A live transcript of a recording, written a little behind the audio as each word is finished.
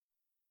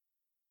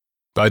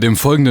Bei dem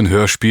folgenden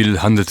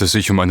Hörspiel handelt es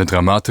sich um eine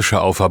dramatische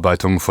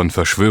Aufarbeitung von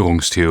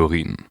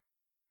Verschwörungstheorien.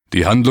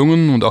 Die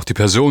Handlungen und auch die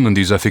Personen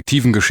dieser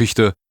fiktiven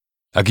Geschichte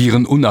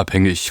agieren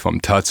unabhängig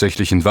vom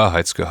tatsächlichen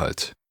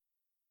Wahrheitsgehalt.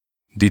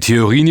 Die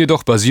Theorien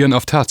jedoch basieren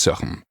auf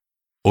Tatsachen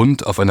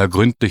und auf einer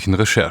gründlichen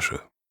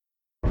Recherche.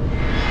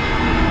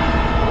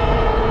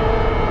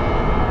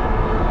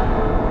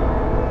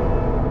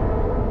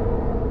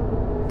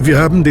 Wir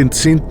haben den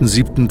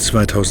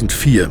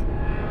 10.07.2004,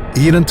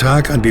 jenen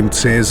Tag, an dem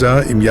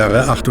Caesar im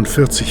Jahre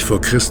 48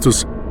 vor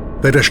Christus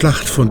bei der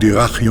Schlacht von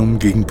Dyrrhachium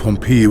gegen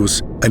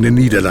Pompeius eine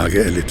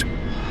Niederlage erlitt.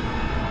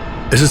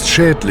 Es ist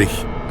schädlich,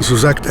 so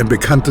sagt ein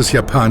bekanntes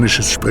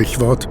japanisches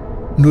Sprichwort,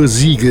 nur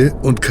Siege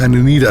und keine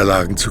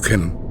Niederlagen zu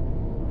kennen.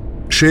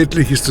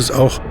 Schädlich ist es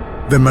auch,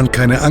 wenn man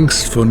keine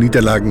Angst vor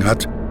Niederlagen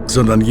hat,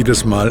 sondern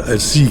jedes Mal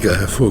als Sieger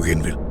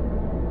hervorgehen will.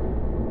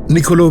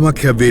 Niccolò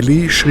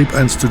Machiavelli schrieb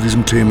einst zu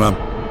diesem Thema: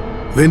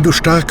 Wenn du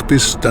stark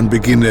bist, dann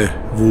beginne,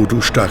 wo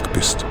du stark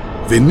bist.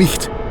 Wenn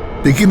nicht,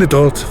 beginne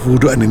dort, wo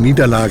du eine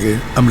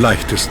Niederlage am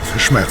leichtesten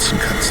verschmerzen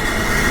kannst.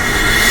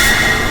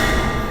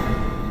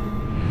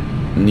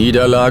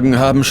 Niederlagen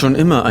haben schon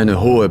immer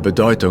eine hohe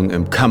Bedeutung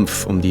im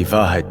Kampf um die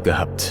Wahrheit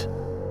gehabt.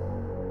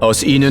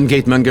 Aus ihnen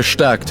geht man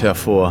gestärkt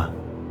hervor.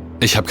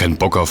 Ich habe keinen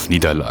Bock auf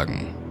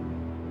Niederlagen.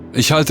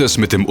 Ich halte es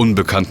mit dem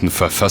unbekannten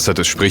Verfasser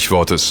des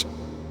Sprichwortes: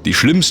 Die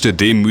schlimmste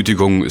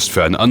Demütigung ist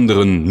für einen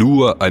anderen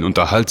nur ein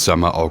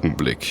unterhaltsamer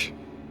Augenblick.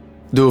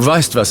 Du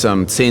weißt, was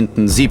am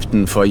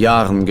 10.07. vor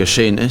Jahren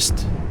geschehen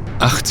ist?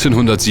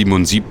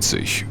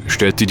 1877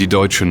 stellte die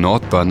Deutsche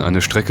Nordbahn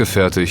eine Strecke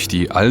fertig,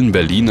 die allen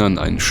Berlinern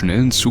einen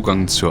schnellen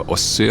Zugang zur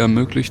Ostsee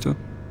ermöglichte?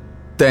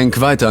 Denk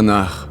weiter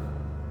nach.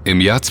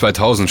 Im Jahr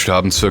 2000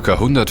 starben ca.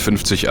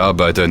 150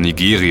 Arbeiter in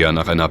Nigeria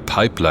nach einer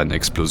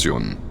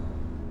Pipeline-Explosion.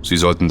 Sie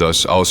sollten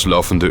das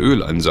auslaufende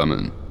Öl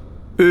einsammeln.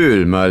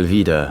 Öl mal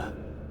wieder.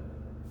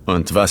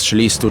 Und was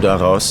schließt du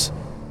daraus?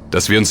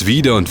 Dass wir uns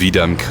wieder und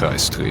wieder im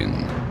Kreis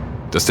drehen.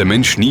 Dass der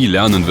Mensch nie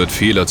lernen wird,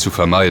 Fehler zu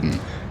vermeiden.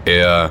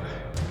 Er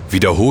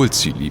wiederholt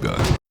sie lieber.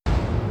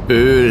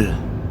 Öl,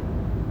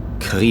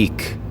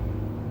 Krieg,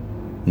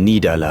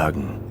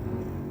 Niederlagen.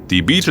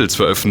 Die Beatles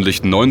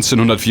veröffentlichten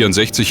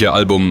 1964 ihr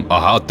Album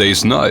A Hard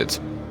Day's Night.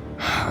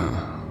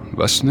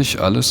 Was nicht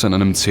alles an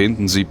einem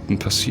 10.07.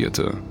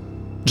 passierte.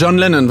 John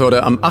Lennon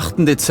wurde am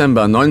 8.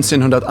 Dezember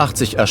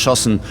 1980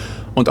 erschossen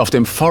und auf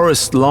dem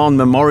Forest Lawn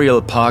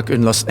Memorial Park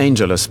in Los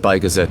Angeles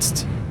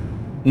beigesetzt.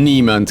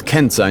 Niemand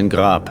kennt sein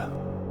Grab.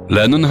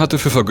 Lennon hatte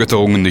für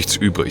Vergötterungen nichts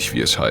übrig, wie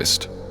es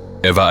heißt.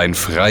 Er war ein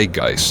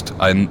Freigeist,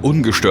 ein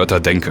ungestörter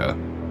Denker.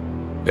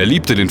 Er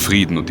liebte den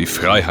Frieden und die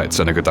Freiheit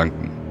seiner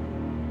Gedanken.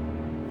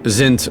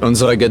 Sind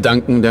unsere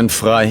Gedanken denn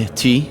frei,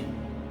 T?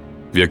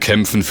 Wir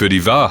kämpfen für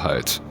die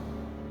Wahrheit.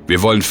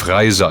 Wir wollen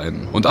frei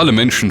sein und alle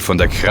Menschen von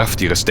der Kraft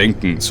ihres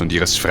Denkens und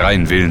ihres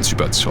freien Willens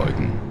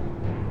überzeugen.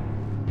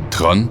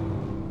 Tron?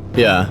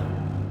 Ja.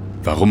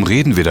 Warum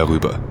reden wir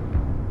darüber?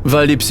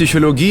 Weil die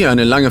Psychologie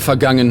eine lange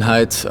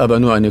Vergangenheit,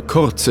 aber nur eine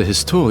kurze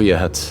Historie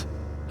hat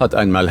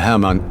einmal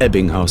Hermann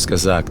Ebbinghaus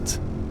gesagt.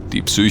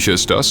 Die Psyche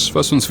ist das,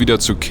 was uns wieder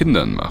zu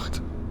Kindern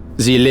macht.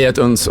 Sie lehrt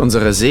uns,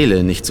 unsere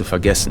Seele nicht zu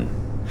vergessen.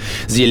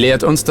 Sie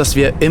lehrt uns, dass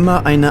wir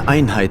immer eine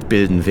Einheit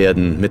bilden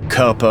werden mit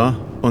Körper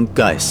und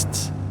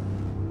Geist.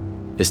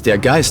 Ist der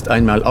Geist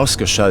einmal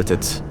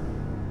ausgeschaltet,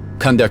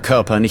 kann der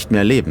Körper nicht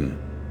mehr leben.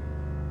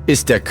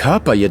 Ist der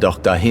Körper jedoch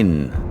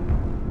dahin,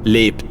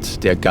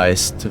 lebt der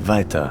Geist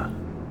weiter.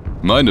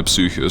 Meine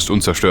Psyche ist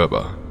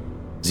unzerstörbar.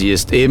 Sie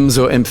ist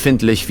ebenso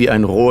empfindlich wie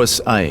ein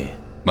rohes Ei.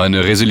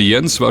 Meine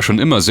Resilienz war schon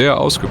immer sehr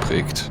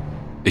ausgeprägt.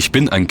 Ich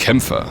bin ein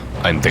Kämpfer,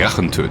 ein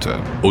Drachentöter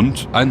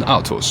und ein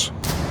Artus.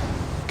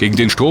 Gegen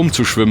den Strom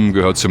zu schwimmen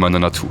gehört zu meiner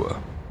Natur.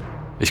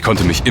 Ich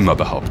konnte mich immer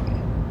behaupten.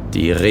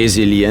 Die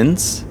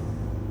Resilienz?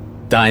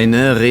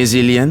 Deine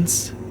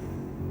Resilienz?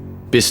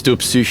 Bist du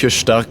psychisch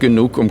stark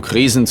genug, um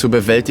Krisen zu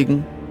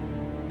bewältigen?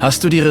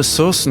 Hast du die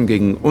Ressourcen,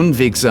 gegen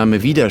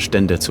unwegsame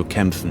Widerstände zu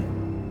kämpfen?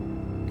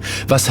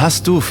 Was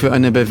hast du für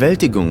eine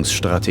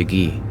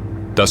Bewältigungsstrategie?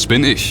 Das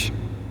bin ich.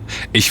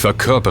 Ich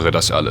verkörpere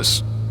das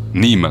alles.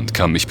 Niemand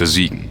kann mich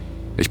besiegen.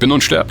 Ich bin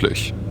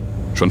unsterblich.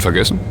 Schon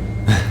vergessen?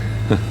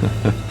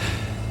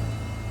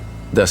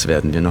 Das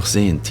werden wir noch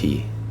sehen,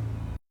 T.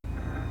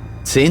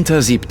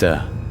 10.07.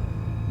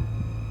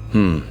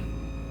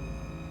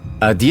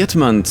 Addiert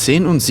man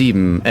 10 und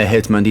 7,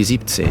 erhält man die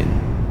 17.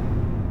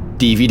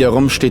 Die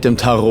wiederum steht im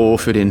Tarot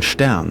für den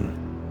Stern.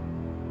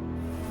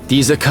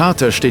 Diese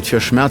Karte steht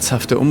für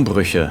schmerzhafte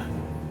Umbrüche,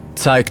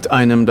 zeigt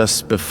einem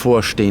das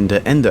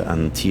bevorstehende Ende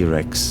an,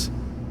 T-Rex.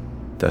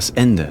 Das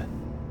Ende.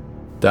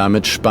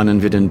 Damit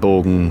spannen wir den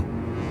Bogen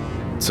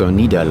zur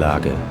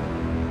Niederlage.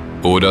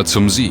 Oder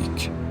zum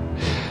Sieg.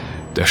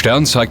 Der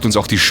Stern zeigt uns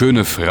auch die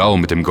schöne Frau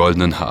mit dem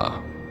goldenen Haar.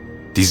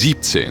 Die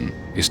 17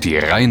 ist die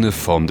reine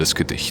Form des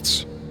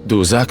Gedichts.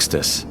 Du sagst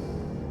es.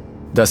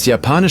 Das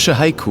japanische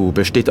Haiku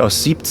besteht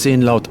aus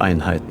 17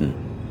 Lauteinheiten.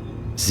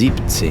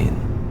 17.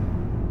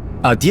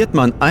 Addiert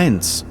man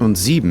 1 und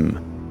 7,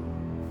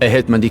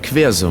 erhält man die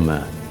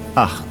Quersumme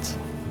 8.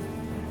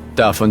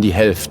 Davon die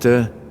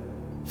Hälfte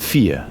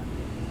 4.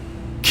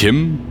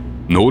 Kim,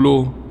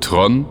 Nolo,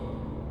 Tron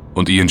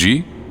und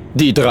ING?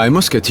 Die 3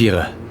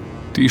 Musketiere.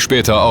 Die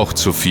später auch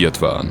zu 4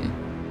 waren.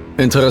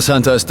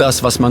 Interessanter ist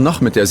das, was man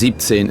noch mit der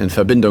 17 in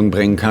Verbindung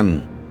bringen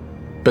kann.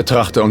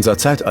 Betrachte unser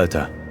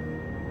Zeitalter.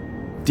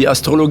 Die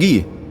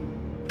Astrologie.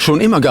 Schon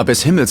immer gab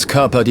es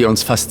Himmelskörper, die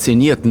uns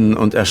faszinierten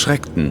und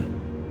erschreckten.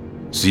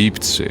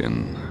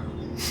 17.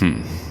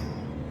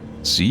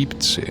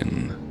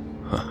 17.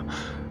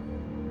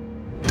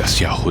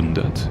 Das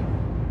Jahrhundert?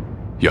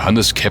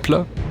 Johannes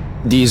Kepler?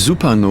 Die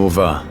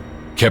Supernova.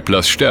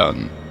 Keplers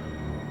Stern.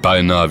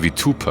 Beinahe wie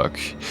Tupac,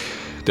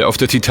 der auf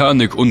der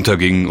Titanic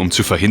unterging, um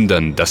zu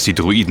verhindern, dass die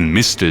Druiden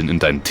Misteln in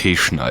deinen Tee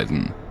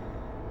schneiden.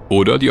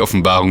 Oder die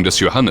Offenbarung des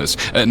Johannes,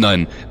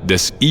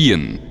 des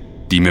Ian,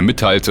 die mir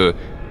mitteilte,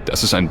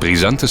 dass es ein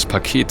brisantes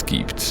Paket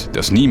gibt,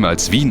 das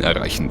niemals Wien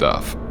erreichen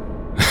darf.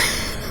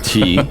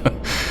 T.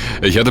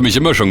 Ich hatte mich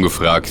immer schon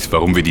gefragt,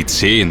 warum wir die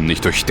 10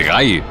 nicht durch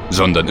 3,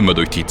 sondern immer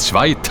durch die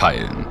 2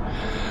 teilen.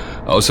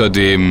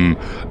 Außerdem,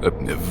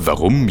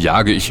 warum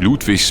jage ich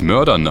Ludwigs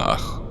Mörder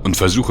nach und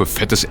versuche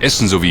fettes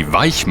Essen sowie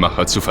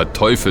Weichmacher zu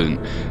verteufeln,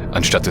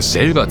 anstatt es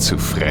selber zu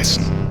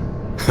fressen?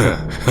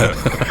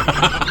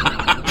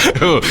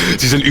 Oh,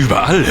 sie sind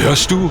überall,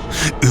 hörst du?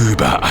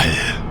 Überall.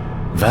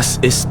 Was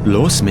ist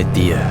los mit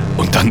dir?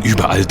 Und dann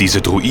überall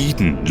diese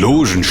Druiden,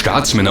 Logen,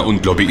 Staatsmänner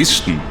und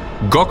Lobbyisten.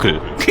 Gockel,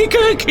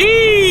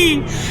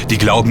 Kikeriki! Die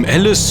glauben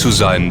Alice zu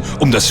sein,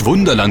 um das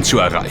Wunderland zu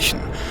erreichen.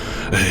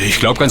 Ich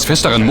glaube ganz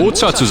fest daran,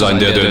 Mozart zu sein,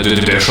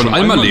 der schon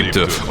einmal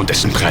lebte und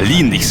dessen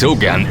Pralinen ich so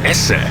gern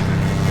esse.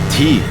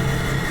 T.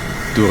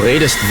 Du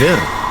redest wirr.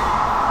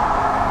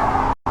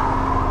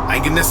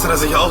 Eingenässt hat er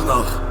sich auch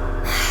noch.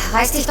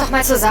 Reiß dich doch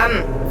mal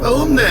zusammen.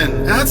 Warum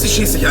denn? Er hat sich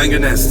schließlich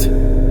eingenässt.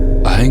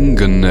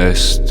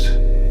 Eingenässt.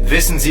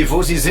 Wissen Sie,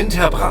 wo Sie sind,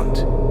 Herr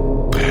Brandt?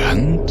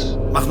 Brandt?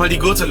 Mach mal die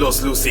Gurte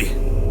los, Lucy.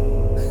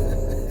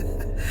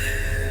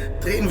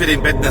 Drehen wir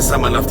den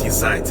Bettnässermann auf die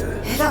Seite.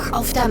 Hör doch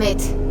auf damit.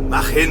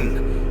 Mach hin.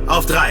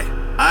 Auf 3.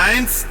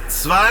 1,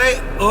 2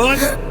 und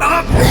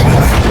ab!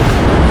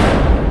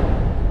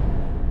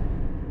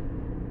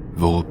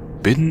 Wo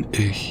bin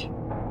ich?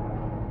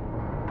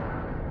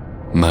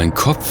 Mein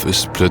Kopf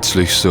ist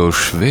plötzlich so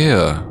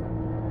schwer.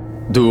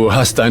 Du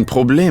hast ein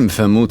Problem,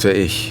 vermute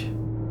ich.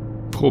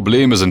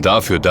 Probleme sind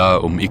dafür da,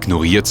 um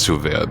ignoriert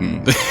zu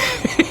werden.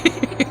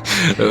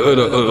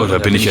 oder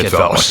bin ich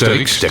etwa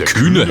Asterix, der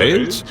kühne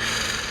Held?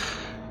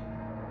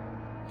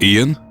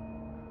 Ian?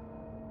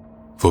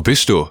 Wo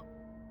bist du?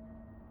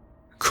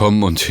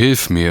 Komm und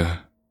hilf mir.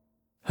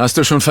 Hast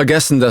du schon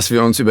vergessen, dass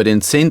wir uns über den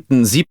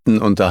 10.7.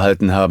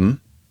 unterhalten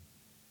haben?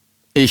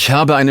 Ich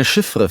habe eine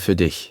Chiffre für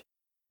dich.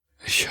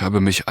 Ich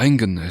habe mich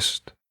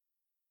eingenässt.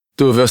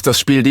 Du wirst das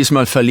Spiel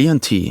diesmal verlieren,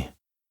 T.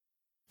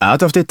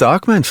 Out of the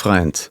Dark, mein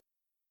Freund.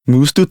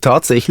 Musst du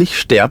tatsächlich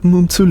sterben,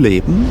 um zu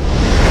leben?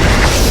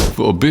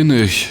 Wo bin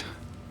ich?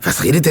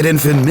 Was redet der denn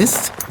für ein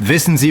Mist?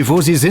 Wissen Sie, wo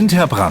Sie sind,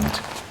 Herr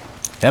Brandt?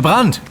 Herr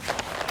Brandt!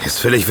 Er ist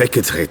völlig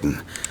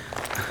weggetreten.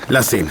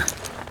 Lass ihn.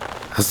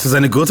 Hast du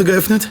seine Gurte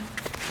geöffnet?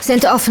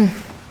 Sind offen.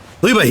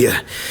 Rüber hier.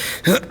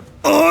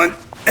 Und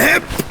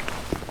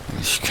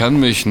Ich kann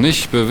mich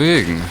nicht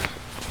bewegen.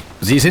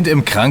 Sie sind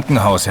im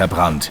Krankenhaus, Herr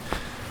Brandt.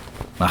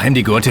 Mach ihm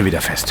die Gurte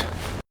wieder fest.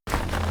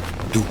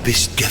 Du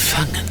bist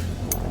gefangen.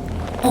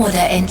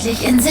 Oder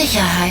endlich in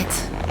Sicherheit.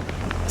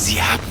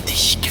 Sie haben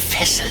dich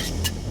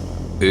gefesselt.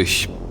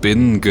 Ich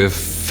bin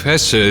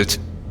gefesselt.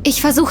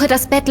 Ich versuche,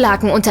 das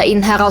Bettlaken unter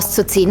Ihnen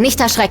herauszuziehen.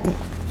 Nicht erschrecken.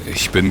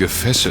 Ich bin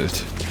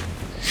gefesselt.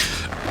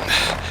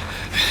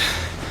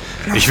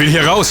 Ich will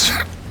hier raus.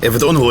 er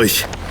wird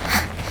unruhig.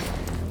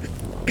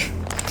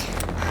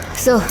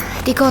 So,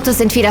 die Gurte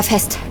sind wieder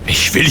fest.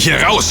 Ich will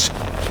hier raus.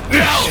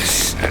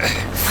 Raus!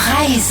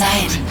 Frei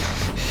sein.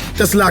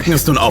 Das Laken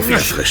ist nun auch wieder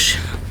frisch.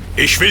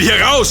 Ich will hier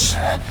raus.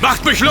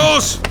 Macht mich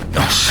los.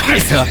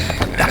 Scheiße!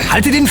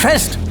 Haltet ihn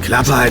fest!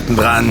 Klappe halten,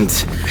 Brand.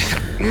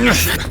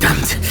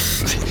 Verdammt.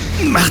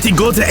 Mach die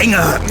Gurte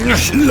enger.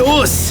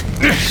 Los!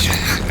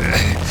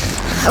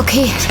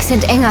 Okay,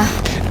 sind enger.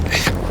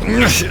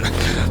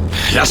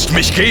 Lasst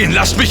mich gehen.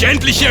 Lasst mich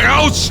endlich hier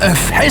raus.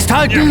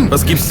 Festhalten!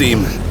 Was gibst du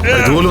ihm?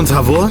 Aldol und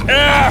Havor?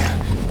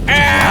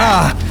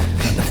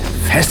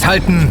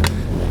 Festhalten!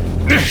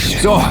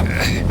 So,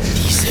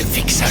 Diese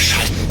Wichser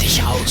schalten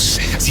dich aus.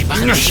 Sie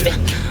machen dich weg.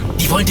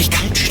 Die wollen dich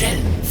kalt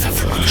stellen.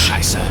 Verfluchte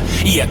Scheiße.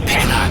 Ihr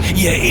Penner,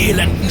 ihr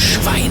elenden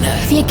Schweine.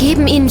 Wir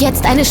geben Ihnen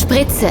jetzt eine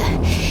Spritze.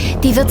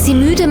 Die wird Sie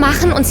müde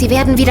machen und Sie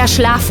werden wieder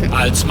schlafen.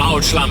 Als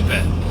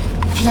Maulschlampe.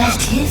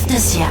 Vielleicht hilft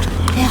es ja.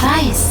 Wer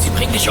weiß. Sie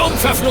bringen dich um,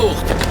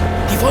 verflucht.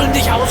 Die wollen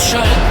dich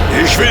ausschalten.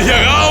 Ich will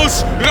hier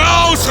raus.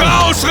 Raus,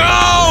 raus,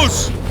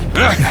 raus.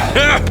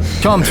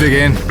 kommt, wir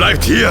gehen.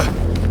 Bleibt hier.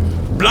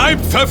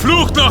 Bleibt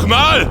verflucht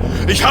nochmal.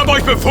 Ich habe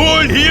euch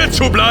befohlen, hier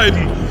zu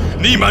bleiben.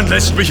 Niemand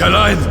lässt mich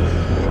allein.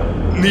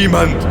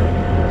 Niemand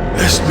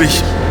lässt mich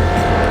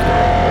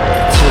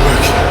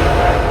zurück.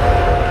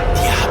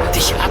 Die haben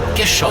dich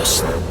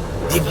abgeschossen.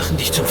 Die machen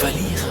dich zum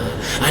Verlierer.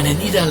 Eine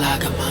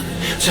Niederlage, Mann.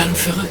 Zu einem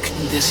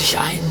Verrückten, der sich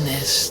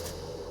einnässt.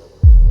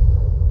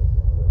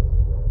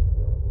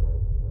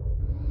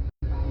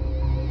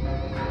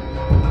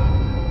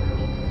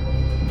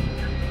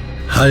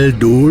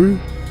 Haldol?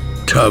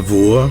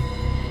 Tavor?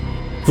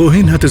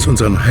 Wohin hat es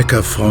unseren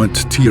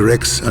Hackerfreund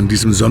T-Rex an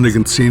diesem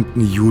sonnigen 10.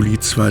 Juli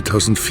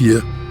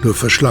 2004 nur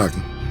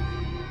verschlagen?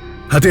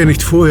 Hatte er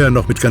nicht vorher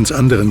noch mit ganz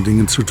anderen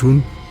Dingen zu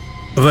tun?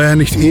 War er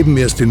nicht eben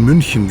erst in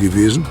München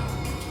gewesen?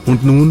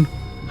 Und nun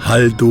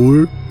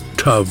Haldol,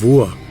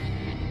 Tavor.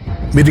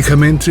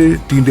 Medikamente,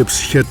 die in der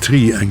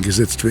Psychiatrie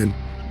eingesetzt werden.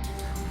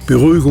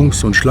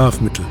 Beruhigungs- und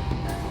Schlafmittel.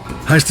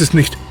 Heißt es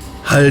nicht,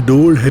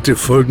 Haldol hätte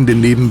folgende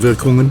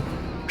Nebenwirkungen: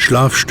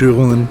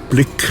 Schlafstörungen,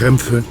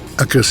 Blickkrämpfe,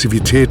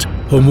 Aggressivität,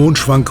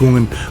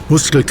 Hormonschwankungen,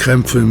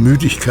 Muskelkrämpfe,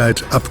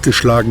 Müdigkeit,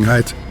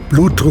 Abgeschlagenheit,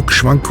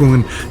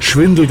 Blutdruckschwankungen,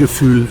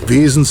 Schwindelgefühl,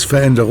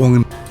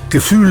 Wesensveränderungen,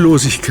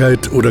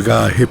 Gefühllosigkeit oder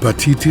gar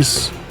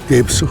Hepatitis,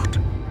 Gelbsucht?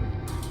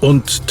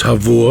 Und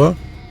Tavor?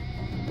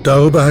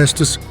 Darüber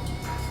heißt es,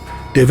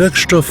 der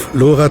Wirkstoff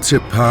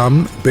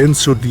Lorazepam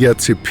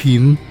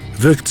Benzodiazepin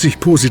wirkt sich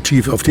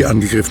positiv auf die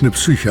angegriffene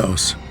Psyche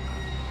aus.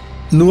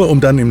 Nur um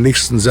dann im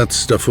nächsten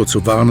Satz davor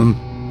zu warnen,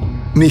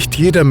 nicht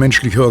jeder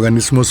menschliche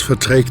Organismus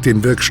verträgt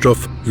den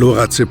Wirkstoff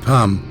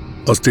Lorazepam,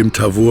 aus dem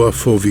Tavor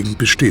vorwiegend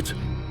besteht.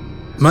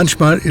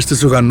 Manchmal ist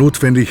es sogar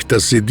notwendig,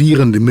 das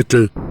sedierende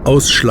Mittel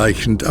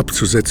ausschleichend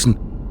abzusetzen,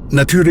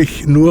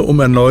 natürlich nur um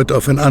erneut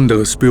auf ein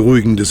anderes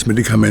beruhigendes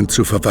Medikament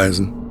zu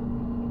verweisen.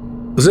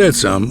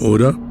 Seltsam,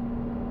 oder?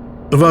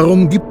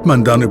 Warum gibt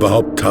man dann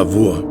überhaupt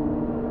Tavor?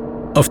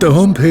 Auf der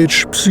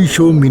Homepage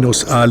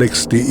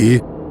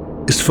psycho-alex.de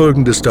ist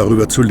Folgendes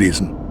darüber zu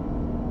lesen.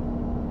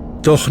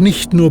 Doch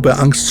nicht nur bei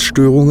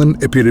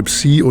Angststörungen,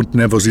 Epilepsie und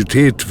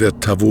Nervosität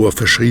wird Tavor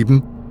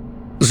verschrieben,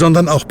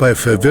 sondern auch bei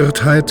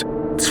Verwirrtheit,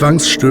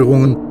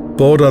 Zwangsstörungen,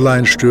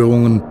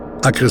 Borderline-Störungen,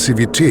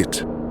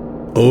 Aggressivität.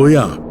 Oh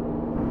ja,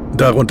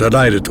 darunter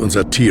leidet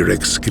unser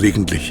T-Rex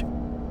gelegentlich.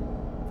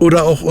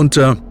 Oder auch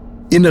unter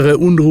innere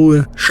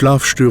Unruhe,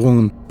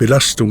 Schlafstörungen,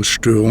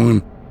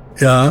 Belastungsstörungen.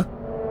 Ja,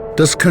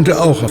 das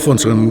könnte auch auf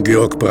unseren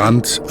Georg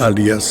Brandt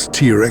alias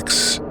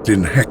T-Rex,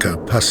 den Hacker,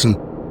 passen,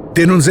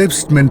 der nun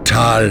selbst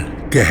mental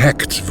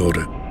gehackt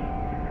wurde.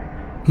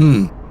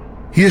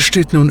 Hier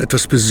steht nun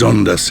etwas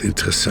besonders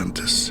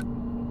Interessantes.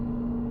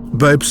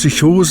 Bei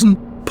Psychosen,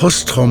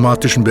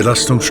 posttraumatischen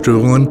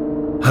Belastungsstörungen,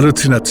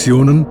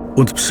 Halluzinationen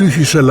und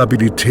psychischer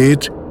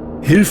Labilität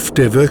hilft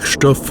der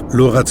Wirkstoff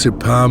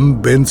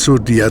Lorazepam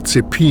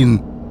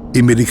Benzodiazepin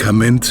im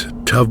Medikament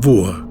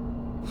Tavor.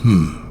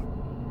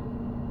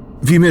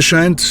 Wie mir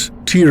scheint,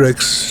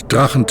 T-Rex,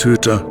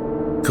 Drachentöter,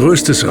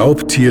 größtes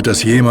Raubtier,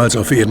 das jemals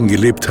auf Erden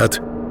gelebt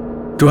hat,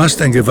 du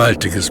hast ein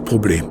gewaltiges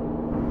Problem.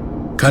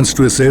 Kannst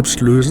du es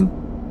selbst lösen?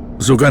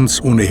 So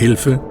ganz ohne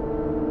Hilfe?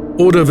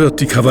 Oder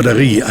wird die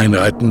Kavallerie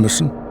einreiten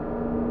müssen?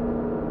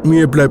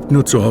 Mir bleibt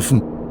nur zu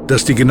hoffen,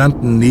 dass die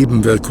genannten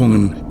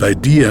Nebenwirkungen bei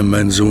dir,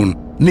 mein Sohn,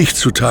 nicht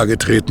zutage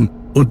treten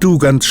und du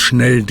ganz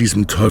schnell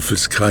diesem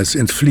Teufelskreis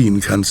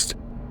entfliehen kannst,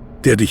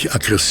 der dich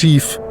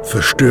aggressiv,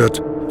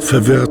 verstört,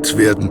 verwirrt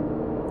werden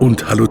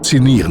und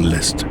halluzinieren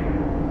lässt.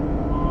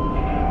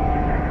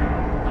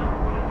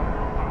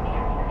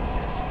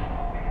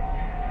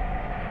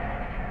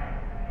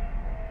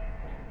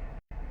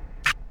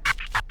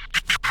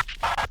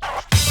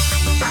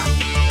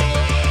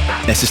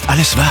 Es ist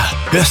alles wahr.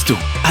 Hörst du?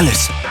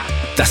 Alles.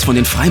 Das von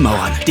den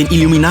Freimaurern, den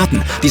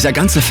Illuminaten, dieser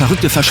ganze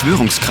verrückte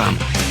Verschwörungskram.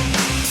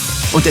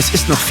 Und es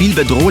ist noch viel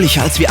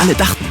bedrohlicher, als wir alle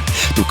dachten.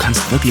 Du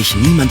kannst wirklich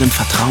niemandem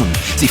vertrauen.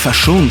 Sie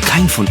verschonen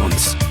keinen von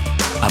uns.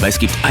 Aber es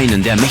gibt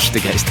einen, der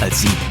mächtiger ist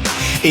als sie.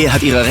 Er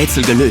hat ihre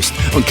Rätsel gelöst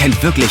und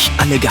kennt wirklich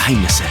alle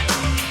Geheimnisse.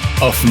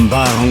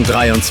 Offenbarung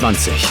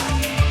 23.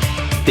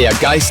 Der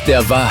Geist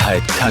der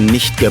Wahrheit kann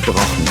nicht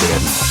gebrochen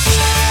werden.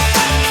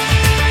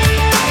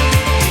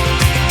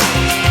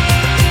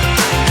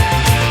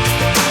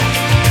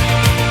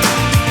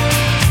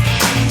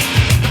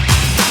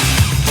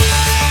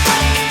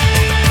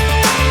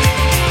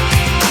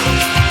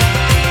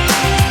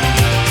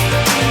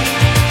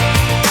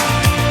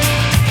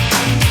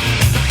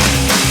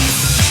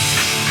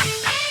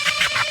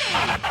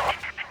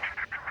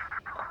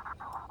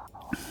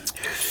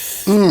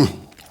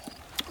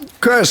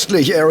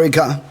 Köstlich,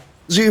 Erika.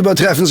 Sie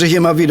übertreffen sich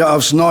immer wieder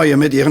aufs Neue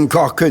mit Ihren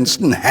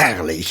Kochkünsten.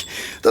 Herrlich.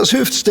 Das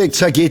Hüftsteak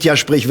zergeht ja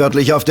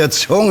sprichwörtlich auf der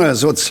Zunge,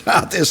 so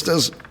zart ist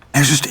es.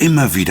 Es ist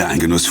immer wieder ein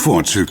Genuss,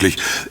 vorzüglich.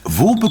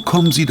 Wo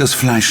bekommen Sie das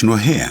Fleisch nur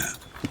her?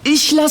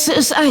 Ich lasse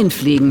es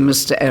einfliegen,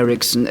 Mr.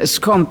 Erickson. Es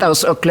kommt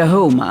aus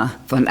Oklahoma,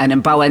 von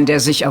einem Bauern, der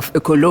sich auf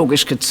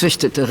ökologisch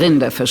gezüchtete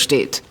Rinder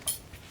versteht.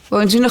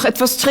 Wollen Sie noch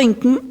etwas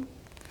trinken?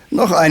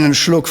 Noch einen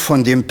Schluck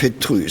von dem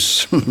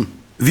Petrus.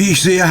 Wie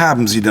ich sehe,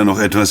 haben Sie da noch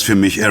etwas für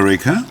mich,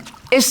 Erika?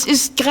 Es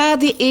ist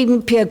gerade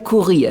eben per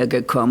Kurier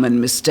gekommen,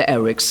 Mr.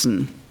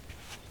 Erickson.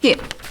 Hier,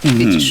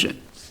 bitteschön.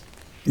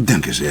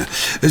 Danke sehr.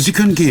 Sie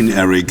können gehen,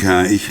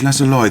 Erika. Ich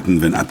lasse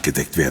läuten, wenn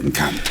abgedeckt werden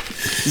kann.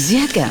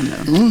 Sehr gerne.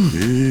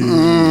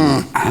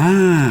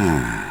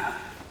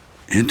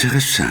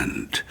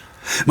 Interessant.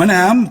 Meine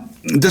Herren,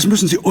 das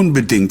müssen Sie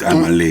unbedingt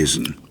einmal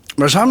lesen.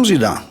 Was haben Sie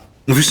da?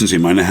 Wissen Sie,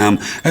 meine Herren,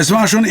 es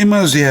war schon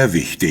immer sehr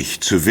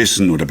wichtig, zu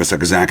wissen, oder besser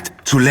gesagt,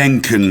 zu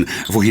lenken,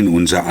 wohin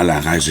unser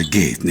aller Reise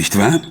geht, nicht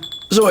wahr?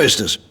 So ist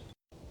es.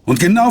 Und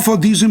genau vor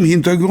diesem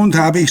Hintergrund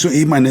habe ich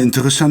soeben eine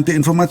interessante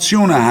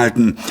Information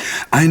erhalten.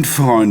 Ein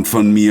Freund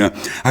von mir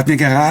hat mir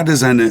gerade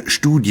seine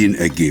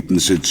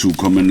Studienergebnisse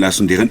zukommen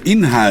lassen, deren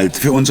Inhalt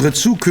für unsere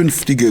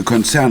zukünftige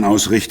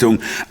Konzernausrichtung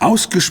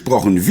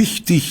ausgesprochen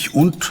wichtig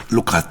und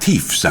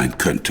lukrativ sein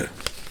könnte.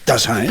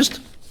 Das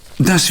heißt?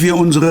 Dass wir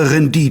unsere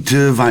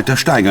Rendite weiter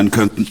steigern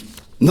könnten.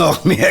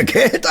 Noch mehr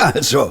Geld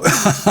also?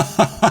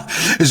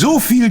 So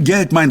viel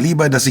Geld, mein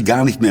Lieber, dass Sie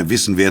gar nicht mehr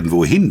wissen werden,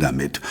 wohin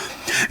damit.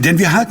 Denn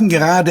wir halten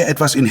gerade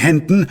etwas in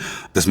Händen,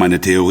 das meine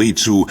Theorie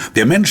zu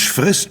 "Der Mensch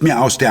frisst mir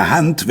aus der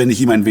Hand, wenn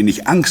ich ihm ein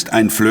wenig Angst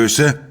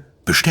einflöße"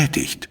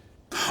 bestätigt.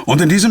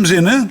 Und in diesem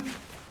Sinne,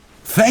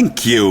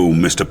 thank you,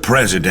 Mr.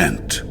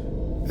 President.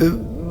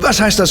 Was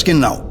heißt das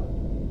genau?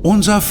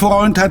 Unser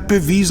Freund hat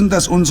bewiesen,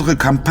 dass unsere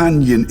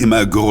Kampagnen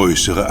immer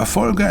größere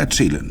Erfolge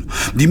erzielen.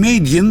 Die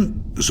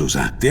Medien, so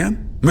sagt er,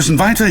 müssen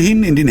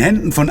weiterhin in den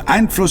Händen von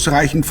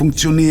einflussreichen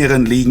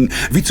Funktionären liegen,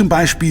 wie zum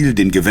Beispiel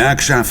den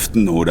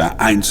Gewerkschaften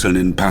oder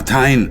einzelnen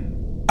Parteien.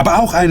 Aber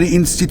auch eine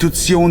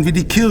Institution wie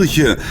die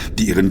Kirche,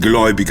 die ihren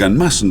Gläubigern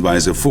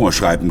massenweise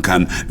vorschreiben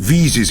kann,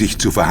 wie sie sich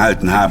zu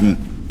verhalten haben,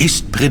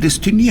 ist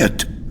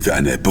prädestiniert für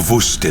eine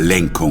bewusste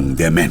Lenkung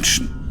der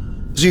Menschen.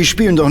 Sie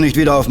spielen doch nicht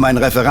wieder auf mein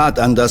Referat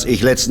an, das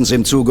ich letztens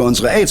im Zuge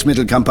unserer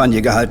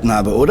AIDS-Mittelkampagne gehalten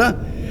habe,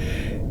 oder?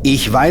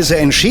 Ich weise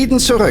entschieden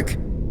zurück,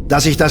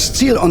 dass ich das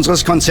Ziel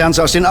unseres Konzerns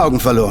aus den Augen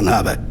verloren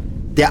habe.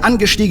 Der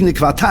angestiegene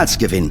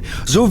Quartalsgewinn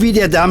sowie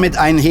der damit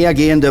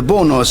einhergehende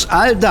Bonus,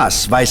 all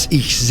das weiß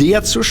ich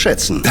sehr zu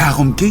schätzen.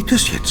 Darum geht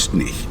es jetzt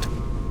nicht.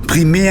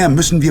 Primär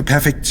müssen wir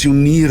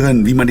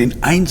perfektionieren, wie man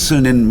den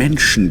einzelnen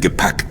Menschen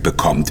gepackt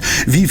bekommt,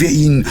 wie wir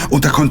ihn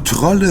unter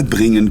Kontrolle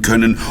bringen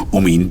können,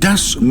 um ihn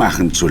das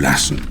machen zu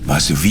lassen,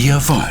 was wir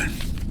wollen.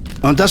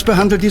 Und das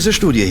behandelt diese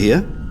Studie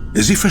hier?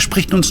 Sie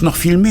verspricht uns noch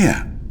viel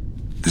mehr.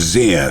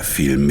 Sehr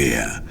viel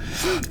mehr.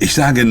 Ich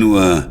sage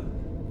nur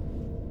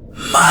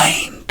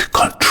Mind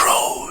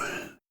Control.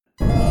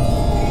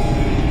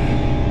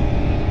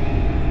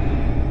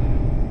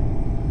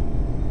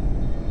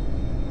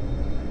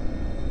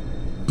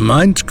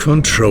 Mind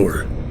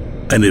Control.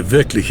 Eine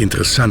wirklich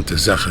interessante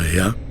Sache,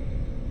 ja?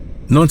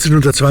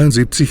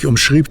 1972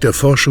 umschrieb der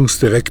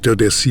Forschungsdirektor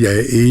der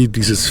CIA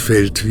dieses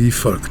Feld wie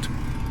folgt.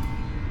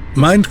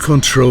 Mind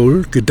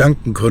Control,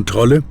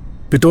 Gedankenkontrolle,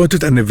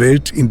 bedeutet eine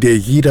Welt, in der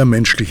jeder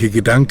menschliche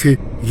Gedanke,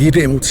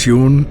 jede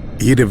Emotion,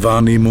 jede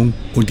Wahrnehmung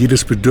und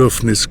jedes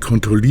Bedürfnis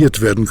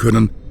kontrolliert werden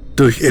können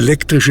durch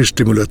elektrische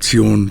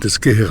Stimulation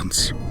des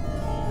Gehirns.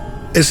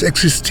 Es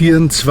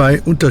existieren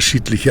zwei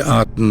unterschiedliche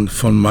Arten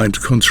von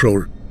Mind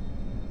Control.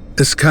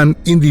 Es kann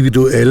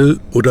individuell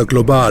oder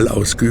global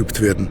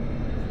ausgeübt werden.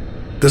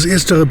 Das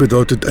Erstere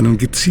bedeutet einen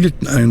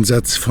gezielten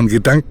Einsatz von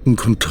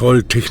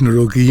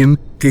Gedankenkontrolltechnologien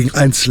gegen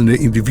einzelne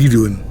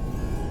Individuen.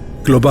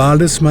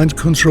 Globales Mind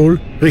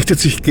Control richtet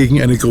sich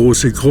gegen eine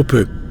große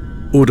Gruppe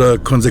oder,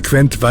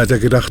 konsequent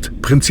weitergedacht,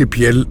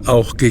 prinzipiell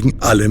auch gegen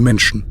alle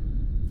Menschen.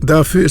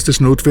 Dafür ist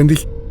es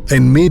notwendig,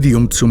 ein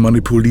Medium zu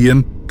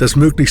manipulieren, das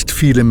möglichst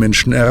viele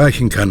Menschen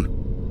erreichen kann,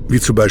 wie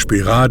zum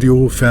Beispiel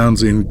Radio,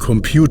 Fernsehen,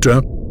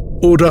 Computer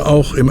oder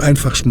auch im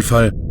einfachsten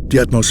Fall die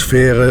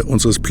Atmosphäre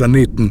unseres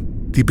Planeten,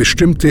 die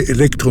bestimmte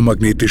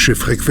elektromagnetische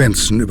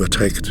Frequenzen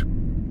überträgt.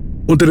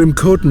 Unter dem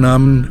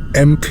Codenamen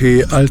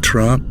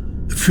MK-Ultra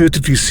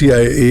führte die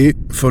CIA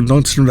von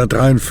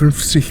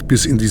 1953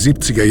 bis in die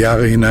 70er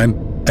Jahre hinein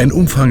ein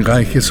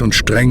umfangreiches und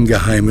streng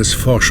geheimes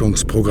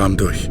Forschungsprogramm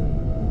durch.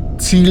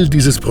 Ziel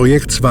dieses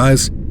Projekts war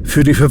es,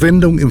 für die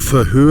Verwendung im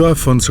Verhör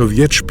von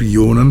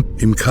Sowjetspionen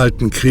im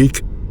Kalten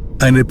Krieg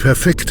eine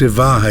perfekte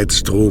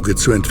Wahrheitsdroge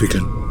zu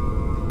entwickeln.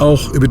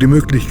 Auch über die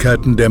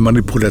Möglichkeiten der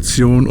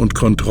Manipulation und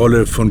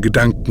Kontrolle von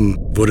Gedanken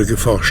wurde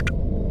geforscht.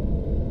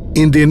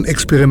 In den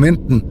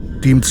Experimenten,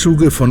 die im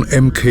Zuge von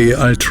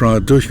MK-Ultra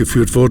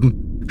durchgeführt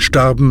wurden,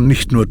 starben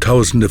nicht nur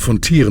Tausende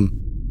von Tieren.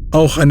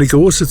 Auch eine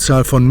große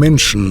Zahl von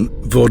Menschen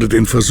wurde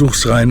den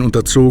Versuchsreihen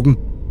unterzogen,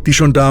 die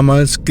schon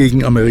damals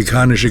gegen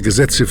amerikanische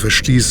Gesetze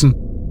verstießen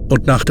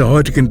und nach der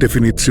heutigen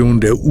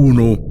Definition der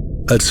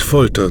UNO als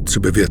Folter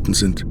zu bewerten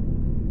sind.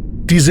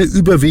 Diese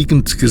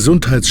überwiegend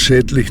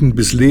gesundheitsschädlichen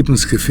bis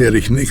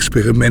lebensgefährlichen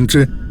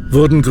Experimente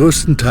wurden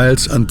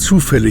größtenteils an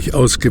zufällig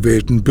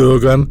ausgewählten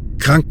Bürgern,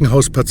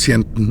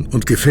 Krankenhauspatienten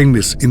und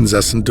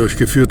Gefängnisinsassen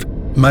durchgeführt,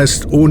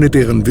 meist ohne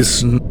deren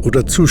Wissen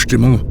oder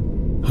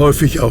Zustimmung,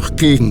 häufig auch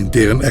gegen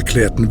deren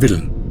erklärten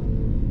Willen.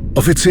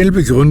 Offiziell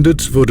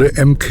begründet wurde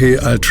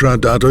MK-Ultra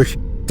dadurch,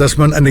 dass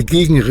man eine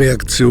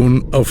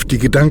Gegenreaktion auf die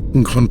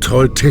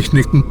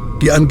Gedankenkontrolltechniken,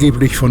 die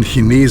angeblich von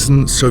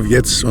Chinesen,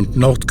 Sowjets und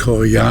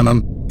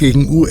Nordkoreanern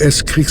gegen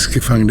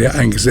US-Kriegsgefangene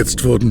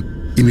eingesetzt wurden,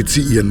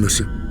 initiieren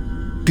müsse.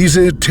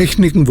 Diese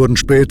Techniken wurden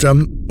später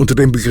unter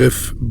dem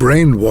Begriff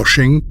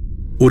Brainwashing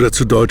oder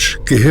zu Deutsch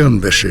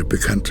Gehirnwäsche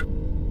bekannt.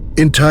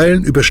 In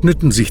Teilen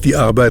überschnitten sich die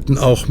Arbeiten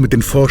auch mit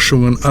den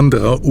Forschungen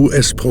anderer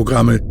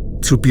US-Programme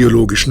zu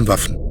biologischen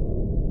Waffen.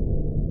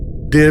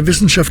 Der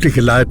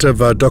wissenschaftliche Leiter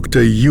war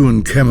Dr.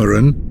 Ewan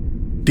Cameron,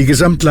 die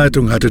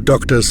Gesamtleitung hatte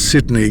Dr.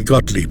 Sidney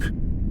Gottlieb.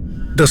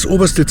 Das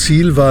oberste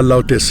Ziel war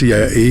laut der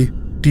CIA,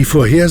 die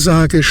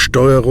Vorhersage,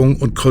 Steuerung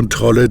und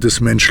Kontrolle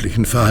des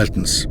menschlichen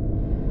Verhaltens.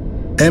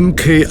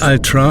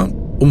 MK-Ultra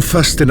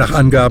umfasste nach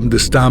Angaben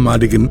des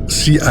damaligen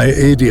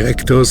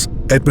CIA-Direktors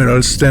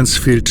Admiral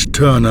Stansfield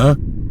Turner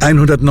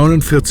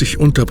 149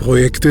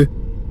 Unterprojekte,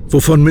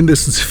 wovon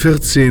mindestens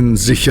 14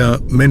 sicher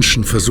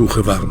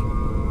Menschenversuche waren.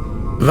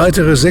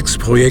 Weitere 6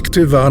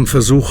 Projekte waren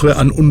Versuche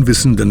an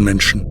unwissenden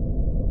Menschen.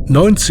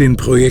 19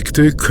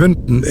 Projekte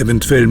könnten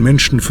eventuell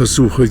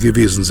Menschenversuche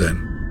gewesen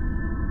sein.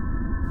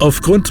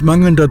 Aufgrund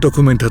mangelnder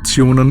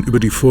Dokumentationen über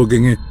die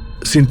Vorgänge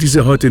sind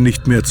diese heute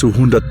nicht mehr zu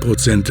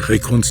 100%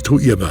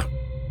 rekonstruierbar.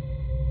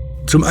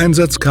 Zum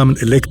Einsatz kamen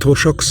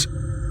Elektroschocks,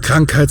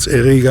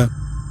 Krankheitserreger,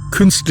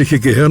 künstliche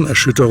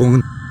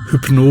Gehirnerschütterungen,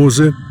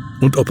 Hypnose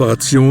und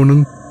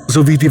Operationen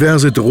sowie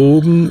diverse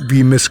Drogen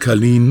wie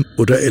Mescalin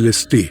oder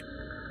LSD.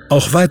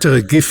 Auch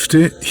weitere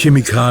Gifte,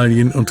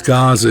 Chemikalien und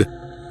Gase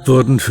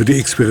wurden für die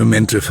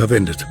Experimente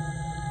verwendet.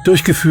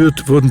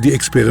 Durchgeführt wurden die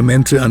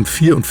Experimente an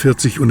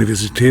 44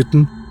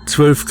 Universitäten,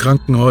 12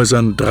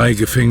 Krankenhäusern, 3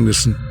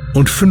 Gefängnissen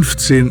und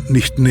 15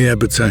 nicht näher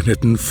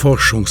bezeichneten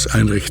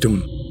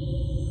Forschungseinrichtungen.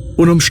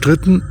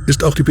 Unumstritten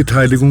ist auch die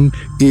Beteiligung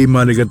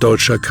ehemaliger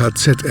deutscher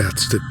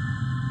KZ-Ärzte.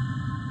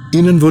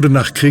 Ihnen wurde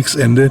nach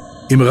Kriegsende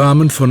im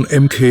Rahmen von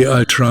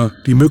MK-Ultra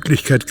die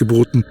Möglichkeit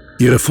geboten,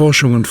 ihre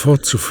Forschungen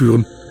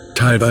fortzuführen,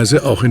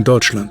 teilweise auch in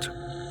Deutschland.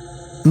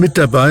 Mit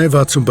dabei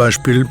war zum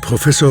Beispiel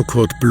Professor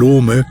Kurt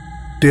Blome,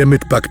 der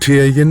mit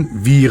Bakterien,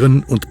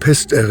 Viren und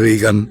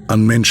Pesterregern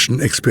an Menschen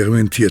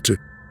experimentierte.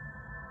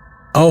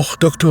 Auch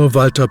Dr.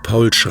 Walter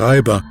Paul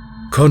Schreiber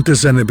konnte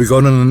seine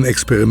begonnenen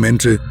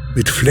Experimente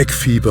mit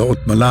Fleckfieber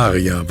und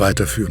Malaria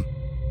weiterführen.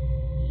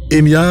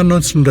 Im Jahr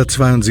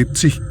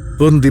 1972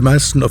 wurden die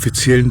meisten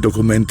offiziellen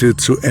Dokumente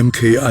zu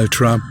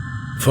MK-Ultra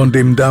von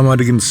dem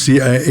damaligen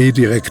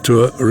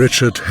CIA-Direktor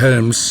Richard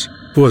Helms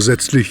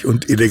vorsätzlich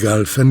und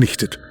illegal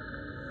vernichtet.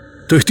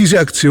 Durch diese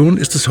Aktion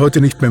ist es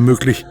heute nicht mehr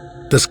möglich,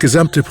 das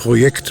gesamte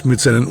Projekt mit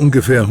seinen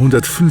ungefähr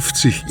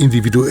 150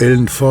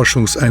 individuellen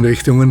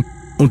Forschungseinrichtungen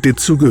und den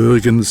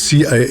zugehörigen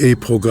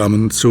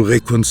CIA-Programmen zu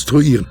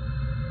rekonstruieren.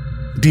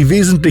 Die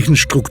wesentlichen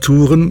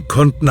Strukturen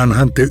konnten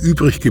anhand der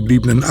übrig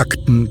gebliebenen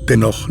Akten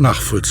dennoch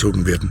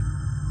nachvollzogen werden.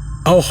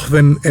 Auch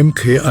wenn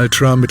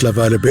MK-Ultra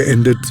mittlerweile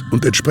beendet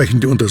und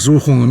entsprechende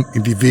Untersuchungen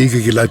in die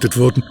Wege geleitet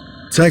wurden,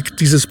 zeigt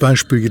dieses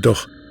Beispiel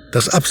jedoch,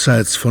 dass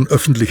abseits von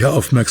öffentlicher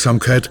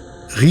Aufmerksamkeit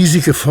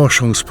riesige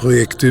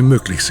Forschungsprojekte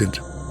möglich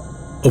sind.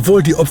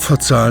 Obwohl die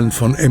Opferzahlen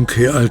von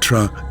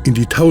MK-Ultra in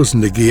die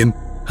Tausende gehen,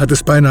 hat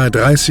es beinahe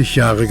 30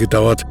 Jahre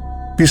gedauert,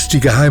 bis die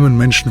geheimen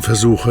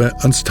Menschenversuche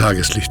ans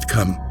Tageslicht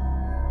kamen.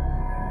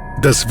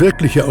 Das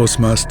wirkliche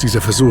Ausmaß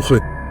dieser Versuche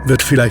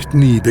wird vielleicht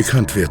nie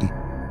bekannt werden.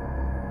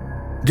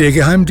 Der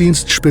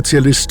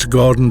Geheimdienstspezialist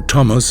Gordon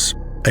Thomas,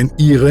 ein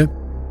Ire,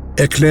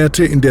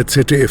 erklärte in der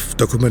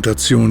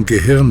ZDF-Dokumentation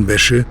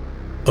Gehirnwäsche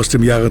aus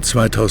dem Jahre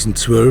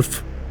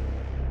 2012,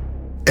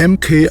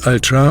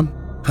 MK-Ultra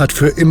hat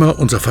für immer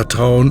unser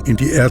Vertrauen in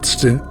die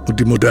Ärzte und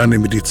die moderne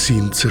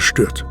Medizin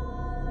zerstört.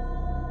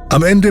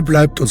 Am Ende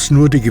bleibt uns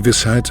nur die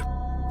Gewissheit,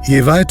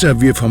 je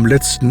weiter wir vom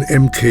letzten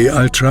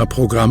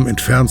MK-Ultra-Programm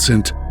entfernt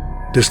sind,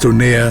 desto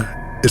näher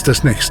ist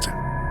das nächste.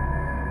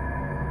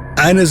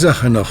 Eine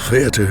Sache noch,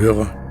 verehrte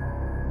Hörer.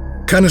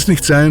 Kann es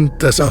nicht sein,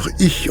 dass auch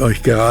ich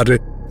euch gerade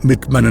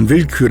mit meinen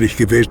willkürlich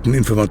gewählten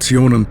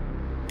Informationen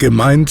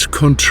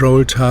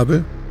gemind-controlled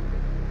habe?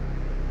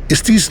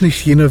 Ist dies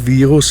nicht jener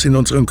Virus in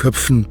unseren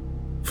Köpfen,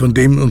 von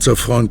dem unser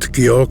Freund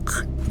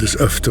Georg des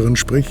Öfteren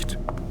spricht?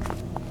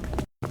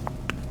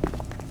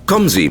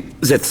 Kommen Sie,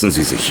 setzen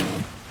Sie sich.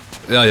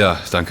 Ja,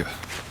 danke.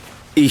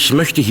 Ich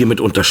möchte hiermit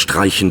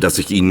unterstreichen, dass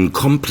ich Ihnen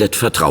komplett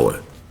vertraue.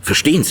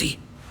 Verstehen Sie?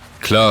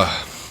 Klar.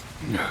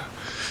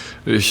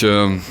 Ich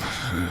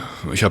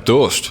hab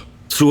Durst.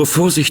 Zur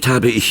Vorsicht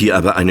habe ich hier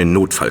aber einen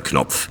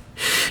Notfallknopf.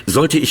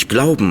 Sollte ich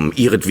glauben,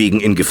 ihretwegen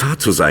in Gefahr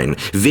zu sein,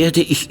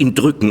 werde ich ihn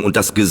drücken und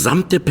das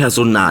gesamte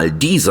Personal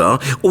dieser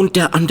und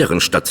der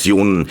anderen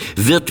Stationen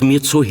wird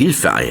mir zur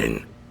Hilfe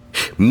eilen.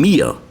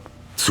 Mir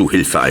zu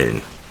Hilfe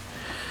eilen.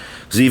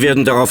 Sie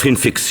werden daraufhin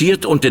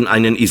fixiert und in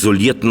einen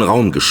isolierten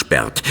Raum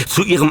gesperrt.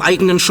 Zu Ihrem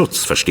eigenen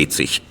Schutz, versteht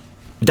sich.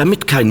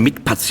 Damit kein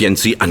Mitpatient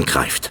Sie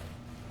angreift.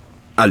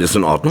 Alles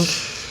in Ordnung?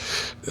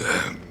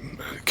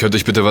 Könnte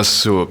ich bitte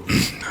was zu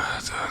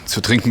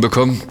trinken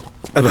bekommen?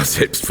 Aber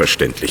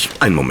selbstverständlich.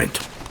 Einen Moment.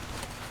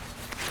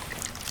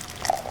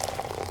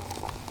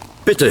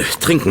 Bitte,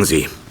 trinken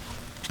Sie.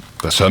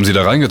 Was haben Sie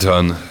da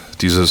reingetan?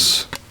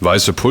 Dieses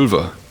weiße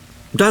Pulver?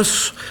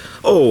 Das?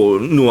 Oh,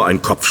 nur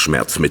ein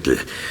Kopfschmerzmittel.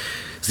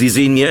 Sie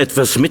sehen mir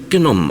etwas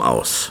mitgenommen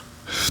aus.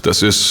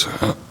 Das ist...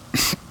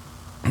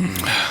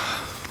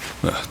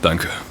 Ja,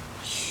 danke.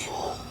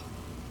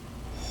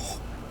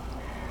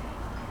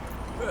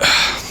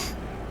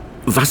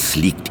 Was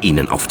liegt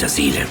Ihnen auf der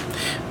Seele?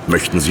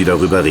 Möchten Sie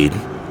darüber reden?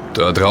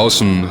 Da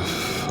draußen,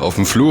 auf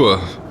dem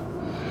Flur.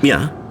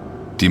 Ja?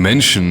 Die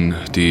Menschen,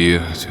 die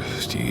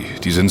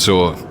sind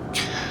so...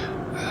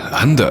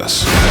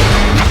 anders.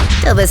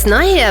 Du bist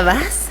neu hier,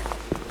 was?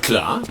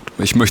 Klar.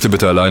 Ich möchte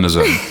bitte alleine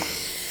sein.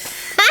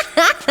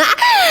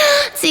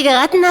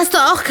 Zigaretten hast du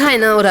auch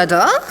keine, oder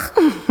doch?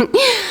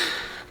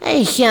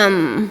 Ich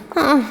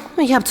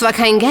habe zwar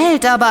kein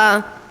Geld,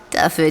 aber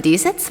dafür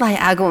diese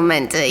 2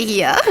 Argumente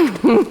hier.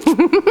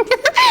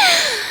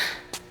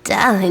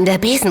 Da, in der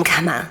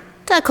Besenkammer.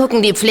 Da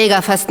gucken die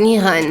Pfleger fast nie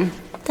rein.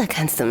 Da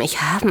kannst du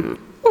mich haben.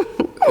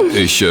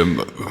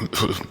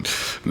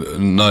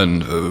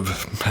 Nein,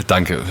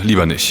 danke,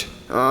 lieber nicht.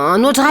 Oh,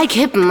 nur 3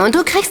 Kippen und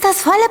du kriegst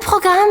das volle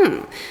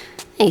Programm.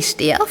 Ich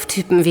stehe auf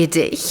Typen wie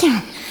dich.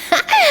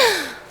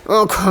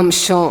 Oh, komm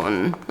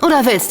schon.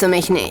 Oder willst du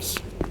mich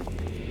nicht?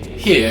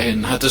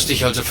 Hierhin hat es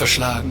dich also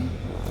verschlagen.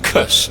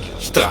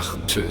 Köstlich,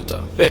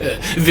 Drachentöter.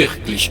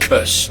 Wirklich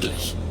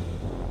köstlich.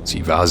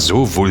 Sie war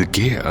so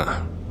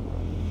vulgär.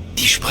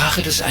 Die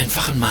Sprache des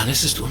einfachen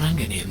Mannes ist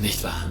unangenehm,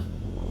 nicht wahr?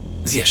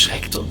 Sie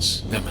erschreckt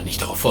uns, wenn man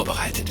nicht darauf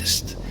vorbereitet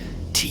ist.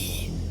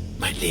 T,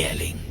 mein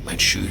Lehrling, mein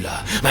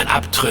Schüler, mein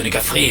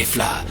abtrünniger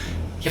Frevler.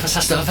 Ja, was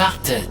hast du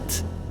erwartet?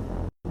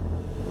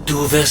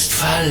 Du wirst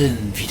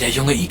fallen, wie der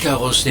junge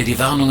Ikarus, der die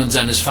Warnungen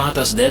seines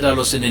Vaters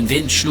Daedalus in den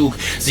Wind schlug,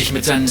 sich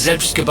mit seinen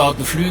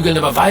selbstgebauten Flügeln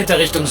aber weiter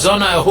Richtung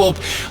Sonne erhob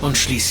und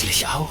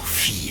schließlich auch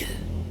fiel.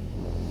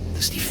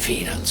 Das die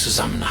Federn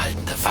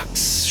zusammenhaltende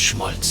Wachs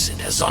schmolz in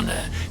der Sonne,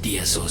 die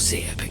er so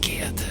sehr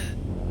begehrte.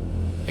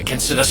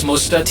 Erkennst du das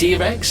Muster,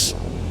 T-Rex?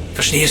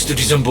 Verstehst du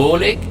die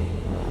Symbolik?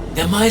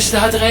 Der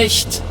Meister hat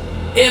recht.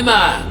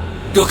 Immer,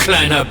 du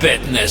kleiner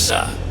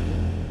Bettnässer.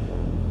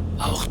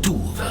 Auch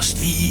du wirst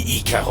wie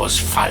Ikarus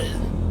fallen.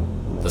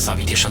 Das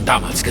habe ich dir schon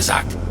damals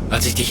gesagt,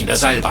 als ich dich in der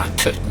Seilbahn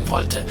töten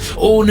wollte.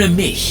 Ohne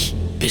mich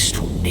bist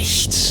du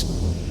nichts.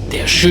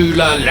 Der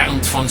Schüler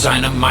lernt von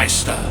seinem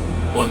Meister.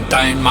 Und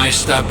dein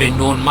Meister bin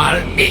nun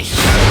mal ich.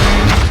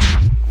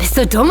 Bist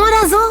du dumm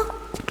oder so?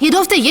 Hier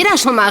durfte jeder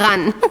schon mal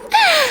ran.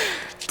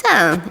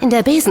 Da, in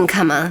der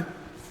Besenkammer.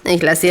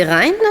 Ich lass sie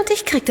rein und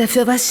ich krieg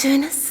dafür was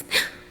Schönes.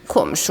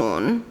 Komm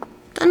schon.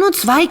 Dann nur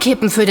 2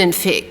 Kippen für den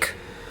Fick.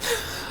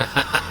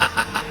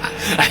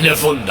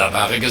 Eine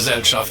wunderbare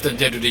Gesellschaft, in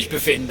der du dich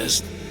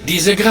befindest.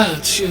 Diese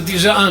Grazie,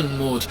 diese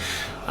Anmut.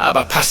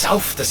 Aber pass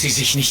auf, dass sie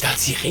sich nicht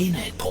als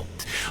Sirene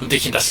entpuppt und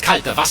dich in das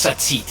kalte Wasser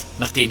zieht,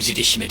 nachdem sie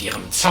dich mit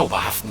ihrem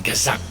zauberhaften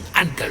Gesang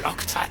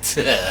angelockt hat.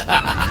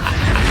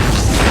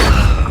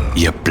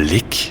 Ihr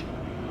Blick?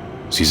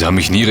 Sie sah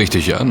mich nie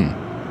richtig an.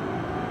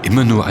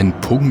 Immer nur ein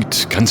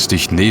Punkt ganz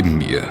dicht neben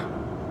mir.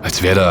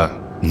 Als wäre da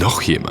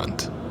noch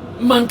jemand.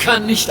 Man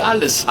kann nicht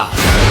alles haben.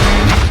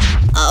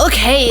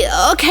 Okay,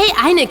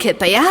 eine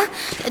Kippe, ja?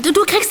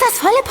 Du kriegst das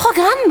volle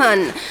Programm, Mann.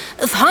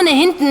 Vorne,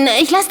 hinten,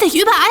 ich lass dich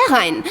überall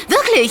rein.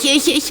 Wirklich,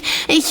 ich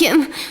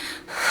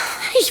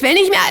will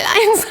nicht mehr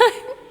allein sein.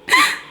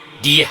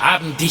 Die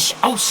haben dich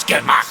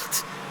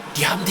ausgemacht.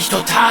 Die haben dich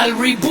total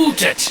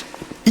rebootet.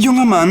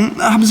 Junger Mann,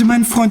 haben Sie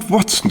meinen Freund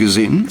Watson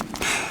gesehen?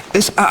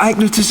 Es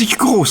ereignete sich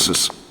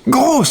Großes.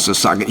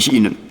 Großes, sage ich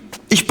Ihnen.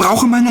 Ich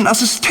brauche meinen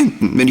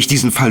Assistenten, wenn ich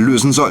diesen Fall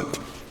lösen soll.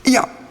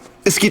 Ja,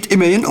 es geht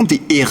immerhin um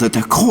die Ehre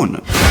der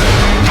Krone.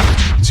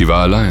 Sie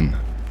war allein.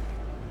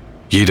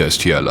 Jeder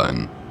ist hier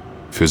allein.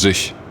 Für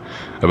sich.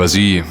 Aber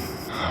sie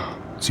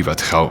war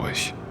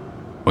traurig.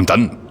 Und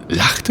dann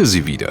lachte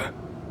sie wieder.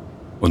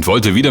 Und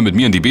wollte wieder mit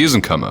mir in die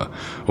Besenkammer,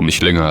 um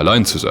nicht länger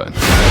allein zu sein.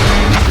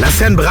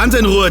 Lass Herrn Brandt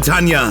in Ruhe,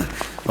 Tanja.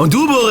 Und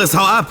du, Boris,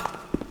 hau ab.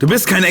 Du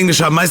bist kein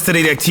englischer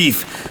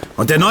Meisterdetektiv.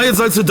 Und der Neue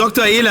soll zu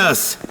Dr.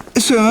 Ehlers.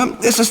 Sir,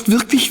 es ist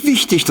wirklich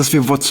wichtig, dass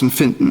wir Watson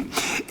finden.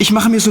 Ich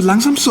mache mir so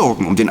langsam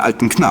Sorgen um den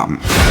alten Knaben.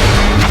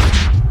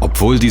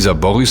 Obwohl dieser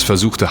Boris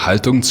versuchte,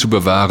 Haltung zu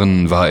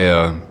bewahren, war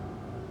er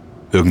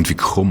irgendwie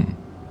krumm.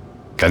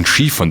 Ganz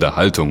schief von der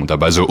Haltung und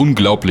dabei so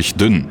unglaublich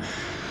dünn.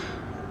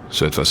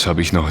 So etwas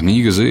habe ich noch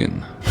nie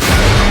gesehen.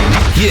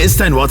 Hier ist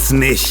dein Watson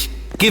nicht.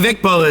 Geh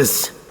weg,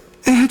 Boris.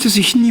 Er hätte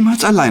sich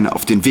niemals alleine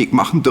auf den Weg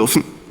machen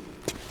dürfen.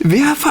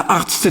 Wer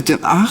verarztet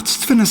den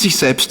Arzt, wenn er sich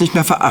selbst nicht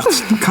mehr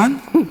verarzten kann?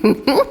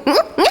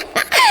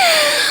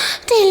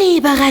 Die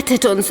Liebe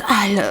rettet uns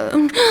alle.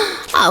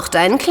 Auch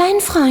deinen kleinen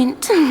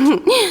Freund.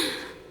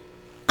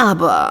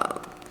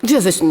 Aber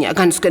wir wissen ja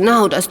ganz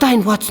genau, dass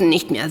dein Watson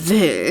nicht mehr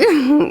will.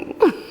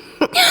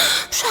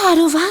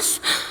 Schade,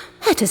 was?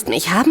 Hättest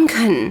mich haben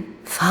können.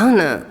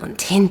 Vorne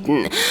und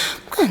hinten.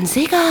 Ganz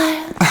egal.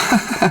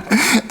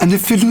 Eine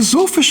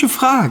philosophische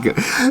Frage.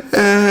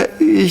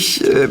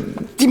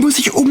 Die muss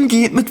ich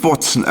umgehend mit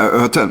Watson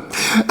erörtern.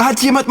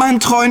 Hat jemand meinen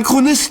treuen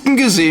Chronisten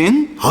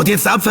gesehen? Haut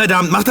jetzt ab,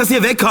 verdammt. Mach, dass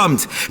ihr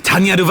wegkommt.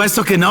 Tanja, du weißt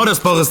doch genau, dass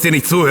Boris dir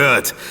nicht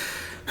zuhört.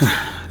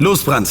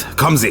 Los, Brandt,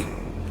 kommen Sie.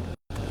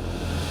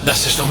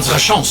 Das ist unsere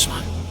Chance,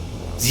 Mann.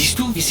 Siehst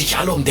du, wie sich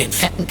alle um den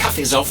fetten,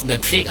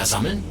 kaffeesaufenden Pfleger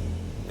sammeln?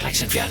 Gleich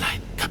sind wir allein,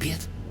 kapiert?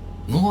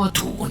 Nur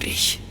du und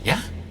ich, ja?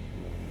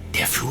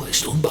 Der Flur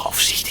ist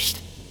unbeaufsichtigt.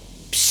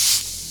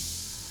 Psst.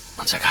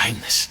 Unser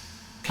Geheimnis.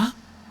 Klar?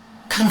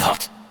 Kein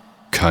Wort.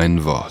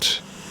 Kein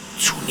Wort.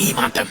 Zu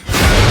niemandem.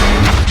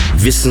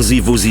 Wissen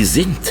Sie, wo Sie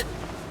sind?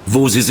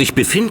 Wo Sie sich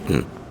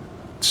befinden?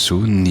 Zu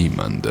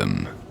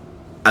niemandem.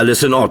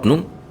 Alles in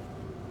Ordnung?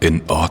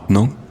 In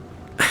Ordnung?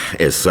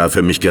 Es sah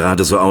für mich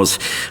gerade so aus,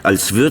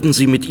 als würden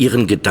Sie mit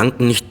Ihren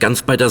Gedanken nicht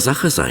ganz bei der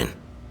Sache sein.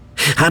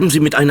 Haben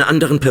Sie mit einer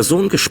anderen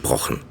Person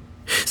gesprochen?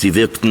 Sie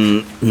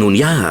wirkten, nun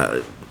ja,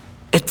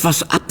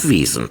 etwas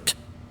abwesend.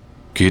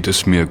 Geht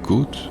es mir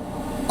gut?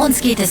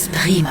 Uns geht es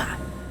prima.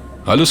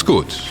 Alles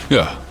gut,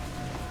 ja.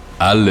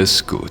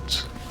 Alles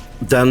gut.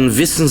 Dann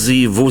wissen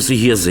Sie, wo Sie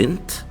hier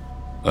sind?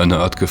 Eine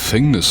Art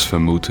Gefängnis,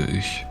 vermute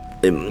ich.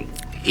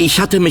 Ich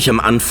hatte mich am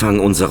Anfang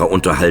unserer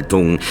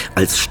Unterhaltung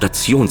als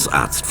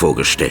Stationsarzt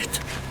vorgestellt.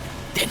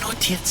 Der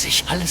notiert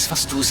sich alles,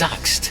 was du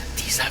sagst,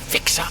 dieser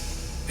Wichser.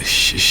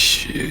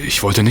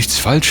 Ich wollte nichts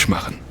falsch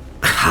machen.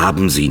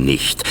 Haben Sie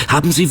nicht.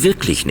 Haben Sie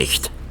wirklich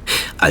nicht.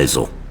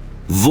 Also,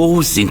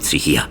 wo sind Sie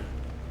hier?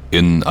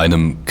 In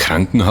einem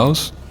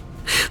Krankenhaus?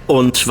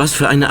 Und was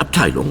für eine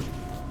Abteilung?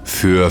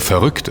 Für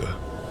Verrückte.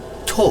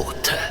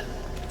 Tote.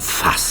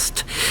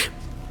 Fast.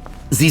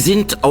 Sie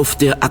sind auf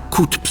der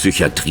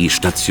Akutpsychiatrie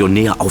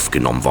stationär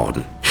aufgenommen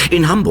worden.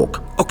 In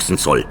Hamburg,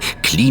 Ochsenzoll,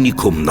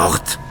 Klinikum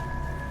Nord.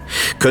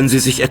 Können Sie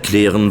sich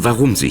erklären,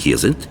 warum Sie hier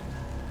sind?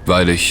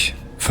 Weil ich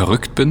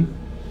verrückt bin?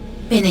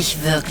 Bin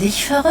ich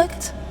wirklich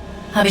verrückt?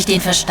 Habe ich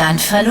den Verstand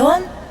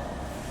verloren?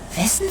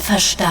 Wessen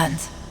Verstand?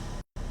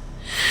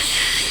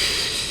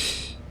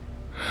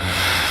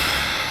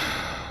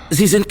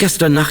 Sie sind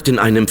gestern Nacht in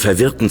einem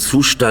verwirrten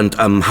Zustand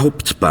am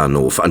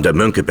Hauptbahnhof an der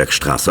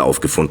Mönckebergstraße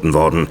aufgefunden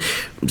worden.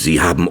 Sie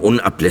haben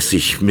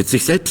unablässig mit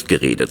sich selbst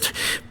geredet.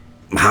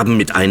 Haben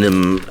mit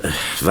einem,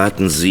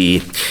 warten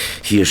Sie,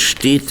 hier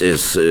steht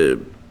es,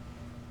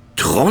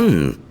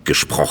 Tron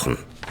gesprochen.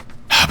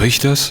 Habe ich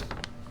das?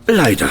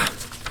 Leider.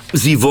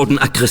 Sie wurden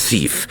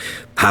aggressiv,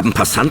 haben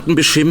Passanten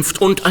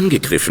beschimpft und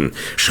angegriffen,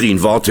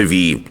 schrien Worte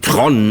wie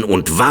Tron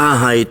und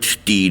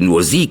Wahrheit, die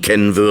nur Sie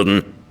kennen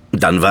würden.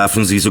 Dann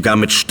warfen sie sogar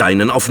mit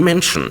Steinen auf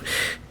Menschen.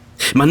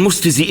 Man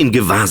musste sie in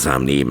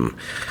Gewahrsam nehmen.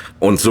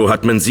 Und so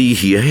hat man sie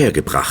hierher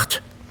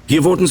gebracht.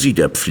 Hier wurden sie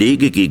der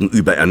Pflege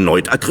gegenüber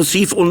erneut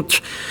aggressiv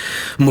und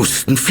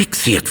mussten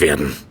fixiert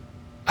werden.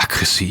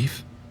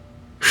 Aggressiv?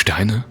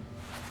 Steine?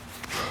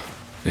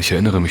 Ich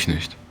erinnere mich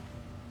nicht.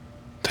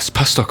 Das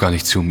passt doch gar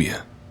nicht zu mir.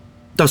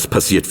 Das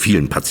passiert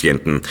vielen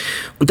Patienten.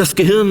 Und das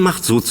Gehirn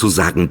macht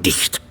sozusagen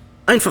dicht.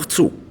 Einfach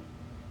zu.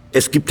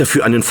 Es gibt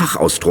dafür einen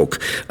Fachausdruck,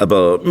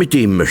 aber mit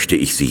dem möchte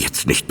ich Sie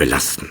jetzt nicht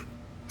belasten.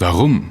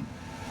 Warum?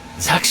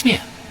 Sag's mir,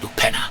 du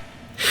Penner.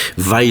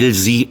 Weil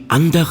Sie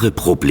andere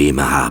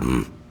Probleme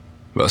haben.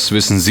 Was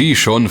wissen Sie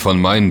schon von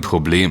meinen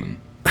Problemen?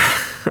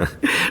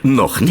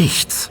 Noch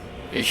nichts.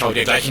 Ich hau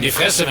dir gleich in die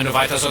Fresse, wenn du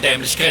weiter so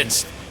dämlich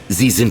grinst.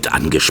 Sie sind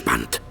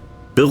angespannt.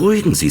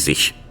 Beruhigen Sie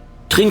sich.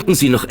 Trinken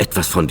Sie noch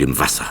etwas von dem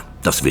Wasser.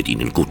 Das wird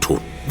Ihnen gut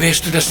tun.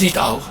 Wärst du das nicht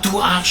auch, du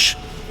Arsch?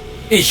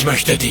 Ich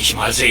möchte dich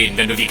mal sehen,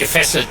 wenn du wie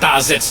gefesselt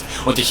da sitzt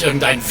und dich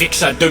irgendein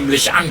Wichser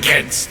dümmlich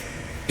angrenzt.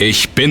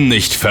 Ich bin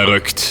nicht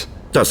verrückt.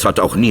 Das hat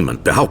auch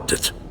niemand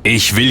behauptet.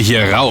 Ich will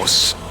hier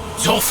raus.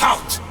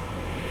 Sofort!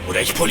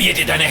 Oder ich poliere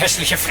dir deine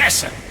hässliche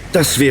Fresse.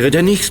 Das wäre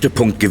der nächste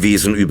Punkt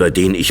gewesen, über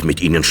den ich mit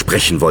Ihnen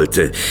sprechen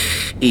wollte.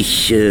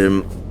 Ich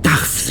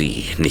darf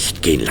Sie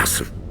nicht gehen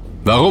lassen.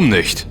 Warum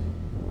nicht?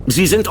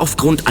 Sie sind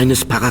aufgrund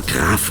eines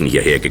Paragraphen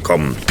hierher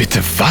gekommen.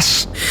 Bitte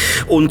was?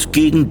 Und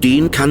gegen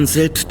den kann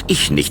selbst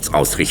ich nichts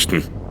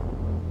ausrichten.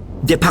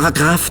 Der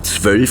Paragraph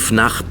 12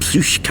 nach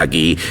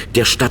PsychKG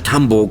der Stadt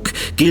Hamburg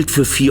gilt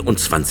für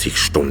 24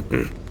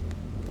 Stunden.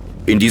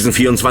 In diesen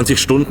 24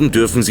 Stunden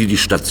dürfen Sie die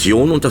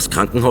Station und das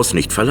Krankenhaus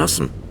nicht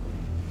verlassen.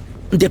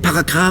 Der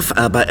Paragraph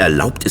aber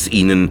erlaubt es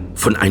Ihnen,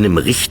 von einem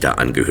Richter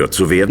angehört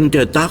zu werden,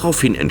 der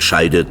daraufhin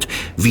entscheidet,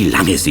 wie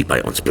lange Sie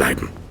bei uns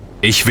bleiben.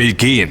 Ich will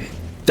gehen.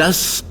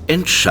 Das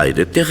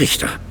entscheidet der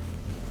Richter.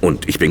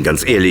 Und ich bin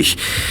ganz ehrlich,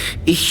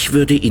 ich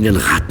würde Ihnen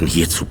raten,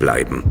 hier zu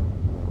bleiben.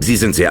 Sie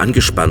sind sehr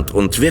angespannt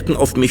und wirken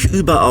auf mich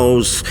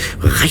überaus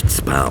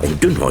reizbar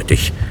und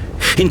dünnhäutig.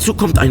 Hinzu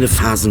kommt eine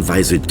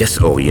phasenweise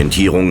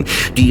Desorientierung,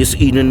 die es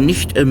Ihnen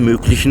nicht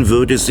ermöglichen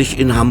würde, sich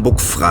in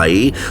Hamburg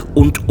frei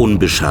und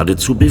unbeschadet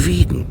zu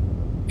bewegen.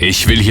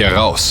 Ich will hier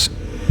raus.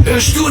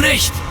 Hörst du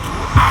nicht,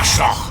 du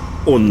Arschloch?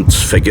 Und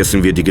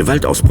vergessen wir die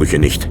Gewaltausbrüche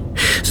nicht.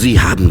 Sie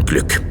haben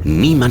Glück.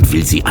 Niemand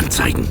will Sie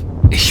anzeigen.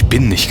 Ich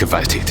bin nicht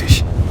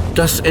gewalttätig.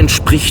 Das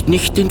entspricht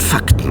nicht den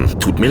Fakten.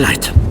 Tut mir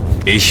leid.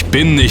 Ich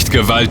bin nicht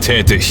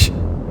gewalttätig.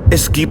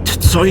 Es gibt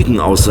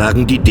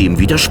Zeugenaussagen, die dem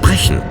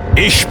widersprechen.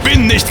 Ich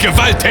bin nicht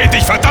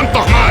gewalttätig, verdammt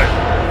nochmal!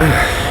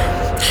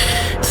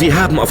 Sie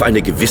haben auf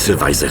eine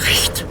gewisse Weise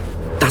recht.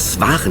 Das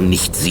waren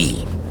nicht Sie.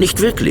 Nicht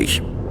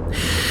wirklich.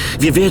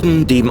 Wir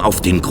werden dem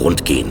auf den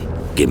Grund gehen.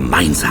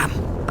 Gemeinsam.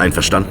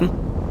 Einverstanden?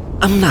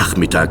 Am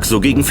Nachmittag, so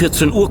gegen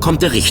 14 Uhr,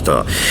 kommt der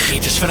Richter.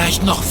 Geht es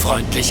vielleicht noch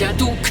freundlicher,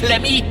 du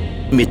Klemmi?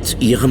 Mit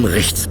Ihrem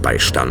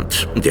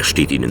Rechtsbeistand. Der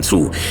steht Ihnen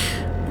zu.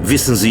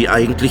 Wissen Sie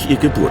eigentlich Ihr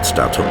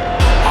Geburtsdatum?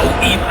 Hau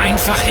ihm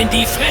einfach in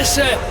die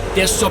Fresse!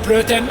 Der ist so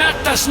blöd, der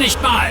merkt das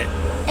nicht mal!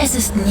 Es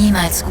ist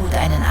niemals gut,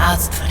 einen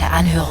Arzt vor der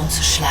Anhörung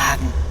zu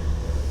schlagen.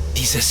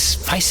 Dieses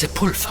weiße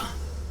Pulver.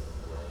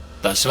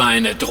 Das war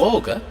eine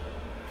Droge?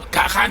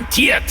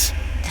 Garantiert!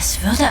 Das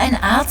würde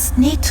ein Arzt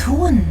nie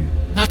tun.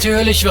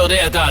 Natürlich würde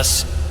er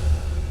das.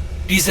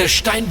 Diese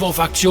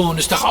Steinwurfaktion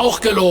ist doch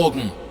auch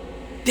gelogen.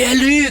 Der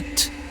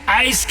lügt.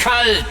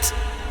 Eiskalt.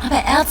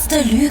 Aber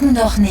Ärzte lügen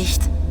doch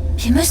nicht.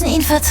 Wir müssen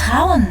ihnen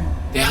vertrauen.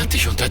 Er hat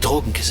dich unter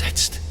Drogen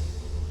gesetzt.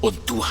 Und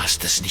du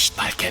hast es nicht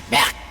mal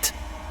gemerkt.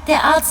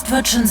 Der Arzt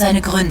wird schon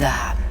seine Gründe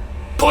haben.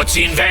 Putz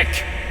ihn weg!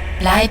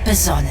 Bleib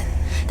besonnen.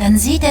 Dann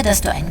sieht er,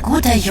 dass du ein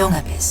guter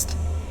Junge bist.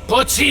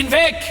 Putz ihn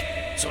weg!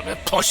 So eine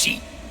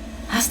Pussy.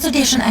 Hast du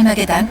dir schon einmal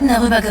Gedanken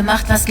darüber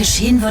gemacht, was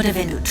geschehen würde,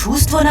 wenn du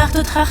tust, wonach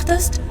du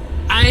trachtest?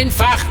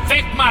 Einfach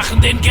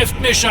wegmachen, den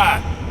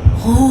Giftmischer!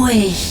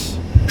 Ruhig.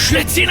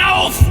 Schlitz ihn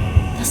auf!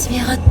 Das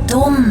wäre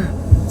dumm.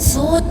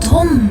 So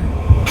dumm.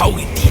 Hau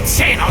ihm die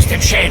Zähne aus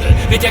dem Schädel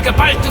mit der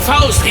geballten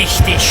Faust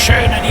richtig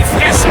schön in die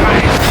Fresse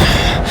rein.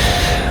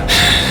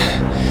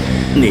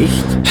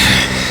 Nicht?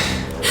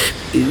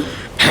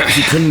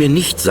 Sie können mir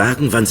nicht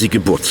sagen, wann Sie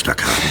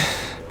Geburtstag haben.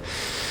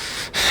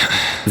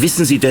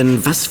 Wissen Sie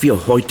denn, was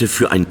wir heute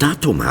für ein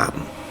Datum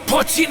haben?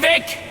 Putz ihn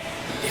weg!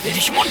 Er will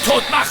dich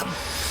mundtot machen.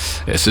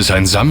 Es ist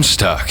ein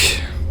Samstag.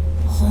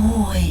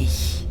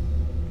 Ruhig.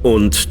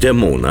 Und der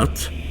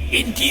Monat?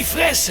 In die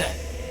Fresse.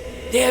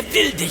 Der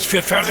will dich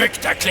für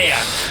verrückt erklären.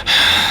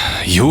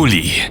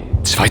 Juli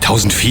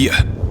 2004.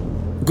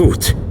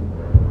 Gut.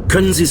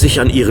 Können Sie sich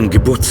an Ihren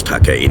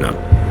Geburtstag erinnern?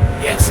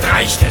 Jetzt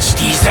reicht es,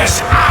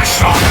 dieses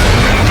Arschloch!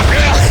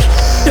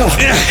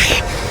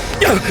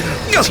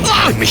 Sie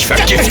haben mich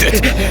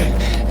vergiftet.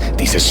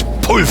 Dieses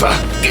Pulver.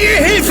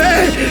 Hilfe!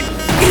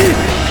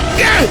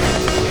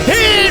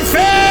 Hilfe!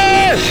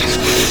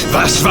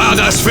 Was war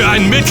das für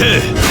ein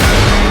Mittel?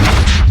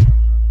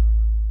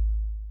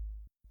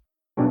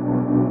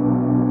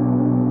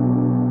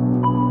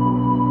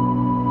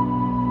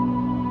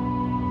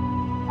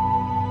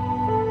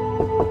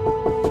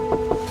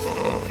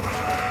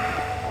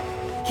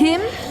 Kim,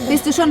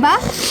 bist du schon wach?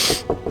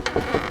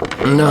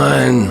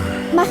 Nein.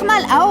 Mach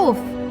mal auf.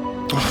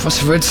 Ach,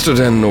 was willst du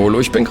denn, Nolo?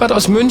 Ich bin gerade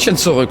aus München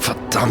zurück.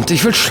 Verdammt,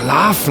 ich will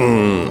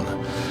schlafen.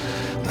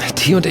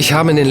 T und ich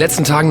haben in den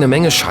letzten Tagen eine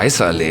Menge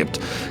Scheiße erlebt.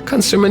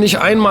 Kannst du mir nicht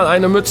einmal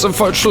eine Mütze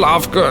voll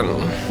Schlaf gönnen?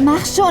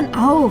 Mach schon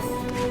auf.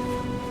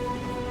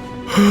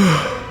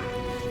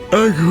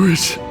 Na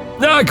gut.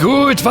 Na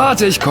gut,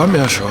 warte, ich komme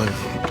ja schon.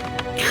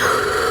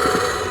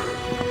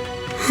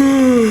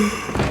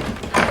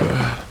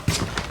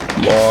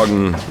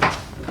 Morgen.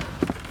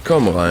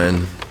 Komm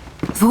rein.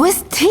 Wo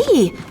ist T?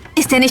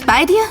 Ist er nicht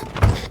bei dir?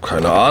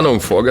 Keine Ahnung,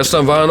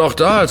 vorgestern war er noch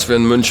da, als wir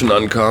in München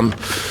ankamen.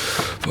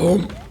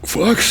 Warum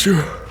fragst du?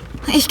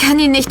 Ich kann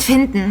ihn nicht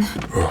finden.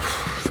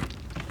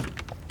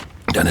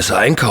 Dann ist er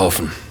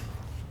einkaufen.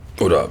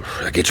 Oder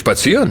er geht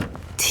spazieren.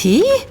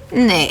 T?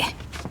 Nee.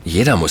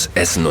 Jeder muss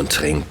essen und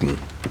trinken.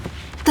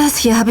 Das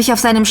hier habe ich auf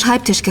seinem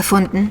Schreibtisch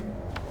gefunden.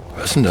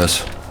 Was ist denn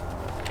das?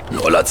 Ein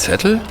oller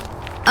Zettel?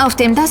 Auf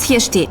dem das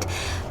hier steht.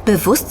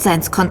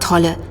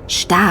 Bewusstseinskontrolle.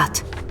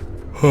 Start.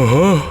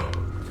 Aha.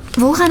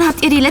 Woran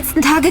habt ihr die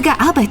letzten Tage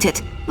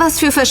gearbeitet? Was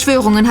für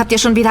Verschwörungen habt ihr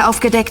schon wieder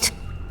aufgedeckt?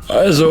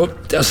 Also,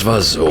 das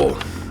war so.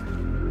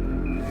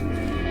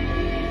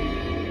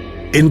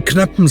 In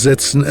knappen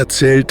Sätzen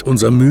erzählt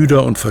unser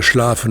müder und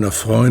verschlafener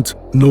Freund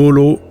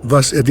Nolo,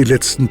 was er die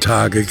letzten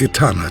Tage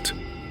getan hat.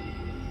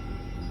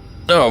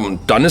 Ja, und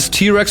dann ist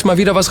T-Rex mal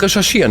wieder was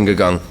recherchieren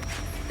gegangen.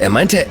 Er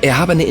meinte, er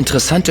habe eine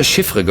interessante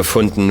Chiffre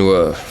gefunden,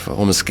 nur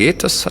worum es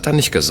geht, das hat er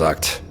nicht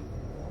gesagt.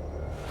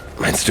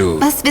 Meinst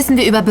du... Was wissen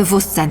wir über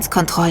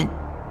Bewusstseinskontrollen?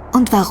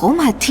 Und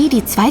warum hat T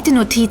die zweite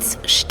Notiz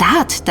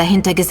Start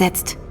dahinter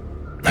gesetzt?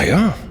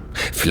 Naja,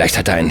 vielleicht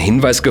hat er einen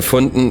Hinweis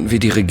gefunden, wie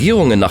die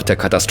Regierungen nach der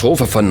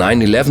Katastrophe von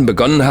 9/11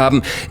 begonnen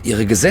haben,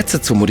 ihre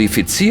Gesetze zu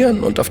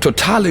modifizieren und auf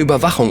totale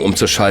Überwachung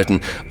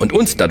umzuschalten und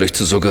uns dadurch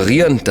zu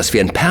suggerieren, dass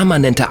wir in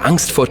permanenter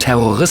Angst vor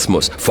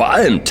Terrorismus, vor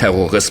allem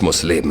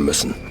Terrorismus, leben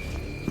müssen.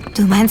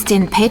 Du meinst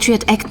den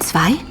Patriot Act 2?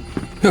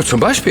 Ja, zum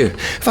Beispiel.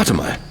 Warte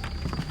mal.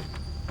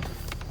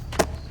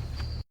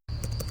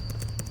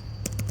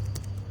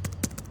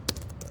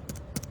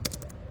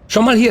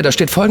 Schau mal hier, da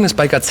steht Folgendes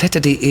bei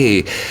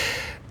gazette.de.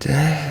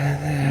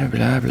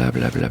 Bla bla bla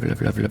bla bla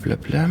bla bla bla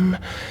bla.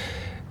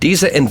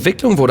 Diese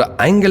Entwicklung wurde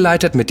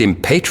eingeleitet mit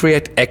dem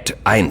Patriot Act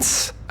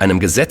 1, einem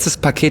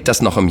Gesetzespaket,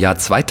 das noch im Jahr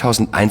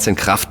 2001 in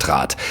Kraft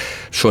trat.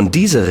 Schon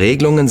diese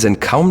Regelungen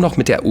sind kaum noch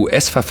mit der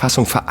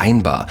US-Verfassung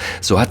vereinbar.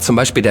 So hat zum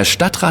Beispiel der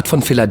Stadtrat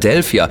von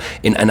Philadelphia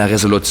in einer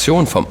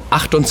Resolution vom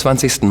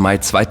 28. Mai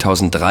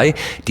 2003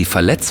 die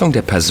Verletzung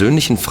der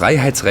persönlichen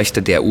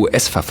Freiheitsrechte der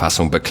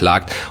US-Verfassung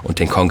beklagt und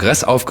den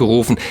Kongress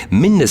aufgerufen,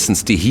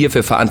 mindestens die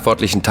hierfür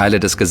verantwortlichen Teile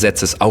des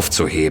Gesetzes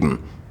aufzuheben.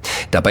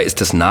 Dabei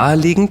ist es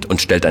naheliegend und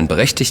stellt ein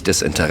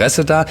berechtigtes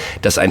Interesse dar,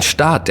 dass ein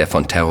Staat, der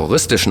von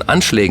terroristischen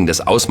Anschlägen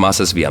des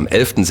Ausmaßes wie am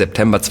 11.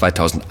 September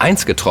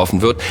 2001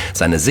 getroffen wird,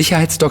 seine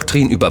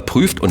Sicherheitsdoktrin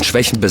überprüft und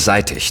Schwächen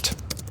beseitigt.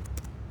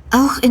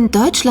 Auch in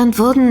Deutschland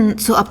wurden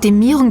zur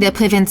Optimierung der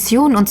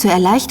Prävention und zur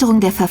Erleichterung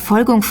der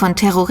Verfolgung von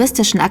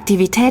terroristischen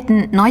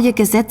Aktivitäten neue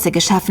Gesetze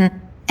geschaffen,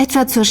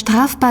 etwa zur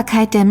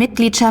Strafbarkeit der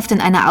Mitgliedschaft in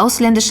einer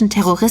ausländischen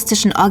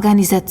terroristischen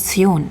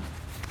Organisation.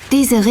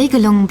 Diese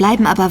Regelungen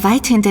bleiben aber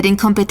weit hinter den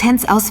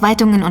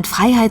Kompetenzausweitungen und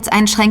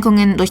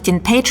Freiheitseinschränkungen durch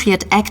den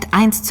Patriot Act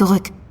 1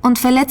 zurück und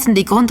verletzen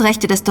die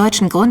Grundrechte des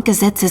deutschen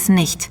Grundgesetzes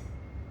nicht.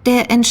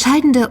 Der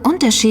entscheidende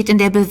Unterschied in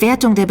der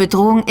Bewertung der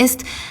Bedrohung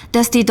ist,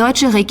 dass die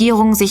deutsche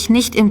Regierung sich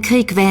nicht im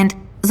Krieg wähnt,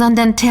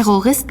 sondern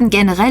Terroristen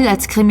generell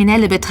als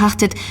Kriminelle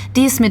betrachtet,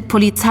 die es mit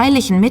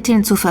polizeilichen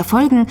Mitteln zu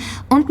verfolgen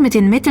und mit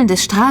den Mitteln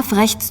des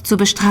Strafrechts zu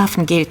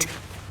bestrafen gilt.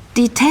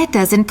 Die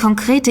Täter sind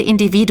konkrete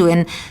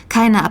Individuen,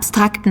 keine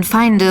abstrakten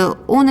Feinde,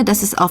 ohne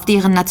dass es auf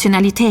deren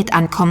Nationalität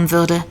ankommen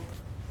würde.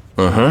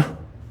 Aha.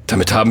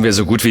 Damit haben wir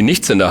so gut wie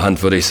nichts in der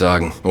Hand, würde ich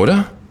sagen,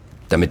 oder?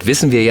 Damit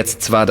wissen wir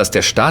jetzt zwar, dass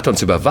der Staat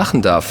uns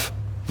überwachen darf.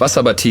 Was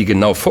aber T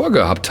genau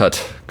vorgehabt hat,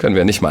 können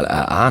wir nicht mal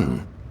erahnen.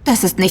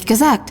 Das ist nicht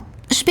gesagt.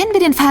 Spinnen wir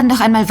den Faden doch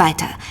einmal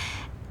weiter.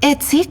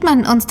 Erzählt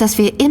man uns, dass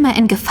wir immer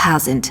in Gefahr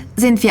sind,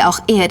 sind wir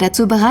auch eher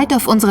dazu bereit,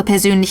 auf unsere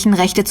persönlichen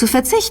Rechte zu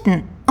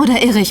verzichten.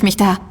 Oder irre ich mich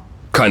da?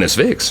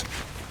 Keineswegs.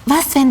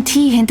 Was, wenn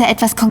T hinter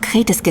etwas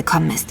Konkretes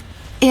gekommen ist?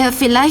 Er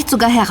vielleicht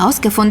sogar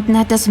herausgefunden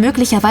hat, dass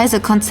möglicherweise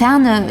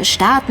Konzerne,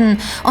 Staaten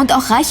und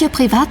auch reiche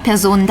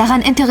Privatpersonen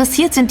daran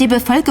interessiert sind, die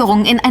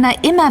Bevölkerung in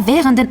einer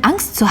immerwährenden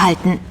Angst zu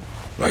halten.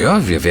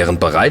 Naja, wir wären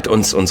bereit,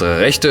 uns unsere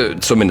Rechte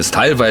zumindest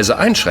teilweise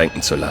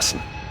einschränken zu lassen.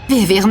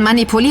 Wir wären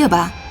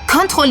manipulierbar,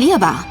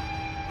 kontrollierbar.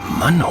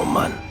 Mann, oh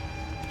Mann.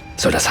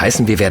 Soll das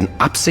heißen, wir werden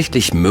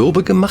absichtlich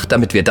mürbe gemacht,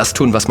 damit wir das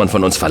tun, was man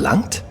von uns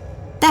verlangt?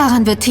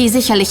 Daran wird T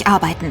sicherlich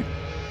arbeiten.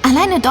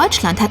 Alleine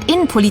Deutschland hat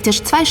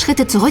innenpolitisch 2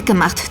 Schritte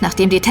zurückgemacht,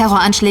 nachdem die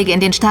Terroranschläge in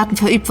den Staaten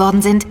verübt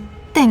worden sind.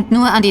 Denkt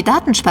nur an die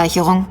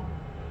Datenspeicherung.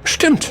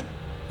 Stimmt.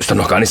 Ist doch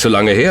noch gar nicht so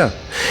lange her.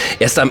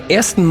 Erst am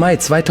 1. Mai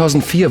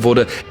 2004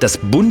 wurde das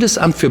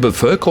Bundesamt für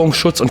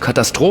Bevölkerungsschutz und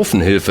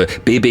Katastrophenhilfe,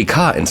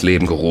 BBK, ins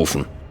Leben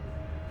gerufen.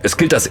 Es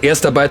gilt als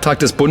erster Beitrag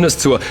des Bundes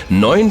zur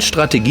neuen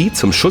Strategie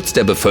zum Schutz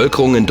der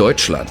Bevölkerung in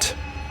Deutschland.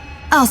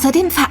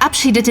 Außerdem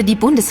verabschiedete die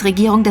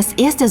Bundesregierung das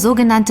erste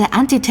sogenannte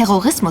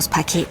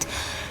Antiterrorismus-Paket.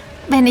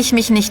 Wenn ich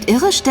mich nicht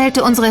irre,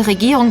 stellte unsere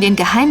Regierung den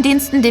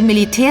Geheimdiensten, dem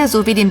Militär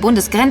sowie dem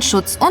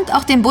Bundesgrenzschutz und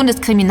auch dem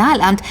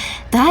Bundeskriminalamt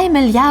 3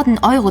 Milliarden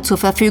Euro zur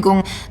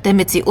Verfügung,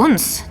 damit sie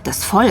uns,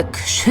 das Volk,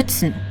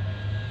 schützen.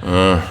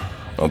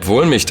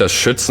 Obwohl mich das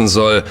schützen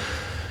soll,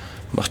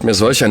 macht mir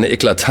solch eine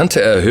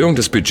eklatante Erhöhung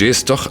des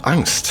Budgets doch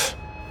Angst.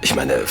 Ich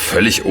meine,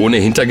 völlig ohne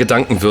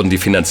Hintergedanken würden die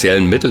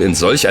finanziellen Mittel in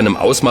solch einem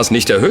Ausmaß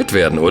nicht erhöht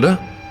werden, oder?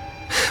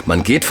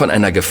 Man geht von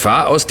einer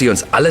Gefahr aus, die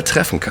uns alle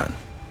treffen kann.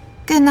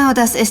 Genau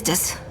das ist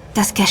es.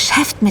 Das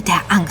Geschäft mit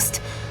der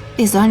Angst.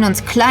 Wir sollen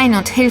uns klein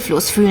und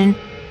hilflos fühlen.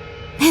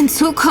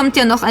 Hinzu kommt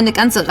ja noch eine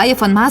ganze Reihe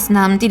von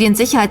Maßnahmen, die den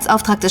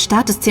Sicherheitsauftrag des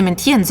Staates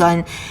zementieren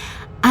sollen.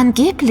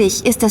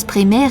 Angeblich ist das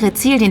primäre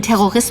Ziel, den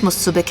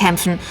Terrorismus zu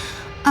bekämpfen.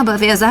 Aber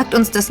wer sagt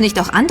uns, dass nicht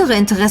auch andere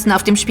Interessen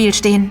auf dem Spiel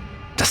stehen?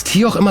 Dass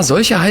T auch immer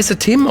solche heiße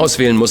Themen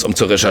auswählen muss, um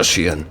zu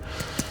recherchieren.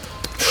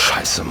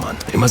 Scheiße, Mann.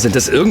 Immer sind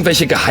es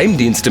irgendwelche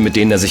Geheimdienste, mit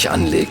denen er sich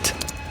anlegt.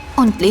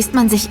 Und liest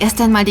man sich erst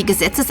einmal die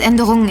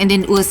Gesetzesänderungen in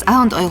den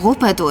USA und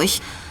Europa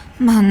durch.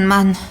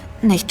 Mann,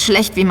 nicht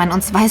schlecht, wie man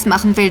uns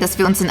weismachen will, dass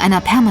wir uns in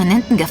einer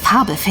permanenten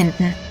Gefahr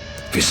befinden.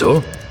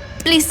 Wieso?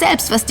 Lies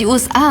selbst, was die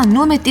USA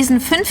nur mit diesen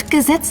 5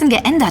 Gesetzen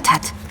geändert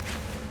hat.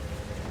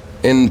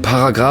 In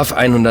Paragraph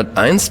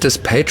 101 des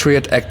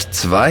Patriot Act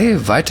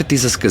 2 weitet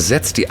dieses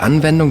Gesetz die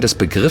Anwendung des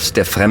Begriffs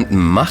der fremden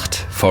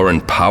Macht,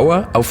 Foreign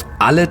Power, auf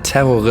alle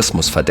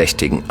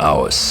Terrorismusverdächtigen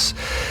aus.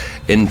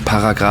 In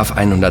Paragraph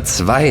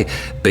 102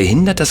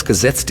 behindert das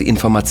Gesetz die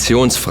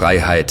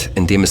Informationsfreiheit,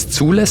 indem es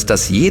zulässt,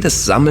 dass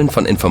jedes Sammeln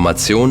von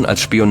Informationen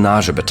als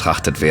Spionage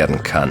betrachtet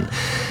werden kann.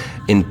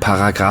 In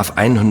Paragraph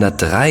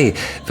 103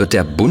 wird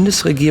der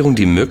Bundesregierung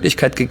die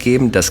Möglichkeit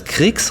gegeben, das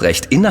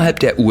Kriegsrecht innerhalb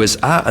der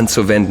USA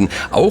anzuwenden,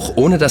 auch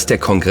ohne dass der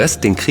Kongress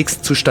den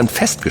Kriegszustand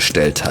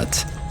festgestellt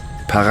hat.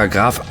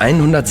 Paragraph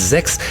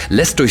 106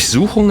 lässt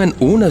Durchsuchungen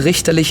ohne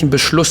richterlichen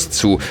Beschluss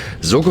zu.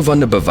 So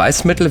gewonnene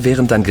Beweismittel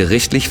wären dann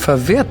gerichtlich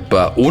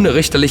verwertbar. Ohne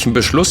richterlichen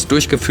Beschluss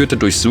durchgeführte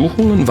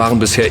Durchsuchungen waren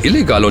bisher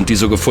illegal und die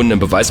so gefundenen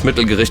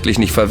Beweismittel gerichtlich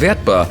nicht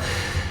verwertbar.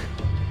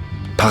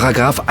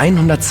 Paragraph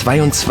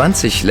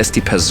 122 lässt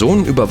die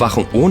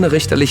Personenüberwachung ohne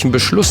richterlichen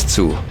Beschluss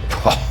zu.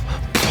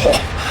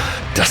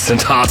 Das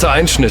sind harte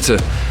Einschnitte.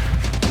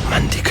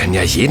 Mann, die können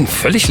ja jeden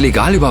völlig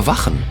legal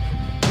überwachen.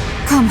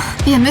 Komm,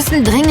 wir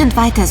müssen dringend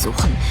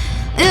weitersuchen.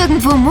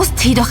 Irgendwo muss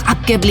T doch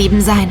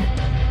abgeblieben sein.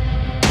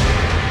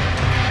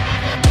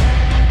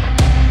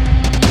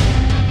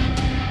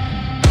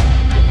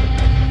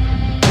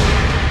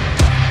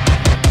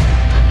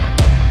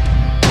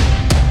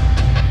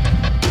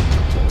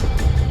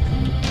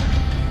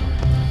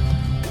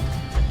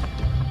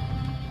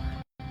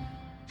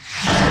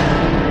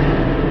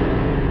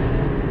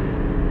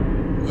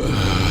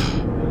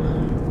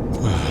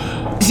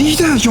 Sie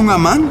da, junger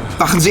Mann?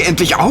 Wachen Sie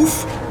endlich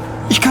auf?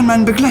 Ich kann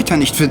meinen Begleiter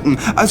nicht finden,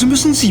 also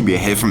müssen Sie mir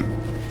helfen.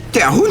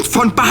 Der Hund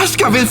von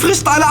Baskerville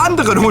frisst alle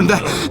anderen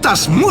Hunde.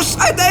 Das muss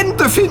ein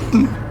Ende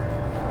finden.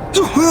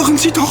 So, hören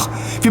Sie doch.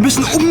 Wir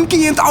müssen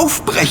umgehend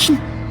aufbrechen.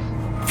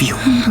 Wie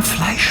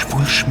Hundefleisch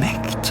wohl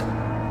schmeckt.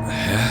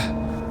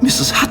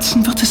 Mrs.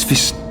 Hudson wird es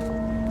wissen.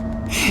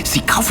 Sie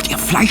kauft ihr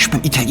Fleisch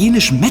beim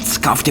italienischen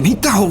Metzger auf dem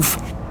Hinterhof.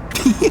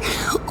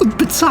 Und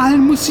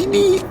bezahlen muss sie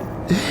nie.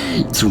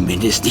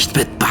 Zumindest nicht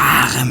mit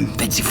Barem,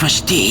 wenn Sie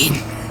verstehen.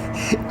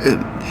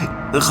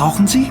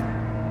 Rauchen Sie?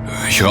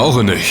 Ich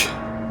rauche nicht.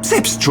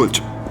 Selbst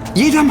schuld.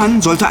 Jeder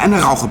Mann sollte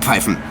eine Rauche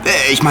pfeifen.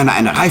 Ich meine,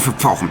 eine Reife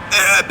pfauchen.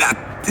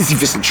 Sie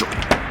wissen schon.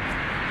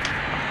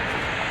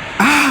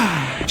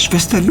 Ah,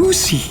 Schwester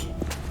Lucy.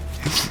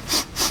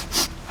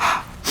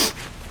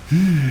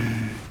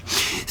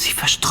 Sie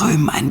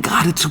verströmen einen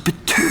geradezu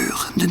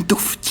betörenden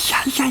Duft.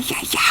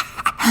 Ja.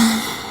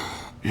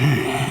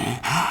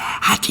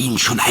 Hat Ihnen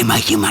schon einmal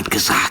jemand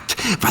gesagt,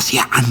 was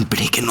Ihr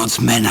Anblick in uns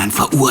Männern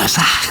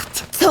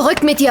verursacht?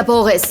 Zurück mit dir,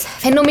 Boris.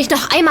 Wenn du mich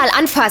noch einmal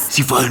anfasst.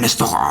 Sie wollen es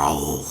doch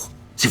auch.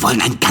 Sie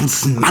wollen einen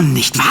ganzen Mann,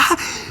 nicht wahr?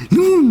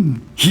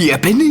 Nun, hier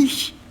bin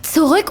ich.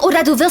 Zurück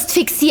oder du wirst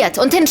fixiert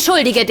und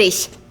entschuldige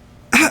dich.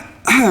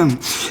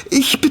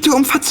 Ich bitte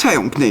um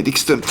Verzeihung,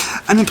 gnädigste.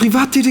 Einem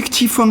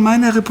Privatdetektiv von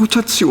meiner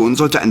Reputation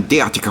sollte ein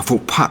derartiger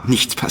Fauxpas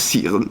nichts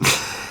passieren.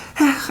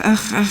 Ach,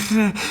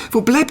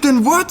 wo bleibt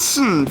denn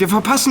Watson? Wir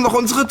verpassen noch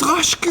unsere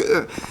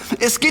Droschke.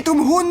 Es geht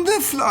um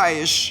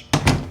Hundefleisch.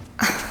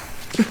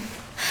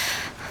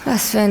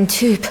 Was für ein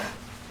Typ.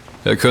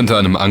 Er könnte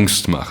einem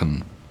Angst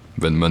machen,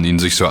 wenn man ihn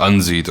sich so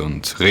ansieht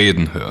und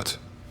reden hört.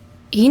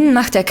 Ihnen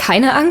macht er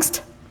keine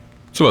Angst?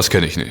 Sowas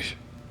kenne ich nicht.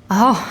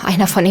 Oh,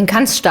 einer von den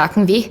ganz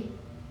Starken, wie?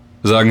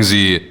 Sagen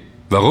Sie,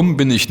 warum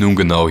bin ich nun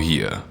genau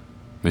hier?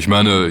 Ich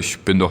meine, ich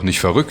bin doch nicht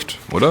verrückt,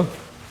 oder?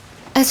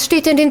 Es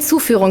steht in den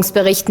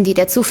Zuführungsberichten, die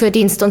der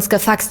Zuführdienst uns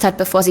gefaxt hat,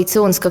 bevor Sie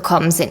zu uns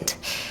gekommen sind.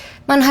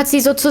 Man hat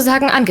Sie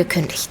sozusagen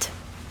angekündigt.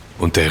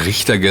 Und der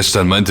Richter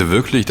gestern meinte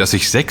wirklich, dass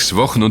ich 6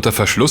 Wochen unter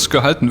Verschluss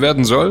gehalten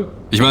werden soll?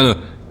 Ich meine,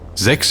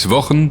 6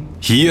 Wochen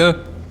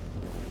hier?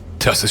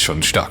 Das ist schon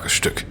ein starkes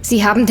Stück.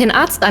 Sie haben den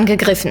Arzt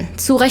angegriffen.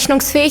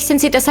 Zurechnungsfähig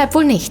sind Sie deshalb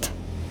wohl nicht.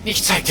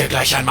 Ich zeig dir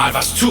gleich einmal,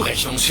 was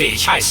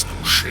zurechnungsfähig heißt,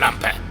 du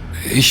Schlampe.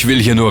 Ich will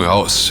hier nur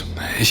raus.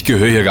 Ich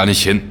gehöre hier gar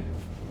nicht hin.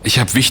 Ich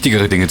habe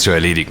wichtigere Dinge zu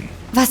erledigen.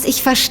 Was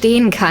ich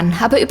verstehen kann,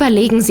 aber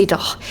überlegen Sie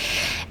doch.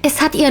 Es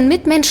hat Ihren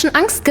Mitmenschen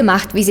Angst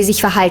gemacht, wie Sie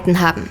sich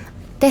verhalten haben.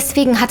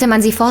 Deswegen hatte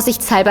man Sie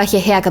vorsichtshalber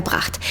hierher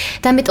gebracht,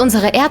 damit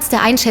unsere Ärzte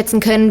einschätzen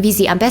können, wie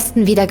Sie am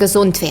besten wieder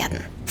gesund werden.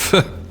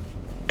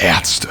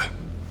 Ärzte?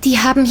 Die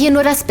haben hier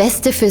nur das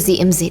Beste für Sie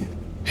im Sinn.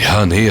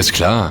 Ja, nee, ist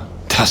klar,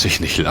 dass ich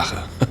nicht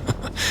lache.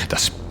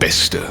 Das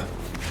Beste.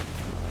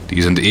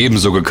 Die sind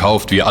ebenso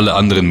gekauft wie alle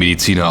anderen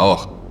Mediziner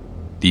auch.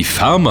 Die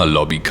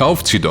Pharmalobby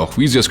kauft sie doch,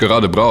 wie sie es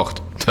gerade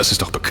braucht. Das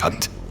ist doch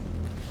bekannt.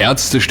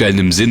 Ärzte stellen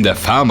im Sinn der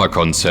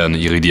Pharmakonzerne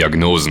ihre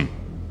Diagnosen,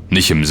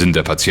 nicht im Sinn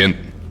der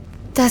Patienten.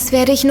 Das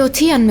werde ich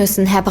notieren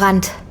müssen, Herr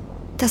Brandt.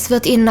 Das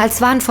wird Ihnen als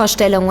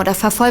Wahnvorstellung oder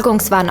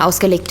Verfolgungswahn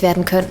ausgelegt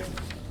werden können.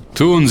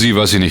 Tun Sie,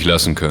 was Sie nicht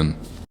lassen können.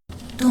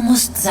 Du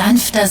musst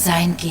sanfter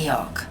sein,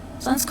 Georg.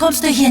 Sonst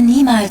kommst du hier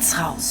niemals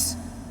raus.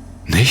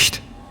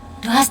 Nicht?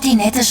 Du hast die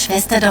nette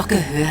Schwester doch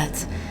gehört.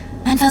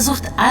 Man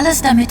versucht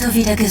alles, damit du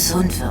wieder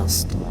gesund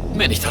wirst.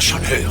 Wenn ich das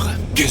schon höre,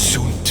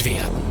 gesund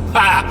werden.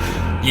 Ha!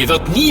 Hier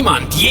wird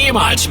niemand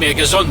jemals mehr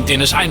gesund,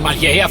 den es einmal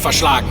hierher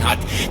verschlagen hat.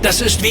 Das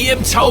ist wie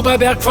im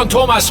Zauberberg von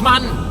Thomas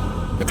Mann.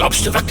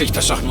 Glaubst du wirklich,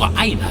 dass auch nur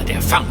einer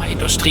der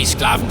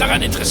Pharmaindustriesklaven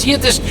daran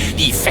interessiert ist,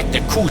 die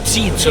fette Kuh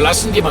ziehen zu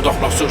lassen, die man doch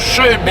noch so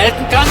schön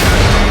melken kann?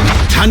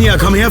 Tanja,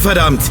 komm her,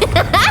 verdammt!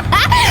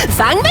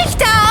 Fang mich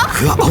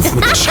doch! Hör auf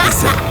mit der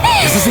Scheiße!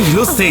 Das ist nicht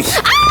lustig!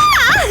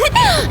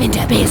 In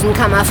der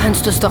Besenkammer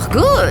fandst du's doch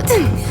gut.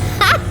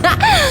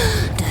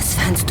 Das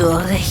fandst du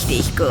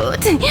richtig gut.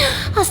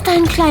 Hast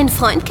deinen kleinen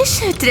Freund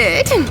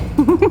geschüttelt.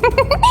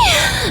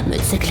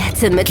 Mütze,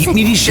 Glatze, Mütze. Gib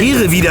mir die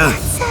Schere wieder!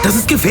 Das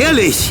ist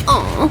gefährlich!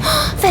 Oh,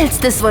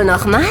 willst du's wohl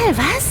nochmal,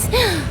 was?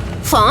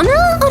 Vorne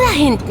oder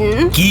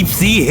hinten? Gib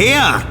sie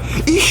her!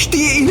 Ich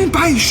stehe Ihnen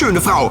bei,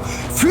 schöne Frau.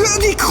 Für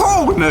die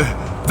Krone.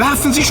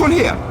 Werfen Sie schon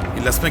her.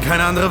 Ihr lasst mir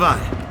keine andere Wahl.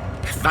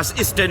 Was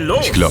ist denn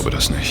los? Ich glaube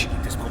das nicht.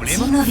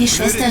 Sieh nur, wie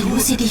Schwester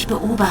Lucy dich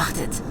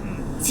beobachtet.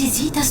 Sie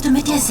sieht, dass du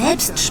mit dir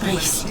selbst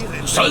sprichst.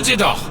 Soll sie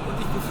doch.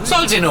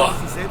 Soll sie nur.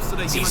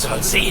 Sie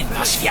soll sehen,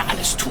 was wir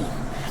alles tun,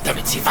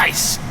 damit sie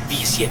weiß,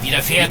 wie es ihr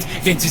widerfährt,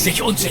 wenn sie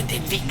sich uns in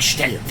den Weg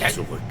stellen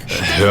will.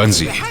 Hören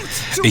Sie,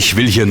 ich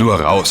will hier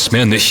nur raus,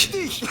 mehr nicht.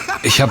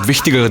 Ich habe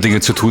wichtigere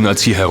Dinge zu tun,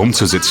 als hier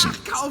herumzusitzen.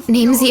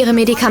 Nehmen Sie Ihre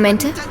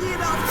Medikamente?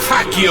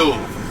 Fuck you!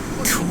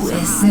 Tu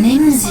es,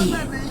 nimm sie.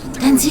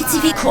 Dann sieht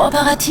sie, wie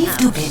kooperativ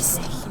du bist.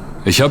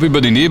 Ich habe über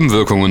die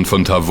Nebenwirkungen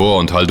von Tavor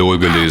und Haldol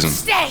gelesen.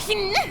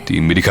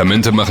 Die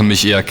Medikamente machen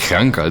mich eher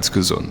krank als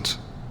gesund.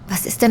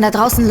 Was ist denn da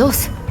draußen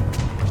los?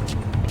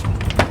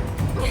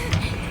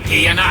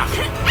 Geh ihr nach!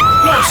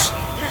 Los!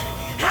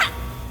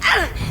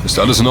 Ist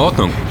alles in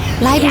Ordnung?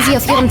 Bleiben Sie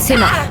auf Ihrem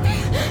Zimmer.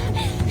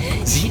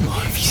 Sieh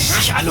nur, wie sie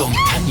sich alle um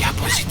Tanja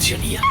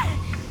positionieren.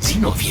 Sieh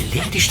nur, wie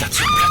leer die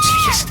Station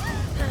plötzlich ist.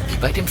 Wie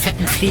bei dem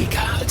fetten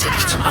Pfleger, als er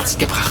dich zum Arzt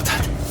gebracht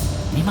hat.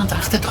 Niemand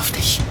achtet auf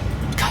dich.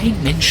 Kein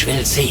Mensch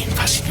will sehen,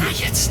 was wir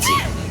jetzt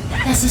sehen.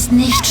 Das ist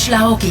nicht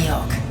schlau,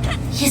 Georg.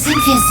 Hier sind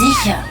wir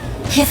sicher.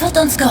 Hier wird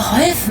uns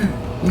geholfen.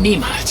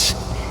 Niemals.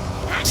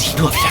 Sieh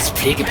nur, wie das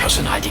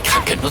Pflegepersonal die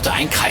kranke Nutte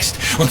einkreist.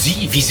 Und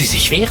sieh, wie sie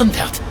sich wehren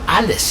wird.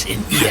 Alles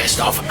in ihr ist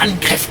auf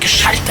Angriff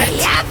geschaltet.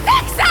 Ja,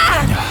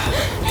 Wichser!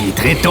 Die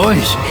dreht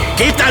durch.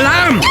 Gebt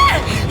Alarm!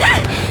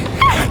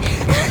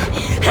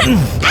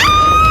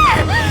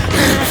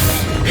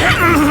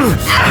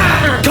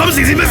 Kommen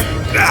Sie, Sie müssen...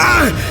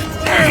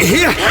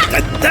 Hier!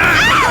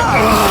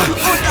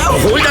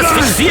 Hol das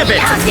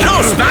Fixierbett!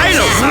 Los,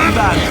 Beeilung!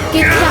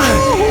 Geht klar.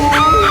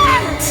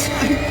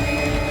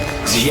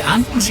 Sieh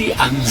an, sieh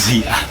an,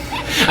 sieh an.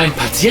 Ein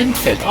Patient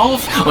fällt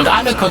auf und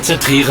alle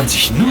konzentrieren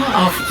sich nur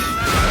auf ihn.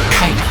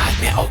 Keiner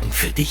hat mehr Augen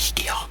für dich,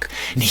 Georg.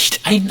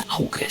 Nicht ein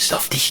Auge ist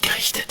auf dich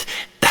gerichtet.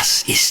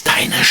 Das ist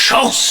deine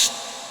Chance.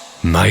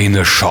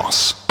 Meine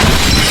Chance.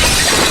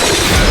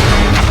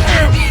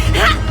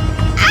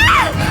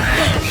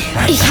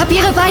 Ich hab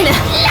ihre Beine.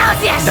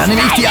 Los jetzt! Dann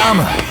nehme ich die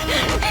Arme.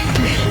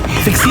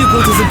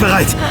 Fixierboote sind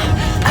bereit.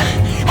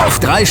 Auf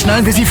 3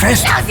 schnallen wir sie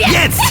fest. Los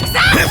jetzt!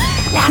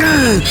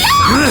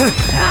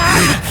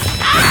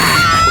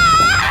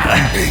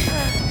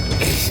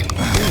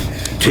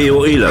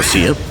 Theo Ehlers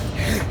hier.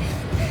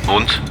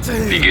 Und?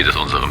 Wie geht es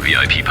unserem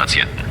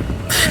VIP-Patienten?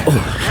 Oh,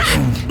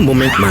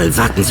 Moment mal,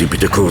 warten Sie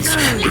bitte kurz.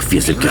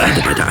 Wir sind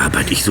gerade bei der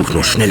Arbeit. Ich suche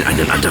nur schnell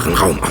einen anderen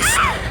Raum auf.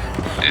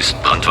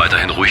 Ist Brandt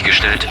weiterhin ruhig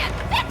gestellt?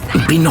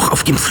 Bin noch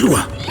auf dem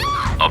Flur.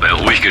 Ob er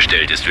ruhig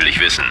gestellt ist, will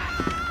ich wissen.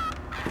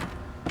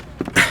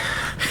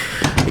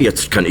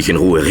 Jetzt kann ich in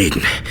Ruhe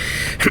reden.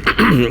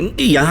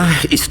 Ja,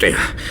 ist er.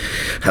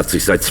 Hat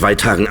sich seit 2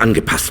 Tagen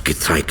angepasst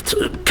gezeigt.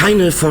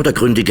 Keine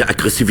vordergründige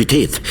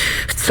Aggressivität.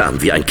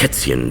 Zahm wie ein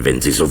Kätzchen,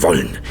 wenn Sie so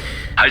wollen.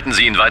 Halten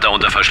Sie ihn weiter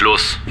unter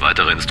Verschluss.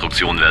 Weitere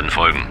Instruktionen werden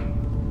folgen.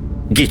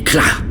 Geht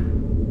klar.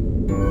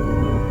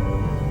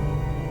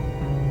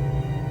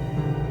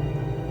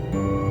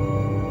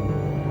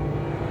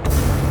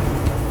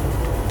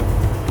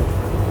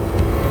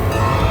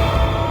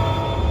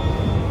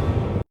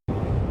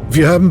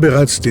 Wir haben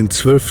bereits den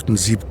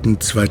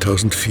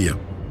 12.07.2004.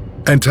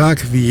 Ein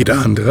Tag wie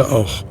jeder andere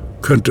auch,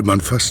 könnte man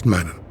fast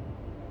meinen.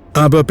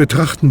 Aber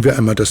betrachten wir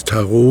einmal das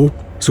Tarot,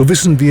 so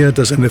wissen wir,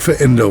 dass eine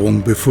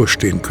Veränderung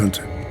bevorstehen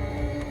könnte.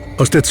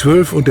 Aus der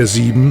 12 und der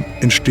 7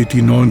 entsteht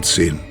die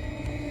 19.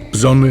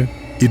 Sonne,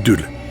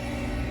 Idylle.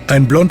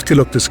 Ein blond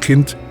gelocktes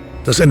Kind,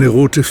 das eine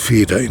rote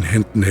Feder in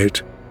Händen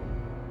hält.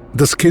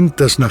 Das Kind,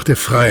 das nach der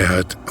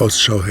Freiheit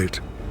Ausschau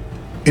hält.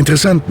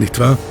 Interessant, nicht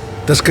wahr?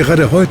 Dass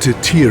gerade heute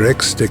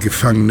T-Rex, der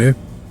Gefangene,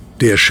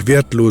 der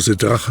schwertlose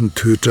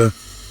Drachentöter,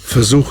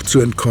 versucht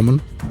zu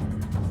entkommen?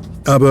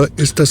 Aber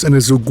ist das eine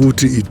so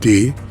gute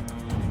Idee?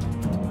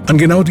 An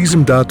genau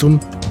diesem Datum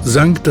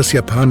sank das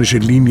japanische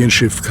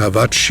Linienschiff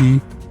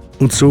Kawachi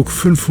und zog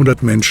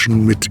 500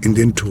 Menschen mit in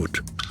den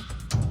Tod.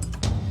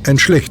 Ein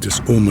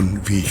schlechtes Omen,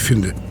 wie ich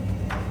finde.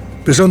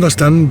 Besonders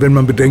dann, wenn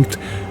man bedenkt,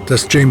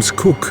 dass James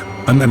Cook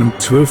an einem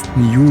 12.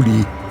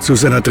 Juli zu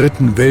seiner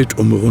 3.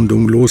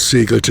 Weltumrundung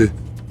lossegelte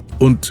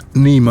und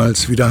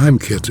niemals wieder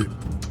heimkehrte.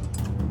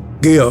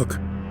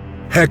 Georg,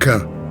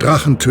 Hacker,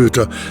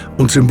 Drachentöter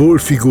und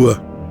Symbolfigur,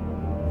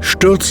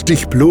 stürz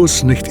dich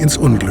bloß nicht ins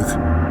Unglück.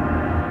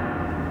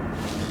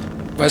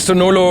 Weißt du,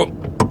 Nolo,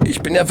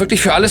 ich bin ja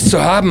wirklich für alles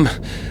zu haben,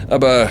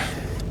 aber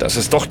das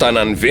ist doch dann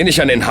ein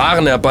wenig an den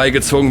Haaren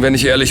herbeigezogen, wenn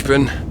ich ehrlich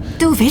bin.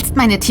 Du willst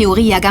meine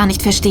Theorie ja gar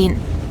nicht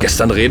verstehen.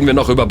 Gestern reden wir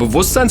noch über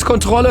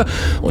Bewusstseinskontrolle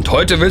und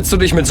heute willst du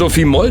dich mit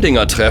Sophie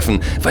Moldinger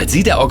treffen, weil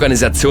sie der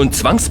Organisation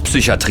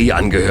Zwangspsychiatrie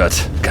angehört.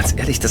 Ganz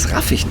ehrlich, das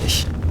raff ich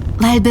nicht.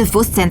 Weil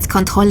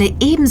Bewusstseinskontrolle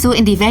ebenso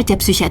in die Welt der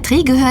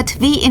Psychiatrie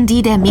gehört wie in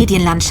die der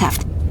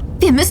Medienlandschaft.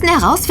 Wir müssen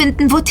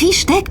herausfinden, wo T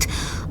steckt.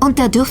 Und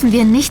da dürfen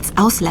wir nichts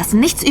auslassen,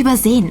 nichts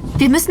übersehen.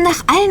 Wir müssen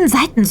nach allen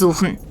Seiten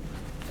suchen.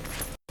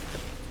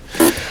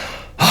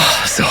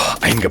 So,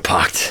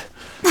 eingeparkt.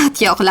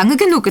 Hat ja auch lange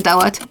genug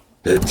gedauert.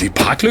 Die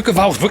Parklücke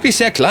war auch wirklich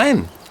sehr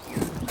klein.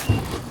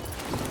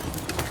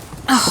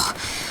 Ach,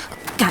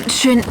 ganz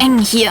schön eng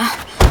hier.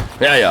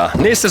 Ja,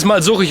 nächstes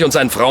Mal suche ich uns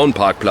einen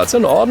Frauenparkplatz.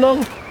 In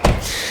Ordnung?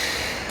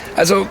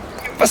 Also,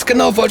 was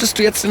genau wolltest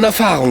du jetzt in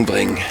Erfahrung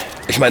bringen?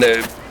 Ich meine,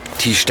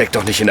 die steckt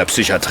doch nicht in der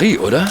Psychiatrie,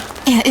 oder?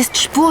 Er ist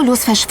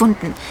spurlos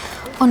verschwunden.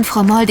 Und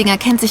Frau Moldinger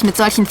kennt sich mit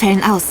solchen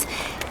Fällen aus.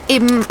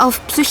 Eben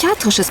auf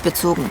Psychiatrisches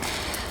bezogen.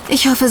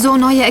 Ich hoffe, so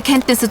neue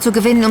Erkenntnisse zu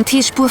gewinnen, um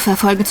T Spur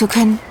verfolgen zu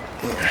können.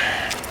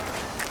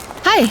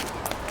 Hi,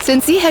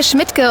 sind Sie Herr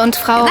Schmidtke und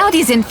Frau... Genau,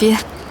 die sind wir.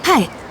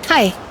 Hi.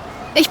 Hi,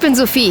 ich bin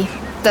Sophie.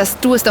 Das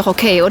Du ist doch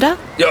okay, oder?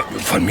 Ja,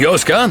 von mir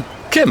aus gern.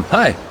 Kim,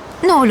 hi.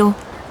 Nolo.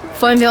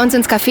 Wollen wir uns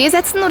ins Café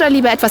setzen oder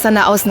lieber etwas an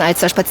der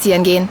Außenalster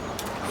spazieren gehen?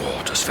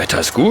 Oh, das Wetter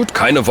ist gut,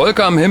 keine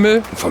Wolke am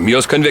Himmel. Von mir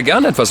aus können wir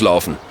gern etwas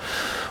laufen.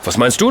 Was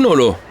meinst du,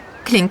 Nolo?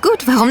 Klingt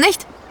gut, warum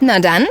nicht? Na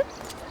dann,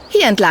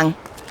 hier entlang.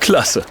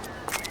 Klasse.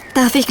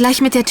 Darf ich gleich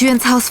mit der Tür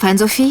ins Haus fallen,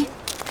 Sophie?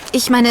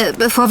 Ich meine,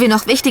 bevor wir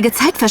noch wichtige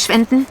Zeit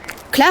verschwenden.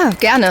 Klar,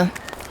 gerne.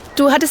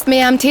 Du hattest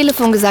mir ja am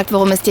Telefon gesagt,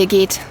 worum es dir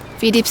geht.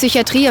 Wie die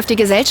Psychiatrie auf die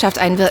Gesellschaft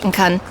einwirken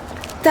kann.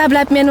 Da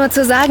bleibt mir nur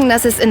zu sagen,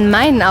 dass es in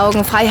meinen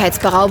Augen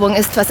Freiheitsberaubung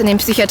ist, was in den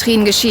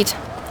Psychiatrien geschieht.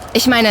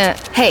 Ich meine,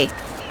 hey,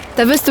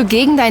 da wirst du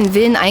gegen deinen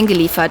Willen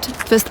eingeliefert,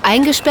 wirst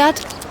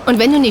eingesperrt und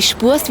wenn du nicht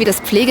spurst, wie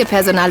das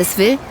Pflegepersonal es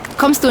will,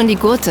 kommst du in die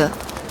Gurte.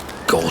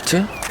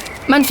 Gurte?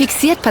 Man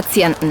fixiert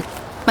Patienten.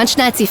 Man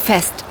schnallt sie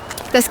fest.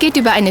 Das geht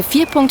über eine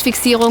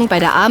 4-Punkt-Fixierung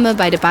beide Arme,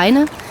 beide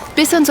Beine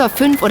bis hin zur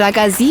 5- oder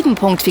gar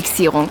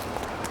 7-Punkt-Fixierung.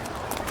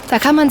 Da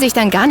kann man sich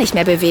dann gar nicht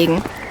mehr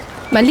bewegen.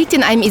 Man liegt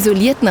in einem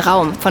isolierten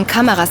Raum, von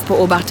Kameras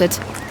beobachtet.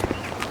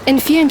 In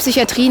vielen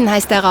Psychiatrien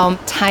heißt der Raum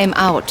Time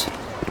Out.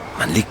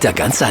 Man liegt da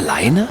ganz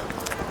alleine?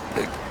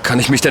 Kann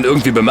ich mich denn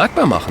irgendwie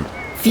bemerkbar machen?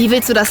 Wie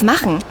willst du das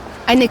machen?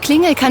 Eine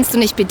Klingel kannst du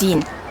nicht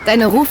bedienen.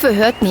 Deine Rufe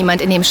hört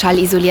niemand in dem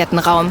schallisolierten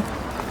Raum.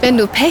 Wenn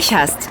du Pech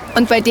hast,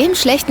 und bei dem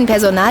schlechten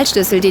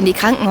Personalschlüssel, den die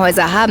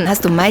Krankenhäuser haben,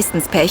 hast du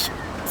meistens Pech,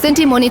 sind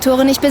die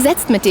Monitore nicht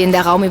besetzt, mit denen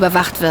der Raum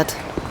überwacht wird.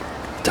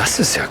 Das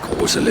ist ja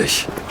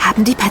gruselig.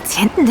 Haben die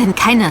Patienten denn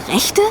keine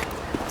Rechte?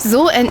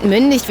 So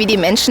entmündigt, wie die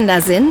Menschen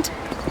da sind?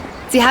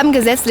 Sie haben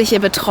gesetzliche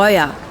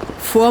Betreuer,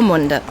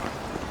 Vormunde.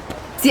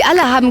 Sie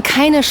alle haben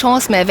keine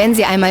Chance mehr, wenn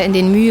sie einmal in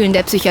den Mühlen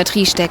der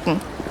Psychiatrie stecken.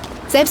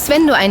 Selbst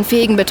wenn du einen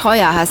fähigen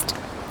Betreuer hast,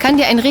 kann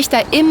dir ein Richter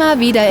immer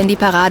wieder in die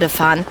Parade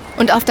fahren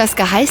und auf das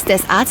Geheiß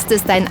des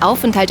Arztes deinen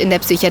Aufenthalt in der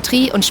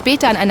Psychiatrie und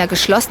später an einer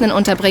geschlossenen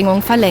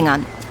Unterbringung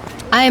verlängern.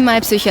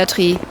 Einmal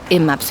Psychiatrie,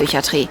 immer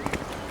Psychiatrie.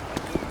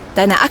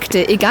 Deine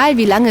Akte, egal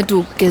wie lange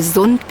du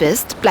gesund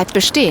bist, bleibt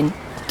bestehen.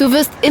 Du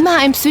wirst immer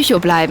ein Psycho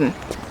bleiben.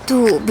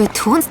 Du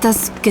betonst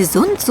das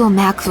gesund so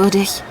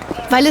merkwürdig.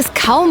 Weil es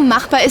kaum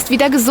machbar ist,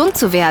 wieder gesund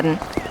zu werden.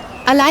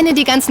 Alleine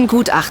die ganzen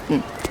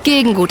Gutachten,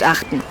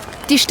 Gegengutachten,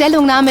 die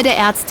Stellungnahme der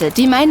Ärzte,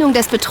 die Meinung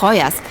des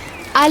Betreuers,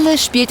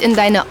 alles spielt in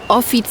deine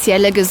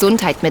offizielle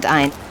Gesundheit mit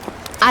ein.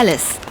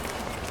 Alles.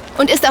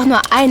 Und ist auch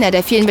nur einer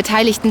der vielen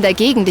Beteiligten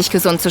dagegen, dich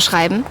gesund zu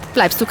schreiben,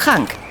 bleibst du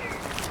krank.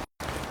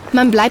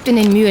 Man bleibt in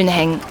den Mühlen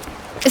hängen.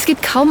 Es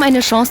gibt kaum eine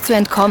Chance zu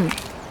entkommen.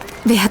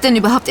 Wer hat denn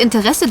überhaupt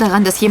Interesse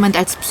daran, dass jemand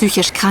als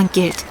psychisch krank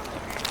gilt?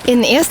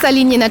 In erster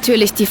Linie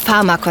natürlich die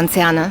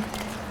Pharmakonzerne.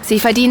 Sie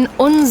verdienen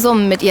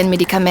Unsummen mit ihren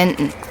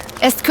Medikamenten.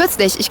 Erst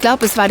kürzlich, ich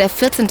glaube es war der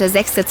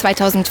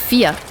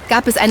 14.06.2004,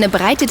 gab es eine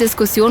breite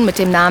Diskussion mit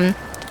dem Namen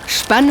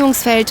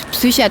Spannungsfeld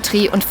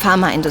Psychiatrie und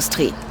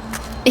Pharmaindustrie.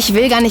 Ich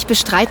will gar nicht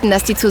bestreiten,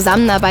 dass die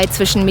Zusammenarbeit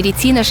zwischen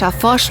medizinischer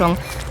Forschung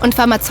und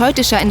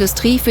pharmazeutischer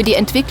Industrie für die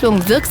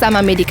Entwicklung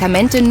wirksamer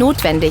Medikamente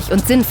notwendig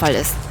und sinnvoll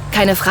ist.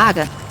 Keine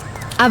Frage.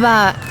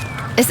 Aber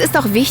es ist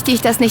auch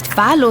wichtig, dass nicht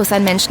wahllos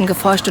an Menschen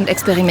geforscht und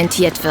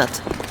experimentiert wird.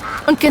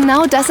 Und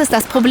genau das ist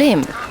das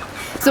Problem.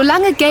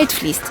 Solange Geld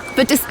fließt,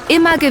 wird es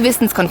immer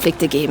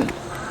Gewissenskonflikte geben.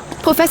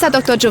 Professor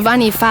Dr.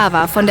 Giovanni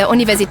Fava von der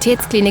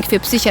Universitätsklinik für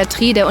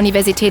Psychiatrie der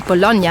Universität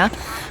Bologna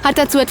hat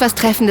dazu etwas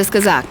Treffendes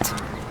gesagt.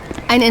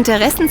 Ein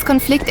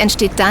Interessenskonflikt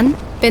entsteht dann,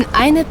 wenn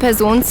eine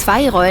Person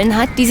zwei Rollen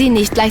hat, die sie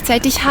nicht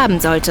gleichzeitig haben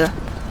sollte.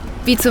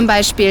 Wie zum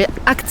Beispiel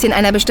Aktien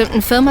einer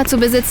bestimmten Firma zu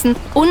besitzen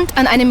und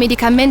an einem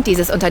Medikament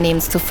dieses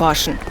Unternehmens zu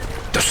forschen.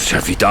 Das ist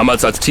ja wie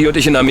damals, als T und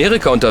ich in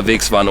Amerika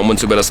unterwegs waren, um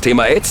uns über das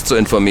Thema AIDS zu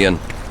informieren.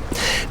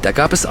 Da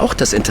gab es auch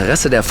das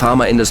Interesse der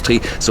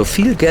Pharmaindustrie, so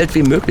viel Geld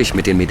wie möglich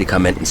mit den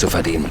Medikamenten zu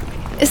verdienen.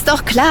 Ist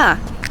doch klar.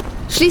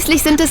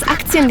 Schließlich sind es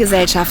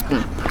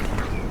Aktiengesellschaften.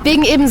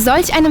 Wegen eben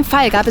solch einem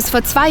Fall gab es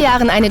vor 2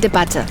 Jahren eine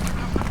Debatte.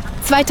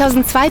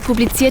 2002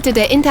 publizierte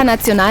der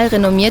international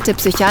renommierte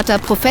Psychiater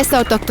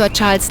Professor Dr.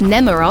 Charles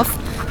Nemeroff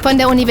von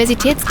der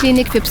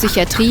Universitätsklinik für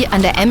Psychiatrie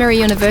an der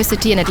Emory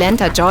University in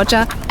Atlanta,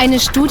 Georgia, eine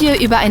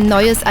Studie über ein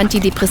neues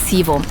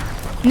Antidepressivum.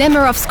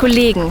 Nemeroffs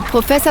Kollegen,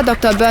 Professor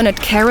Dr. Bernard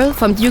Carroll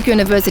vom Duke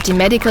University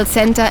Medical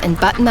Center in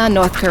Butner,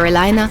 North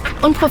Carolina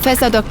und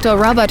Professor Dr.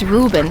 Robert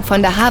Rubin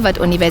von der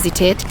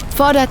Harvard-Universität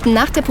forderten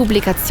nach der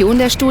Publikation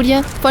der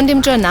Studie von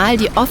dem Journal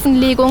die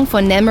Offenlegung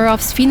von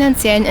Nemeroffs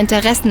finanziellen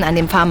Interessen an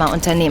dem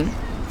Pharmaunternehmen.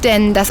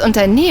 Denn das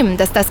Unternehmen,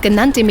 das das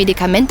genannte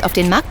Medikament auf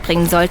den Markt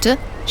bringen sollte,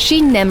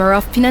 schien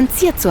Nemeroff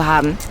finanziert zu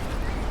haben.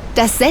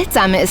 Das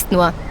Seltsame ist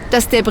nur,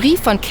 dass der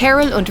Brief von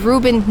Carroll und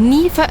Rubin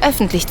nie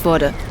veröffentlicht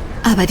wurde.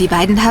 Aber die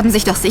beiden haben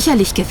sich doch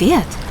sicherlich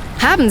gewehrt.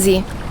 Haben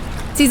sie.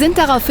 Sie sind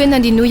daraufhin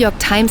an die New York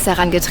Times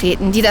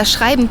herangetreten, die das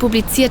Schreiben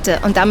publizierte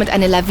und damit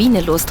eine Lawine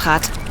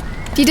lostrat.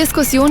 Die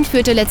Diskussion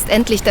führte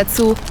letztendlich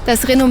dazu,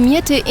 dass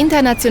renommierte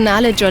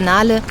internationale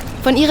Journale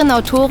von ihren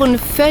Autoren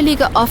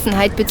völlige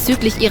Offenheit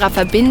bezüglich ihrer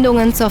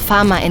Verbindungen zur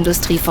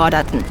Pharmaindustrie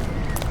forderten.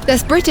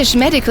 Das British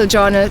Medical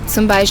Journal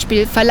zum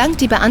Beispiel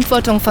verlangt die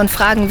Beantwortung von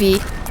Fragen wie: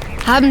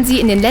 Haben Sie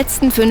in den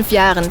letzten 5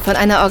 Jahren von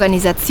einer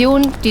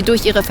Organisation, die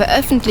durch ihre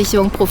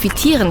Veröffentlichung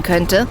profitieren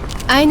könnte,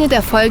 eine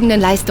der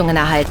folgenden Leistungen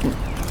erhalten?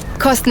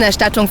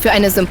 Kostenerstattung für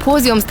eine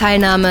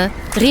Symposiumsteilnahme,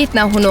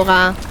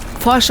 Rednerhonorar,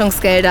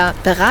 Forschungsgelder,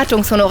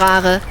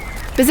 Beratungshonorare.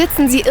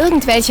 Besitzen Sie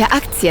irgendwelche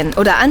Aktien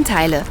oder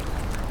Anteile?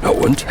 Na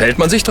und? Hält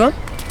man sich dran?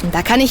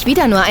 Da kann ich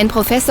wieder nur einen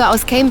Professor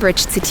aus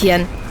Cambridge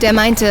zitieren, der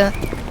meinte: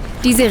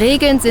 Diese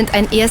Regeln sind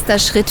ein erster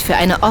Schritt für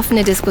eine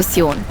offene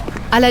Diskussion.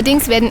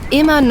 Allerdings werden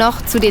immer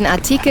noch zu den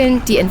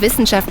Artikeln, die in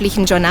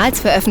wissenschaftlichen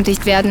Journals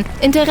veröffentlicht werden,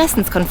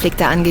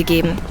 Interessenskonflikte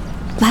angegeben.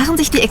 Waren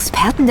sich die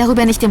Experten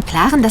darüber nicht im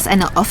Klaren, dass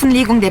eine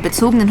Offenlegung der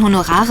bezogenen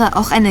Honorare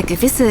auch eine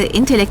gewisse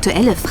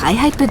intellektuelle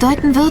Freiheit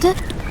bedeuten würde?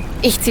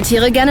 Ich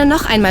zitiere gerne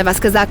noch einmal,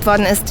 was gesagt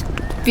worden ist.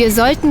 Wir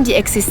sollten die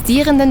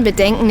existierenden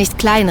Bedenken nicht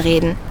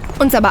kleinreden,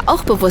 uns aber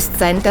auch bewusst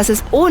sein, dass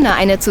es ohne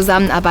eine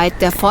Zusammenarbeit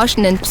der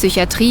forschenden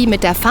Psychiatrie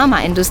mit der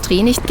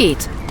Pharmaindustrie nicht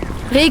geht.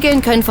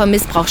 Regeln können vor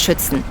Missbrauch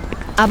schützen.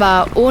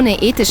 Aber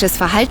ohne ethisches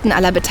Verhalten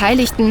aller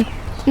Beteiligten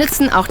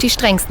nützen auch die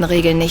strengsten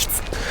Regeln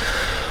nichts.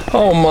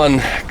 Oh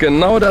Mann,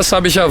 genau das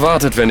habe ich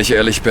erwartet, wenn ich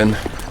ehrlich bin.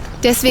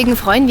 Deswegen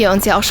freuen wir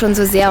uns ja auch schon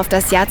so sehr auf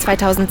das Jahr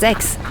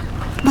 2006.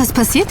 Was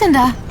passiert denn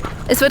da?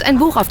 Es wird ein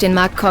Buch auf den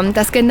Markt kommen,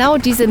 das genau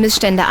diese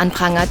Missstände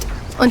anprangert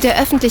und der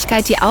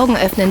Öffentlichkeit die Augen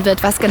öffnen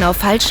wird, was genau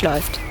falsch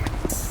läuft.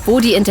 Wo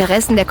die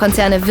Interessen der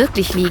Konzerne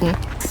wirklich liegen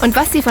und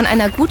was sie von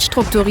einer gut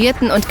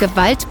strukturierten und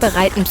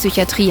gewaltbereiten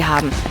Psychiatrie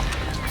haben.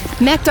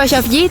 Merkt euch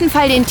auf jeden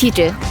Fall den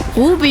Titel.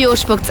 Rubio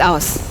spuckt's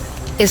aus.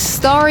 A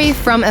Story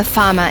from a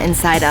Pharma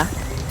Insider.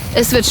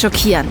 Es wird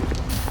schockieren.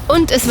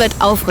 Und es wird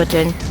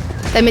aufrütteln,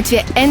 damit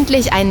wir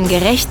endlich einen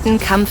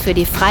gerechten Kampf für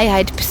die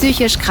Freiheit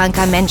psychisch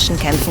kranker Menschen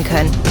kämpfen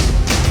können.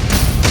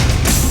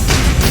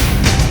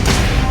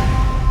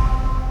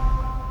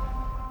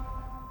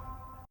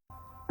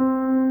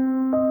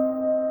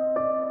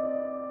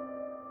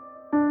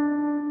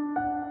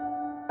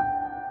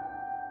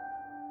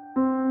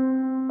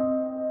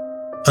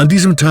 An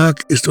diesem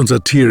Tag ist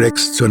unser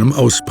T-Rex zu einem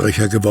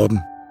Ausbrecher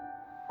geworden.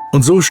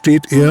 Und so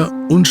steht er,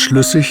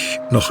 unschlüssig,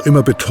 noch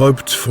immer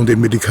betäubt von den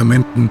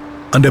Medikamenten,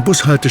 an der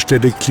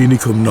Bushaltestelle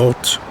Klinikum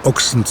Nord,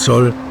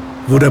 Ochsenzoll,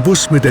 wo der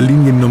Bus mit der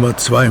Liniennummer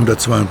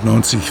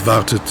 292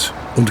 wartet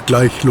und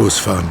gleich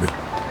losfahren will.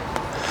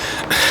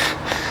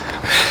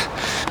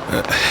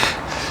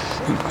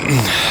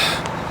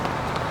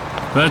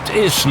 Was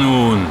ist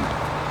nun?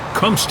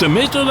 Kommst du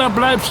mit oder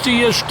bleibst du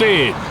hier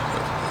stehen?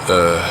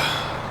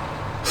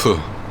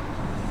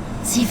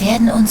 Sie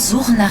werden uns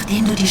suchen,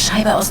 nachdem du die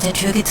Scheibe aus der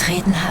Tür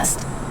getreten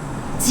hast.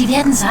 Sie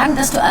werden sagen,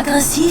 dass du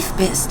aggressiv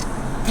bist,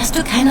 dass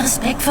du keinen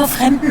Respekt vor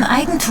fremdem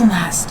Eigentum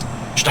hast.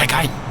 Steig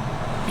ein.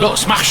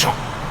 Los, mach schon.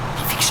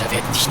 Die Wichser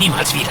werden dich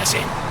niemals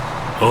wiedersehen.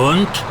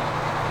 Und?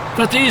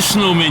 Was ist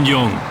nun, mein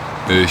Jung?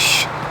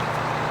 Ich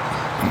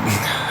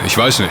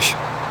weiß nicht.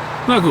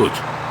 Na gut,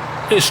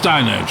 ist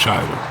deine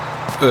Entscheidung.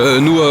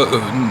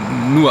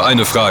 Nur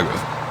eine Frage.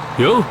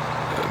 Jo?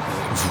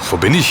 Wo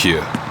bin ich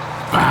hier?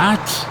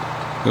 Was?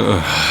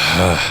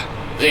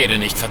 Rede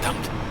nicht,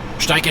 verdammt.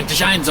 Steig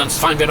endlich ein, sonst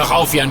fallen wir noch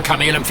auf wie ein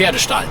Kamel im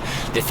Pferdestall.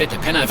 Der fette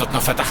Penner wird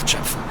noch Verdacht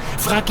schöpfen.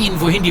 Frag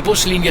ihn, wohin die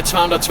Buslinie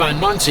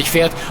 292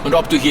 fährt und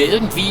ob du hier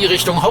irgendwie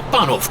Richtung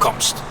Hauptbahnhof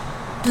kommst.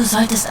 Du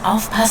solltest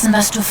aufpassen,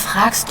 was du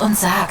fragst und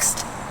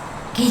sagst.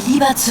 Geh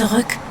lieber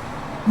zurück.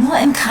 Nur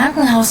im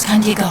Krankenhaus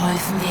kann dir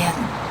geholfen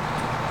werden.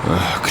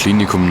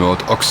 Klinikum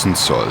Nord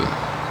Ochsenzoll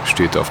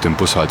steht auf dem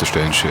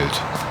Bushaltestellenschild.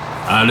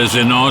 Alles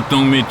in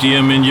Ordnung mit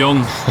dir, mein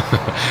Jung?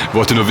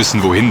 Wollte nur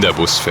wissen, wohin der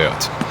Bus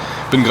fährt.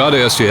 Bin gerade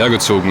erst hierher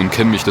gezogen und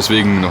kenne mich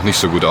deswegen noch nicht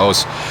so gut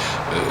aus.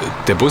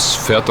 Der Bus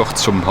fährt doch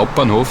zum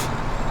Hauptbahnhof?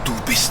 Du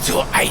bist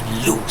so ein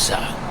Loser.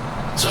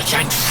 Solch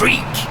ein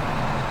Freak.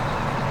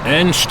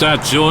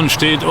 Endstation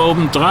steht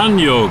oben dran,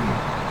 Jung.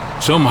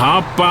 Zum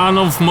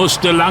Hauptbahnhof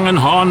musst du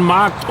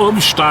Langenhornmarkt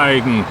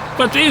umsteigen.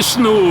 Was ist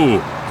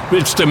nu?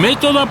 Willst du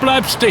mit oder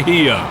bleibst du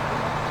hier?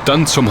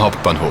 Dann zum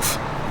Hauptbahnhof.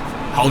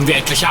 Hauen wir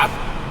endlich ab.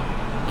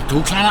 Und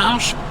du, kleiner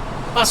Arsch?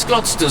 Was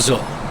glotzt du so?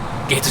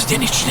 Geht es dir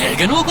nicht schnell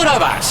genug, oder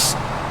was?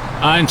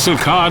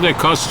 Einzelkarte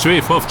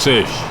kostet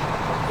 2,50.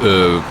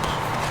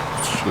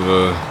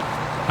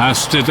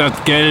 Hast du das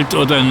Geld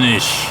oder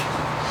nicht?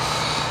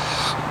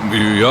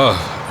 Ja,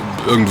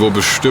 irgendwo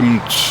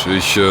bestimmt.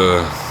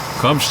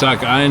 Komm,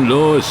 steig ein,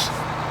 los.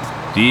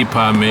 Die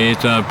paar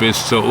Meter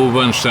bis zur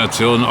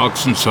U-Bahn-Station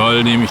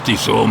Ochsenzoll nehme ich dich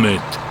so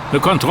mit.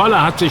 Eine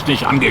Kontrolle hat sich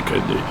nicht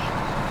angekündigt.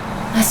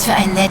 Was für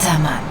ein netter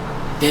Mann.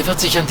 Der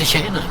wird sich an dich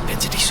erinnern, wenn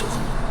sie dich suchen.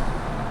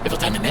 Er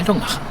wird eine Meldung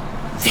machen.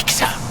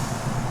 Wichser.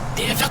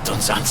 Der wird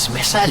uns ans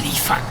Messer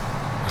liefern.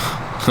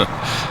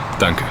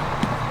 Danke.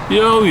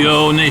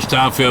 Jo, nicht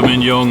dafür,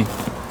 mein Jung.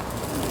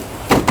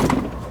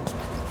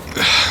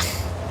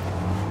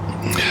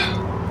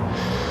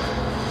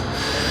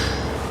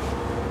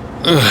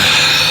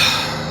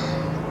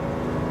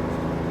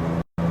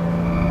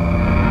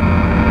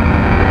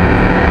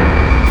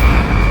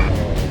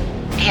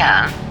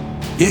 Ja.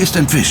 Er ist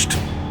entwischt.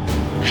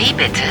 Wie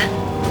bitte?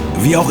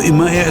 Wie auch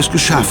immer er es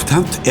geschafft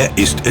hat, er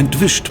ist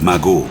entwischt,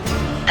 Margot.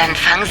 Dann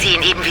fangen Sie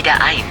ihn eben wieder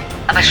ein.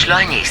 Aber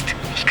schleunigst.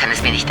 Ich kann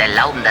es mir nicht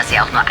erlauben, dass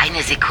er auch nur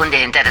eine Sekunde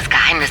hinter das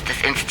Geheimnis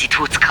des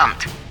Instituts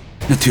kommt.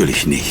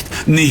 Natürlich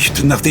nicht.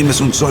 Nicht, nachdem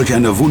es uns solch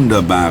eine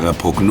wunderbare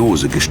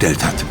Prognose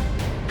gestellt hat.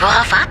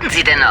 Worauf warten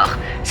Sie denn noch?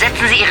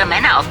 Setzen Sie Ihre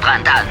Männer auf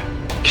Brand an.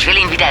 Ich will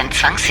ihn wieder in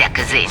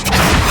Zwangsjacke sehen.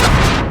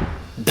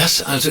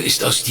 Das also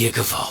ist aus dir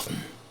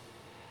geworden.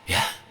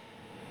 Ja.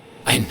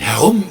 Ein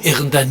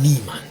herumirrender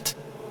Niemand.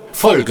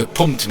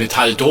 Vollgepumpt mit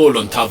Haldol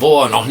und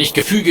Tavor, noch nicht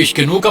gefügig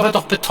genug, aber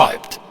doch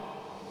betäubt.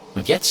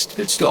 Und jetzt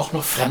willst du auch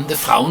noch fremde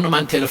Frauen um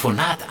ein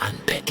Telefonat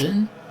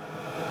anbetteln?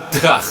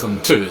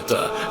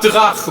 Drachentöter,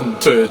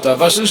 Drachentöter,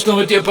 was ist nur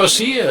mit dir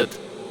passiert?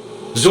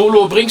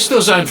 Solo bringst du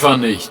es einfach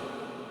nicht.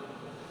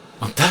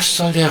 Und das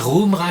soll der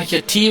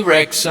ruhmreiche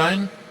T-Rex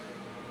sein?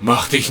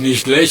 Mach dich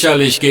nicht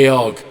lächerlich,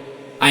 Georg.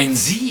 Ein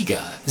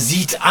Sieger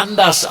sieht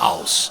anders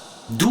aus.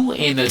 Du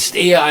ähnelst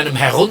eher einem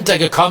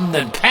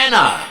heruntergekommenen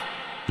Penner.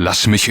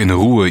 Lass mich in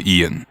Ruhe,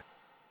 Ian.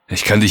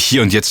 Ich kann dich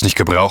hier und jetzt nicht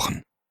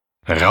gebrauchen.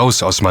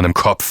 Raus aus meinem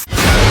Kopf.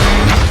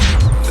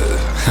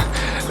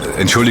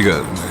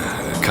 Entschuldige,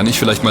 kann ich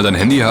vielleicht mal dein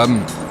Handy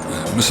haben?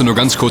 müssen nur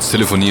ganz kurz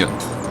telefonieren.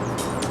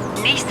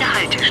 Nächste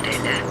Haltestelle.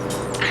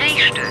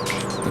 Rehstück.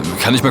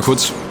 Kann ich mal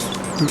kurz...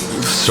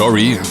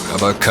 Sorry,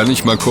 aber kann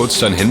ich mal kurz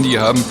dein Handy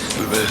haben?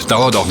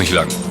 Dauert auch nicht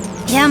lang.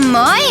 Ja,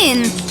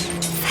 moin.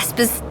 Was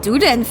bist du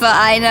denn für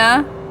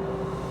einer?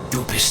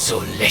 Du bist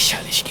so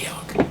lächerlich,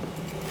 Georg.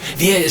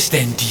 Wer ist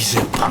denn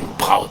diese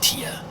Braut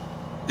hier?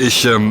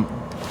 Ich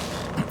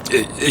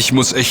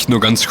muss echt nur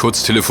ganz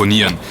kurz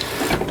telefonieren.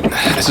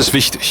 Es ist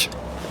wichtig.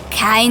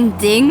 Kein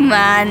Ding,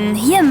 Mann.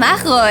 Hier,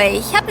 mach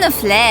ruhig. Ich hab ne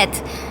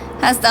Flat.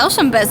 Hast auch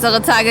schon bessere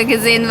Tage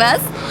gesehen, was?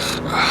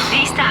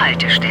 Nächste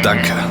Haltestelle.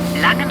 Danke.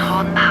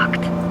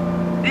 Langenhornmarkt.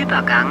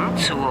 Übergang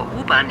zur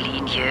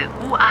U-Bahn-Linie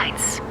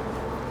U1.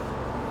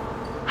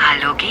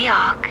 Hallo,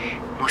 Georg.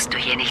 Musst du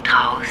hier nicht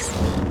raus?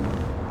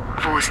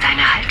 Wo ist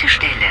deine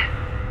Haltestelle?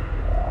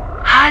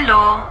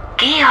 Hallo,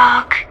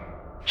 Georg.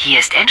 Hier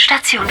ist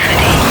Endstation für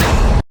dich.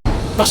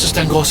 Was ist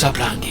dein großer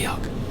Plan, Georg?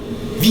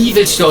 Wie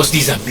willst du aus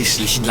dieser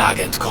misslichen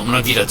Lage entkommen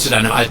und wieder zu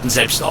deinem alten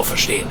Selbst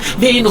auferstehen?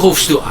 Wen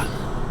rufst du an?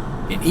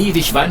 Den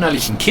ewig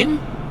weinerlichen Kim?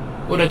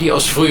 Oder die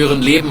aus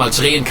früheren Leben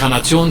als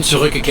Reinkarnation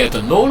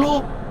zurückgekehrte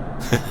Nolo?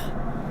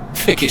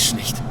 Vergiss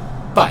nicht,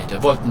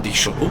 beide wollten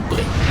dich schon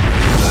umbringen.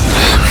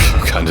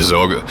 Keine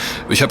Sorge,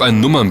 ich habe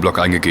einen Nummernblock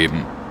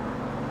eingegeben.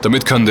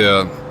 Damit kann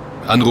der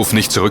Anruf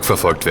nicht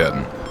zurückverfolgt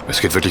werden. Es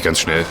geht wirklich ganz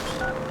schnell.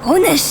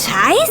 Ohne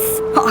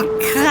Scheiß? Oh,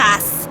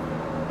 krass.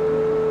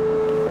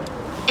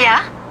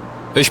 Ja?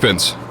 Ich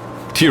bin's.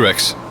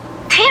 T-Rex.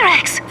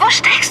 T-Rex, wo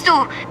steckst du?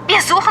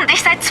 Wir suchen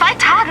dich seit 2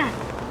 Tagen.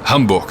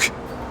 Hamburg.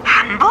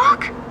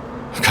 Hamburg?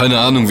 Keine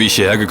Ahnung, wie ich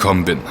hierher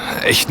gekommen bin.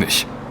 Echt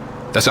nicht.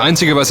 Das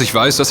Einzige, was ich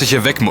weiß, dass ich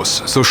hier weg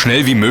muss. So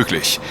schnell wie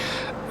möglich.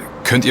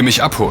 Könnt ihr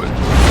mich abholen?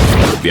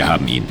 Wir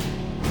haben ihn.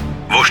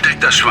 Wo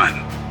steckt das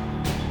Schwein?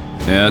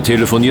 Er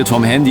telefoniert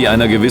vom Handy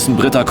einer gewissen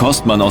Britta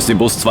Kostmann aus dem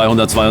Bus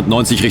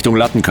 292 Richtung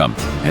Lattenkamp.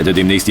 Hätte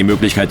demnächst die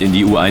Möglichkeit, in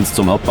die U1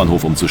 zum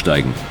Hauptbahnhof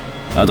umzusteigen.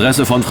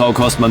 Adresse von Frau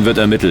Kostmann wird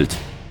ermittelt.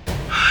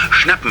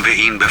 Schnappen wir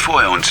ihn,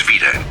 bevor er uns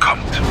wieder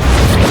entkommt.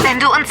 Wenn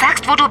du uns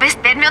sagst, wo du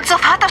bist, werden wir uns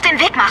sofort auf den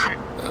Weg machen.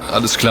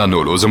 Alles klar,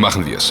 Nolo, so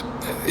machen wir's.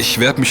 Ich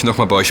werde mich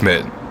nochmal bei euch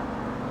melden.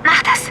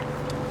 Mach das.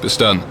 Bis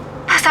dann.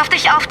 Pass auf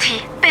dich auf, T.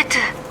 Bitte.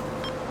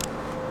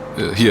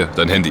 Hier,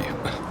 dein Handy.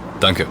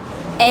 Danke.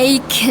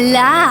 Ey,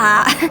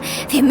 klar.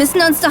 Wir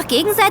müssen uns doch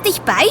gegenseitig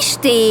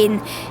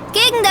beistehen.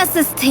 Gegen das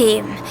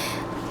System.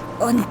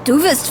 Und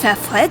du wirst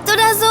verfolgt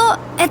oder so?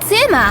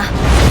 Erzähl mal.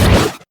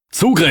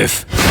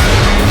 Zugriff!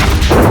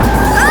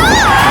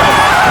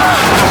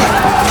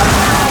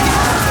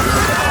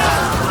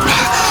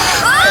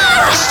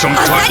 Was zum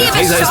Teufel? Der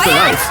Taser ist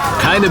bereit.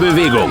 Keine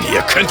Bewegung.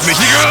 Ihr könnt mich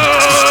nicht...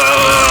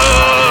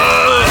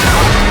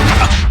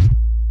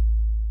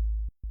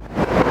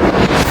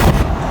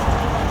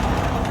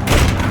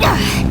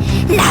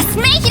 Lass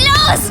mich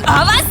los! Oh,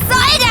 was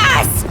soll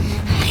das?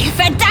 Ihr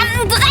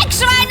verdammten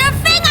Dreckschweine,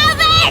 Finger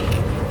weg!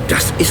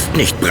 Das ist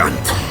nicht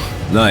Brandt.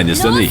 Nein,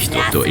 ist er nicht,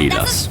 Dr.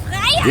 Ehlers.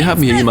 Wir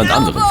haben hier jemand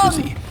anderen für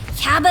Sie.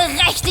 Ich habe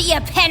Rechte, ihr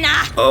Penner!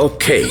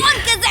 Okay.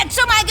 Grundgesetz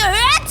schon mal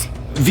gehört?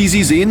 Wie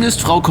Sie sehen,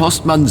 ist Frau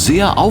Kostmann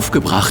sehr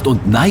aufgebracht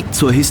und neigt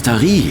zur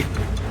Hysterie.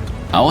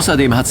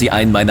 Außerdem hat sie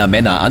einen meiner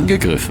Männer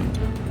angegriffen.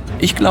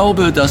 Ich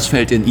glaube, das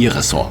fällt in Ihr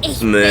Ressort. Ich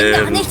bin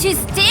doch nicht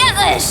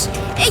hysterisch.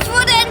 Ich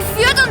wurde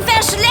entführt und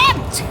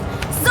verschleppt.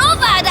 So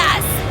war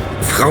das.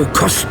 Frau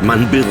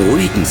Kostmann,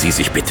 beruhigen Sie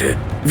sich bitte.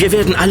 Wir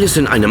werden alles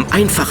in einem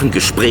einfachen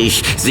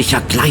Gespräch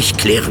sicher gleich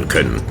klären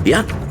können,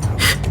 ja?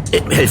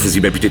 Helfen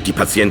Sie mir bitte, die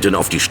Patientin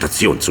auf die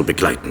Station zu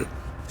begleiten.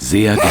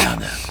 Sehr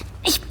gerne.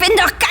 Ich bin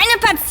doch keine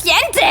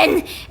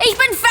Patientin. Ich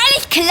bin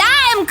völlig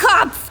klar im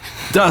Kopf.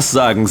 Das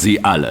sagen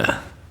Sie alle.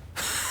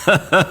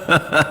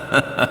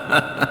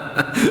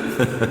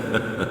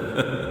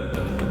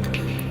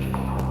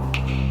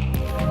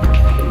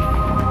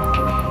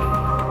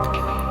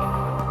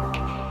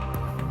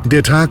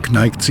 Der Tag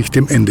neigt sich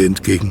dem Ende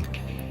entgegen.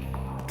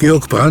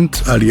 Georg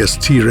Brandt alias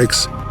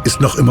T-Rex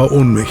ist noch immer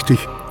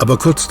ohnmächtig, aber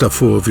kurz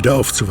davor, wieder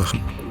aufzuwachen.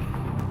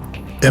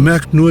 Er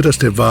merkt nur, dass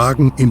der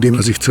Wagen, in dem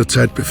er sich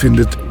zurzeit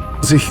befindet,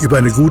 sich über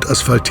eine gut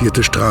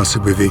asphaltierte Straße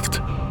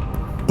bewegt.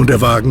 Und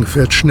der Wagen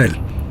fährt schnell,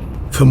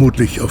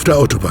 vermutlich auf der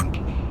Autobahn.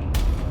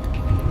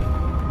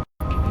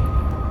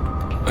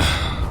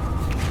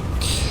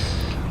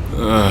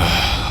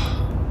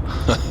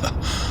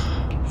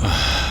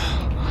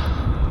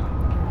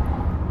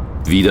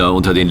 Wieder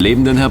unter den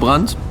Lebenden, Herr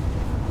Brandt?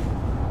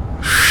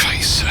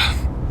 Scheiße.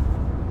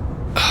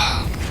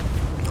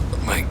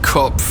 Mein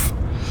Kopf.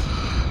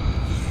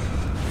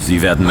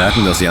 Sie werden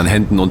merken, dass Sie an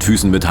Händen und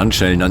Füßen mit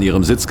Handschellen an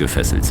Ihrem Sitz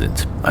gefesselt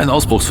sind. Ein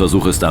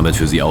Ausbruchsversuch ist damit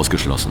für Sie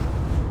ausgeschlossen.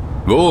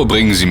 Wo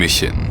bringen Sie mich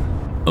hin?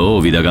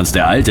 Oh, wieder ganz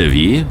der Alte,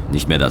 wie?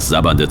 Nicht mehr das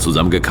sabbernde,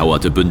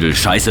 zusammengekauerte Bündel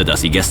Scheiße,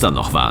 das Sie gestern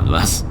noch waren,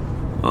 was?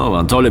 Oh,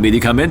 waren tolle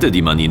Medikamente,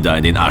 die man Ihnen da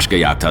in den Arsch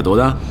gejagt hat,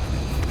 oder?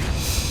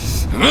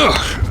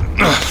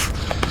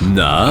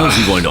 Na,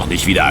 Sie wollen doch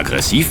nicht wieder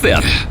aggressiv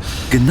werden.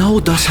 Genau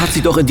das hat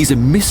Sie doch in diese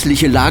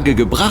missliche Lage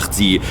gebracht,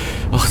 Sie...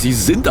 Ach, Sie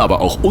sind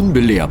aber auch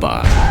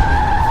unbelehrbar.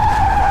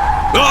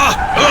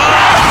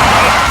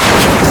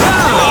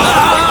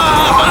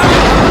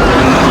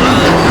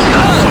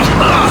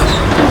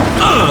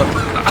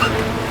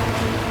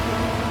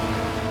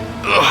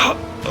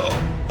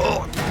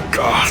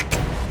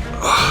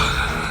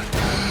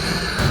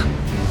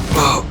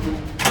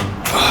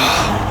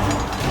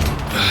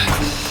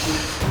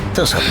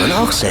 Das hat man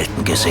auch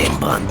selten gesehen,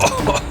 Brandt.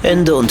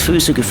 Hände und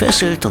Füße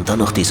gefesselt und dann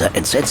noch dieser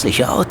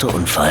entsetzliche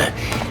Autounfall.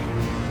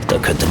 Da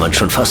könnte man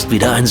schon fast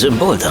wieder ein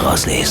Symbol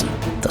daraus lesen.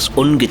 Das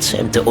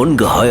ungezähmte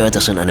Ungeheuer,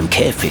 das in einem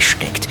Käfig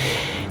steckt.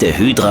 Der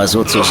Hydra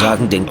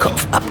sozusagen den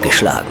Kopf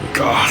abgeschlagen.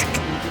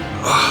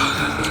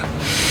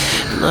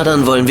 Na,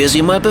 dann wollen wir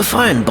sie mal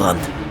befreien,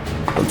 Brandt.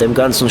 Und dem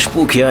ganzen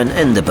Spuk hier ein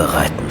Ende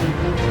bereiten.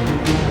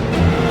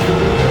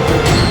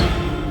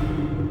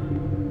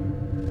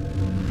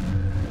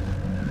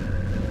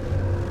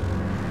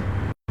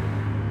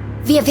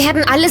 Wir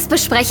werden alles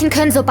besprechen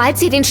können, sobald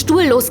Sie den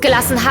Stuhl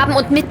losgelassen haben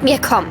und mit mir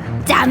kommen.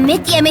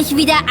 Damit ihr mich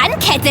wieder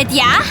ankettet,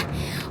 ja?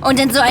 Und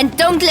in so ein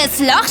dunkles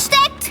Loch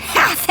steckt?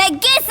 Ha,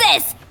 vergiss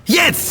es!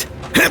 Jetzt!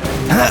 Oh,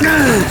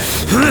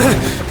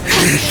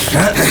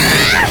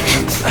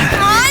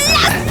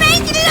 lass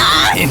mich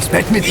los! Ins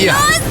Bett mit ihr!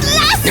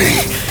 Loslassen!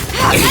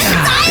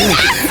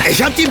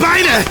 Ich hab die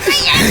Beine!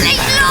 Endlich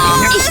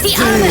los! Ich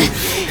die Arme!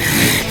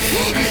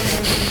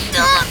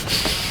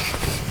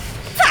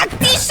 Pack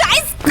die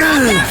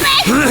Scheißkarte weg!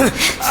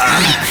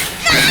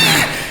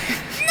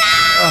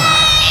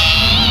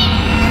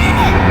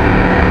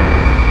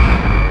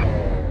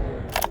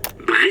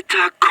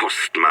 Britta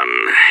Kostmann,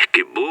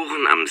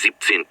 geboren am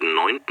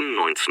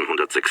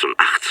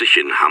 17.09.1986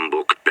 in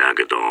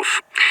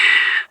Hamburg-Bergedorf.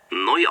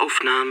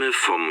 Neuaufnahme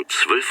vom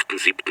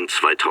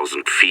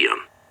 12.07.2004.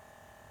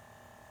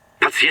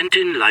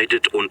 Patientin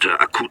leidet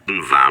unter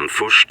akuten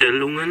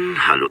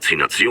Wahnvorstellungen,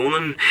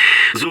 Halluzinationen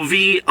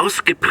sowie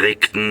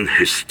ausgeprägten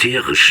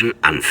hysterischen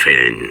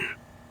Anfällen.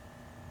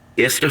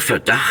 Erster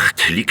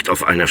Verdacht liegt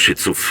auf einer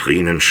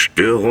schizophrenen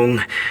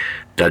Störung,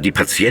 da die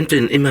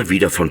Patientin immer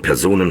wieder von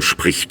Personen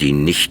spricht, die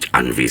nicht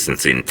anwesend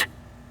sind.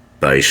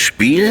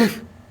 Beispiel: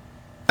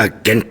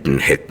 Agenten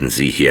hätten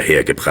sie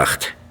hierher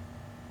gebracht.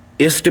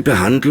 Erste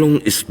Behandlung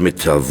ist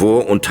mit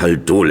Tavor und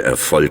Haldol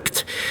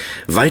erfolgt.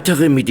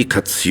 Weitere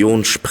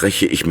Medikation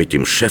spreche ich mit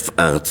dem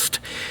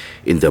Chefarzt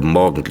in der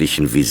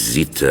morgendlichen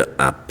Visite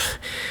ab.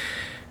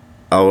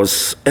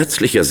 Aus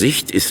ärztlicher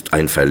Sicht ist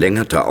ein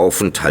verlängerter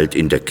Aufenthalt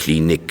in der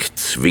Klinik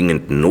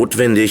zwingend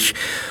notwendig,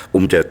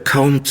 um der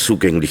kaum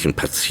zugänglichen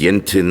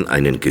Patientin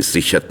einen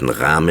gesicherten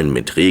Rahmen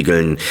mit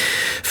Regeln,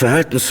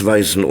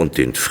 Verhaltensweisen und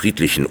den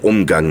friedlichen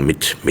Umgang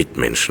mit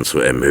Mitmenschen zu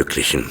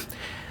ermöglichen.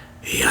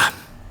 Ja.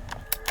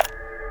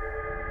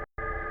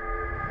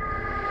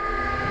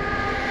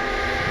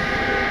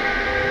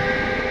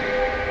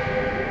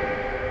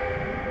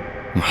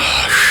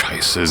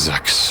 Scheiße,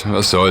 Sachs.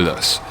 Was soll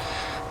das?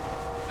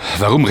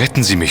 Warum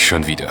retten Sie mich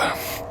schon wieder?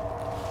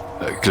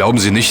 Glauben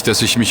Sie nicht,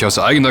 dass ich mich aus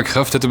eigener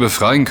Kraft hätte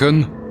befreien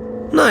können?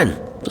 Nein,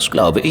 das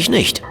glaube ich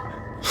nicht.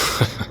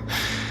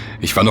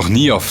 Ich war noch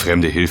nie auf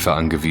fremde Hilfe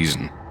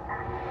angewiesen.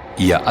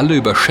 Ihr alle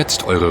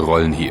überschätzt eure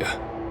Rollen hier.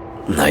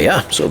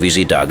 Naja, so wie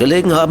Sie da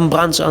gelegen haben,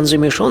 Brandt, sahen Sie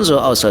mir schon so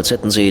aus, als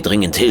hätten Sie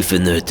dringend Hilfe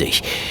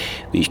nötig.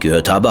 Wie ich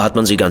gehört habe, hat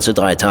man Sie ganze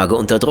 3 Tage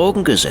unter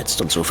Drogen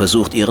gesetzt und so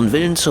versucht, Ihren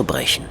Willen zu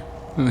brechen.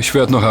 Ich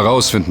werde noch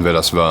herausfinden, wer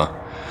das war.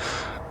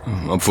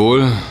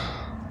 Obwohl...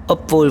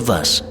 Obwohl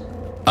was?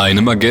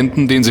 Einem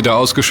Agenten, den Sie da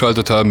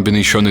ausgeschaltet haben, bin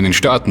ich schon in den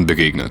Staaten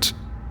begegnet.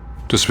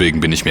 Deswegen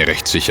bin ich mir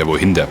recht sicher,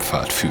 wohin der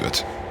Pfad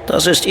führt.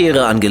 Das ist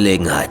Ihre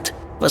Angelegenheit.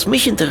 Was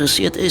mich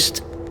interessiert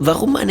ist,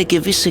 warum eine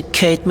gewisse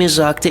Kate mir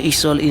sagte, ich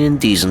soll Ihnen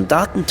diesen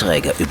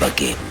Datenträger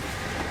übergeben.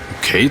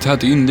 Kate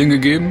hat Ihnen den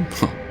gegeben?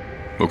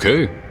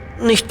 Okay.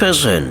 Nicht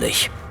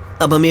persönlich.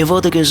 Aber mir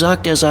wurde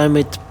gesagt, er sei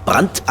mit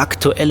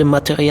brandaktuellem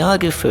Material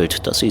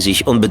gefüllt, das Sie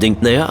sich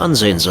unbedingt näher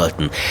ansehen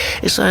sollten.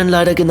 Es seien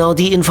leider genau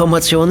die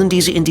Informationen, die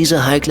Sie in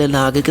diese heikle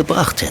Lage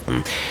gebracht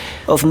hätten.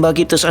 Offenbar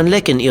gibt es ein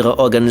Leck in Ihrer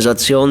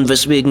Organisation,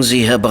 weswegen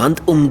Sie, Herr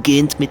Brandt,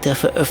 umgehend mit der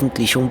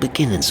Veröffentlichung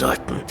beginnen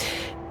sollten.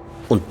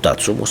 Und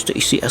dazu musste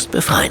ich Sie erst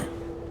befreien.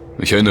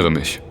 Ich erinnere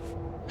mich.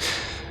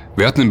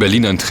 Wir hatten in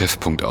Berlin einen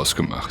Treffpunkt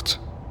ausgemacht.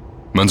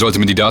 Man sollte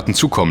mir die Daten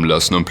zukommen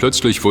lassen und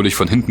plötzlich wurde ich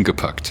von hinten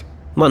gepackt.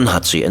 Man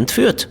hat Sie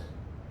entführt.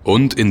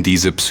 Und in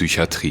diese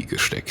Psychiatrie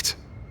gesteckt.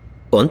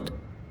 Und?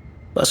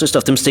 Was ist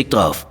auf dem Stick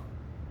drauf?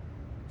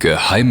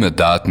 Geheime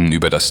Daten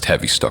über das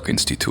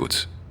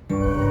Tavistock-Institut.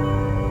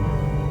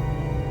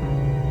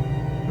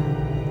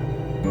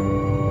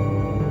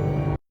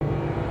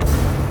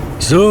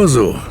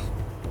 So.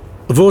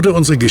 Wurde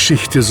unsere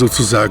Geschichte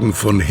sozusagen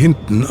von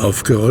hinten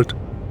aufgerollt?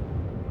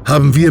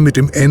 Haben wir mit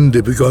dem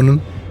Ende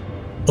begonnen?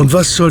 Und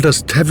was soll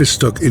das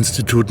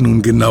Tavistock-Institut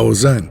nun genau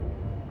sein?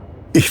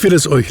 Ich will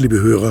es euch, liebe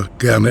Hörer,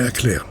 gerne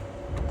erklären.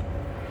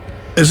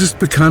 Es ist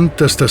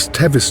bekannt, dass das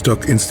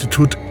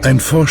Tavistock-Institut ein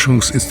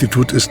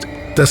Forschungsinstitut ist,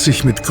 das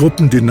sich mit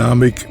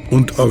Gruppendynamik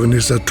und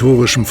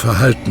organisatorischem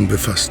Verhalten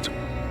befasst.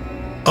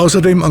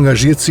 Außerdem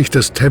engagiert sich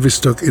das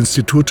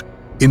Tavistock-Institut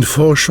in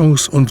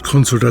Forschungs- und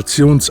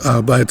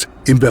Konsultationsarbeit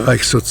im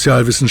Bereich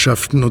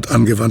Sozialwissenschaften und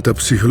angewandter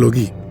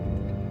Psychologie.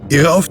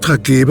 Ihre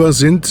Auftraggeber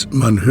sind,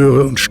 man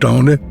höre und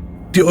staune,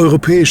 die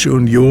Europäische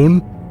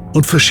Union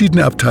und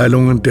verschiedene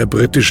Abteilungen der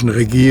britischen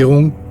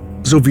Regierung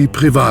sowie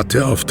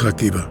private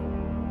Auftraggeber.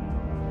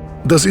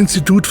 Das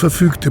Institut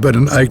verfügt über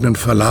einen eigenen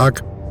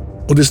Verlag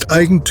und ist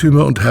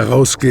Eigentümer und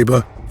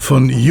Herausgeber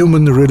von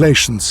Human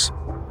Relations,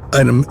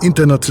 einem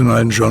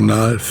internationalen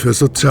Journal für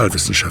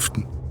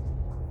Sozialwissenschaften.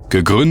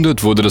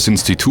 Gegründet wurde das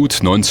Institut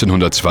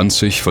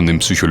 1920 von dem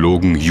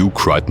Psychologen Hugh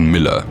Crichton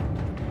Miller.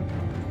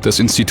 Das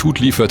Institut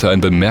lieferte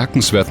einen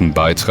bemerkenswerten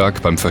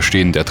Beitrag beim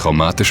Verstehen der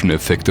traumatischen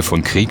Effekte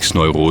von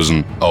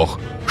Kriegsneurosen, auch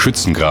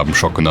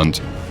Schützengravenschock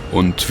genannt,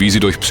 und wie sie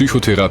durch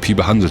Psychotherapie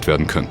behandelt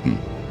werden könnten.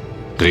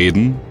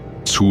 Reden,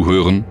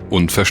 zuhören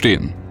und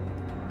verstehen.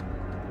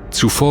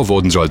 Zuvor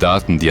wurden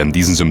Soldaten, die an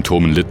diesen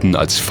Symptomen litten,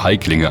 als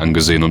Feiglinge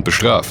angesehen und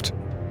bestraft.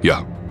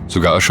 Ja,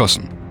 sogar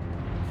erschossen.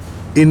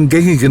 In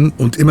gängigen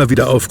und immer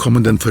wieder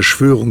aufkommenden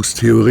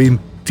Verschwörungstheorien,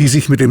 die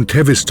sich mit dem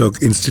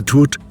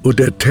Tavistock-Institut und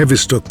der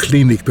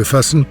Tavistock-Klinik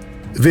befassen,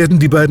 werden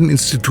die beiden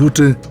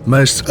Institute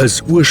meist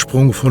als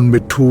Ursprung von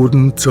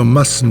Methoden zur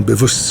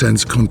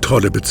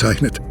Massenbewusstseinskontrolle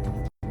bezeichnet.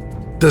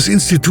 Das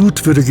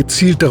Institut würde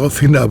gezielt darauf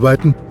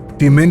hinarbeiten,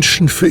 die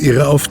Menschen für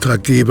ihre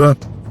Auftraggeber,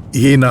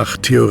 je nach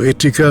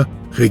Theoretiker,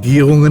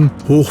 Regierungen,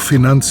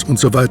 Hochfinanz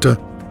usw.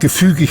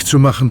 gefügig zu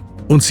machen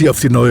und sie auf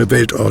die neue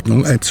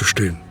Weltordnung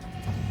einzustellen.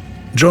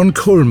 John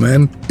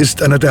Coleman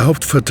ist einer der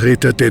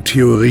Hauptvertreter der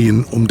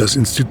Theorien um das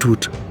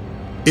Institut.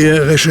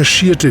 Er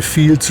recherchierte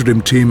viel zu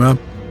dem Thema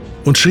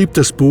und schrieb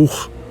das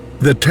Buch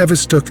The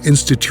Tavistock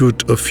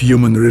Institute of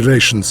Human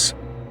Relations: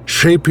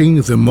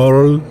 Shaping the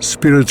Moral,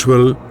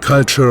 Spiritual,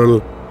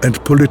 Cultural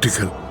and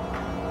Political.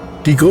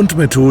 Die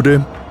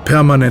Grundmethode: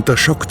 permanenter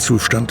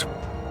Schockzustand.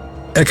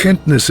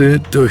 Erkenntnisse,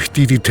 durch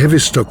die die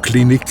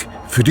Tavistock-Klinik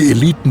für die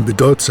Eliten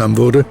bedeutsam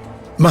wurde,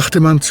 machte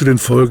man zu den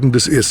Folgen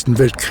des Ersten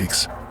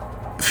Weltkriegs.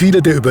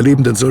 Viele der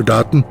überlebenden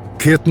Soldaten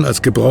kehrten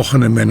als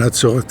gebrochene Männer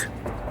zurück.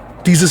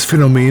 Dieses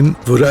Phänomen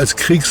wurde als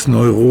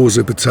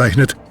Kriegsneurose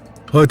bezeichnet.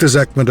 Heute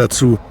sagt man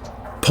dazu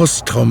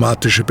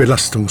posttraumatische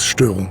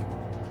Belastungsstörung.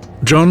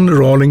 John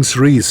Rawlings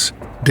Rees,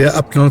 der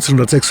ab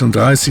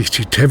 1936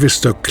 die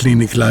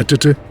Tavistock-Klinik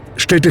leitete,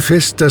 stellte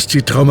fest, dass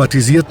die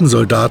traumatisierten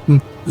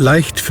Soldaten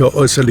leicht für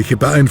äußerliche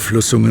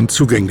Beeinflussungen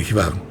zugänglich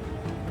waren.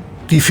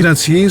 Die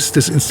Finanziers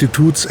des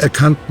Instituts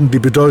erkannten die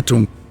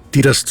Bedeutung,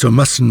 die das zur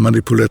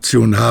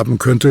Massenmanipulation haben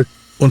könnte,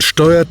 und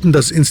steuerten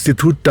das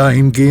Institut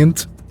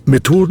dahingehend,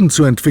 Methoden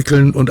zu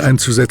entwickeln und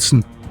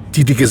einzusetzen,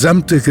 die die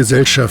gesamte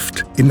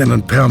Gesellschaft in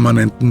einen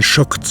permanenten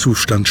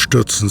Schockzustand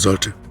stürzen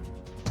sollte.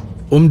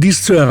 Um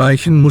dies zu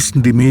erreichen,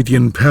 mussten die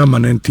Medien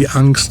permanent die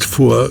Angst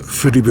vor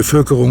für die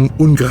Bevölkerung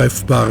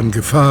ungreifbaren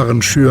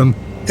Gefahren schüren,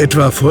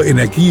 etwa vor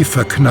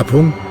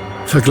Energieverknappung,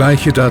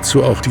 vergleiche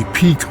dazu auch die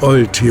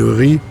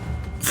Peak-Oil-Theorie,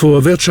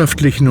 vor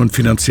wirtschaftlichen und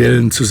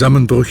finanziellen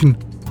Zusammenbrüchen,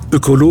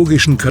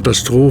 ökologischen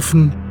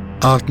Katastrophen,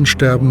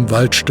 Artensterben,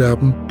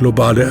 Waldsterben,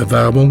 globale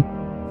Erwärmung,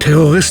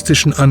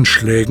 terroristischen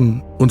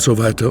Anschlägen und so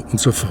weiter und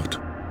so fort.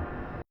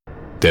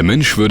 Der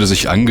Mensch würde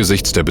sich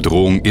angesichts der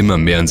Bedrohung immer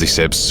mehr in sich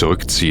selbst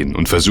zurückziehen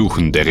und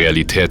versuchen, der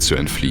Realität zu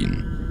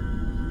entfliehen.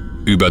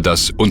 Über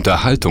das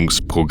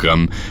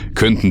Unterhaltungsprogramm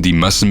könnten die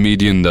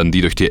Massenmedien dann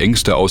die durch die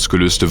Ängste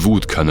ausgelöste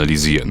Wut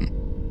kanalisieren.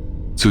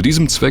 Zu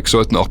diesem Zweck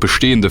sollten auch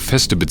bestehende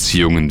feste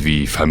Beziehungen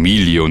wie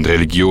Familie und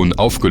Religion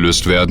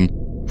aufgelöst werden,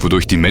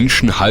 wodurch die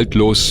Menschen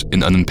haltlos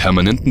in einen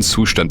permanenten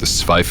Zustand des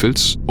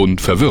Zweifels und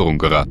Verwirrung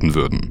geraten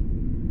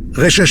würden.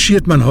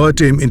 Recherchiert man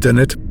heute im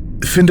Internet,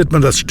 findet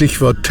man das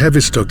Stichwort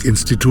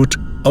Tavistock-Institut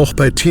auch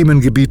bei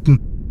Themengebieten,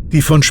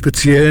 die von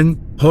speziellen,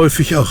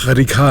 häufig auch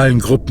radikalen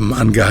Gruppen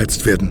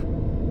angeheizt werden.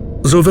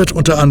 So wird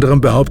unter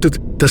anderem behauptet,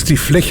 dass die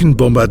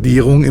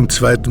Flächenbombardierung im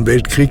Zweiten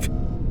Weltkrieg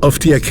auf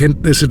die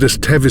Erkenntnisse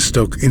des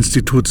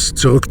Tavistock-Instituts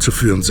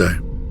zurückzuführen sei.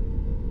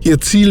 Ihr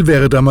Ziel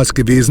wäre damals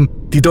gewesen,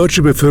 die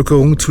deutsche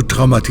Bevölkerung zu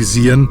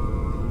traumatisieren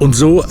und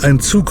so ein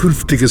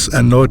zukünftiges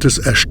erneutes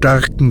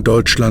Erstarken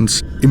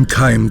Deutschlands im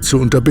Keim zu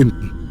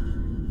unterbinden.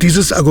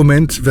 Dieses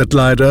Argument wird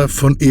leider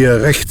von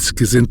eher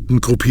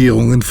rechtsgesinnten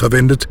Gruppierungen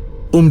verwendet,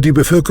 um die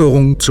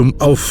Bevölkerung zum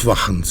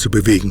Aufwachen zu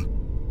bewegen.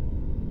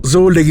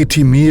 So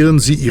legitimieren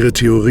sie ihre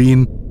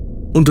Theorien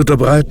und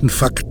unterbreiten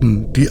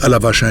Fakten, die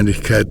aller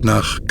Wahrscheinlichkeit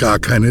nach gar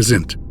keine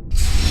sind.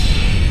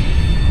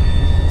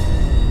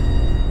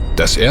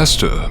 Das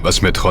Erste,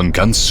 was mir Tron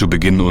ganz zu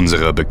Beginn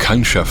unserer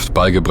Bekanntschaft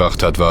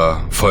beigebracht hat,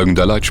 war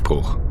folgender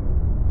Leitspruch: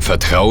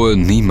 Vertraue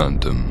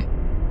niemandem.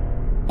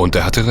 Und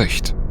er hatte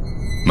recht.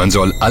 Man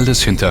soll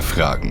alles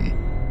hinterfragen,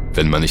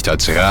 wenn man nicht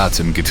als Rad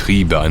im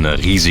Getriebe einer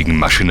riesigen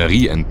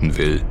Maschinerie enden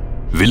will,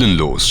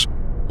 willenlos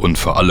und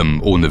vor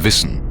allem ohne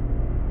Wissen.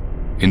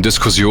 In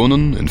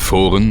Diskussionen, in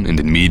Foren, in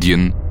den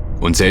Medien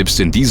und selbst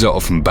in dieser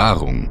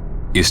Offenbarung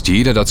ist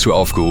jeder dazu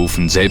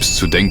aufgerufen, selbst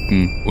zu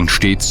denken und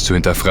stets zu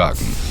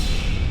hinterfragen.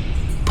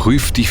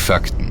 Prüft die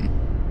Fakten,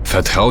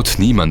 vertraut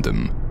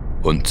niemandem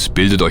und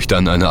bildet euch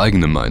dann eine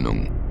eigene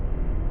Meinung.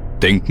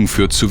 Denken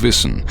führt zu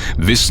Wissen,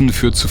 Wissen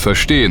führt zu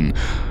Verstehen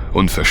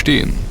und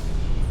Verstehen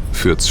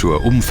führt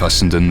zur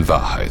umfassenden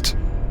Wahrheit.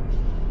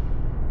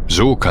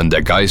 So kann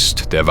der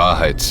Geist der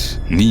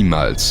Wahrheit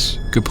niemals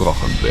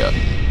gebrochen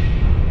werden.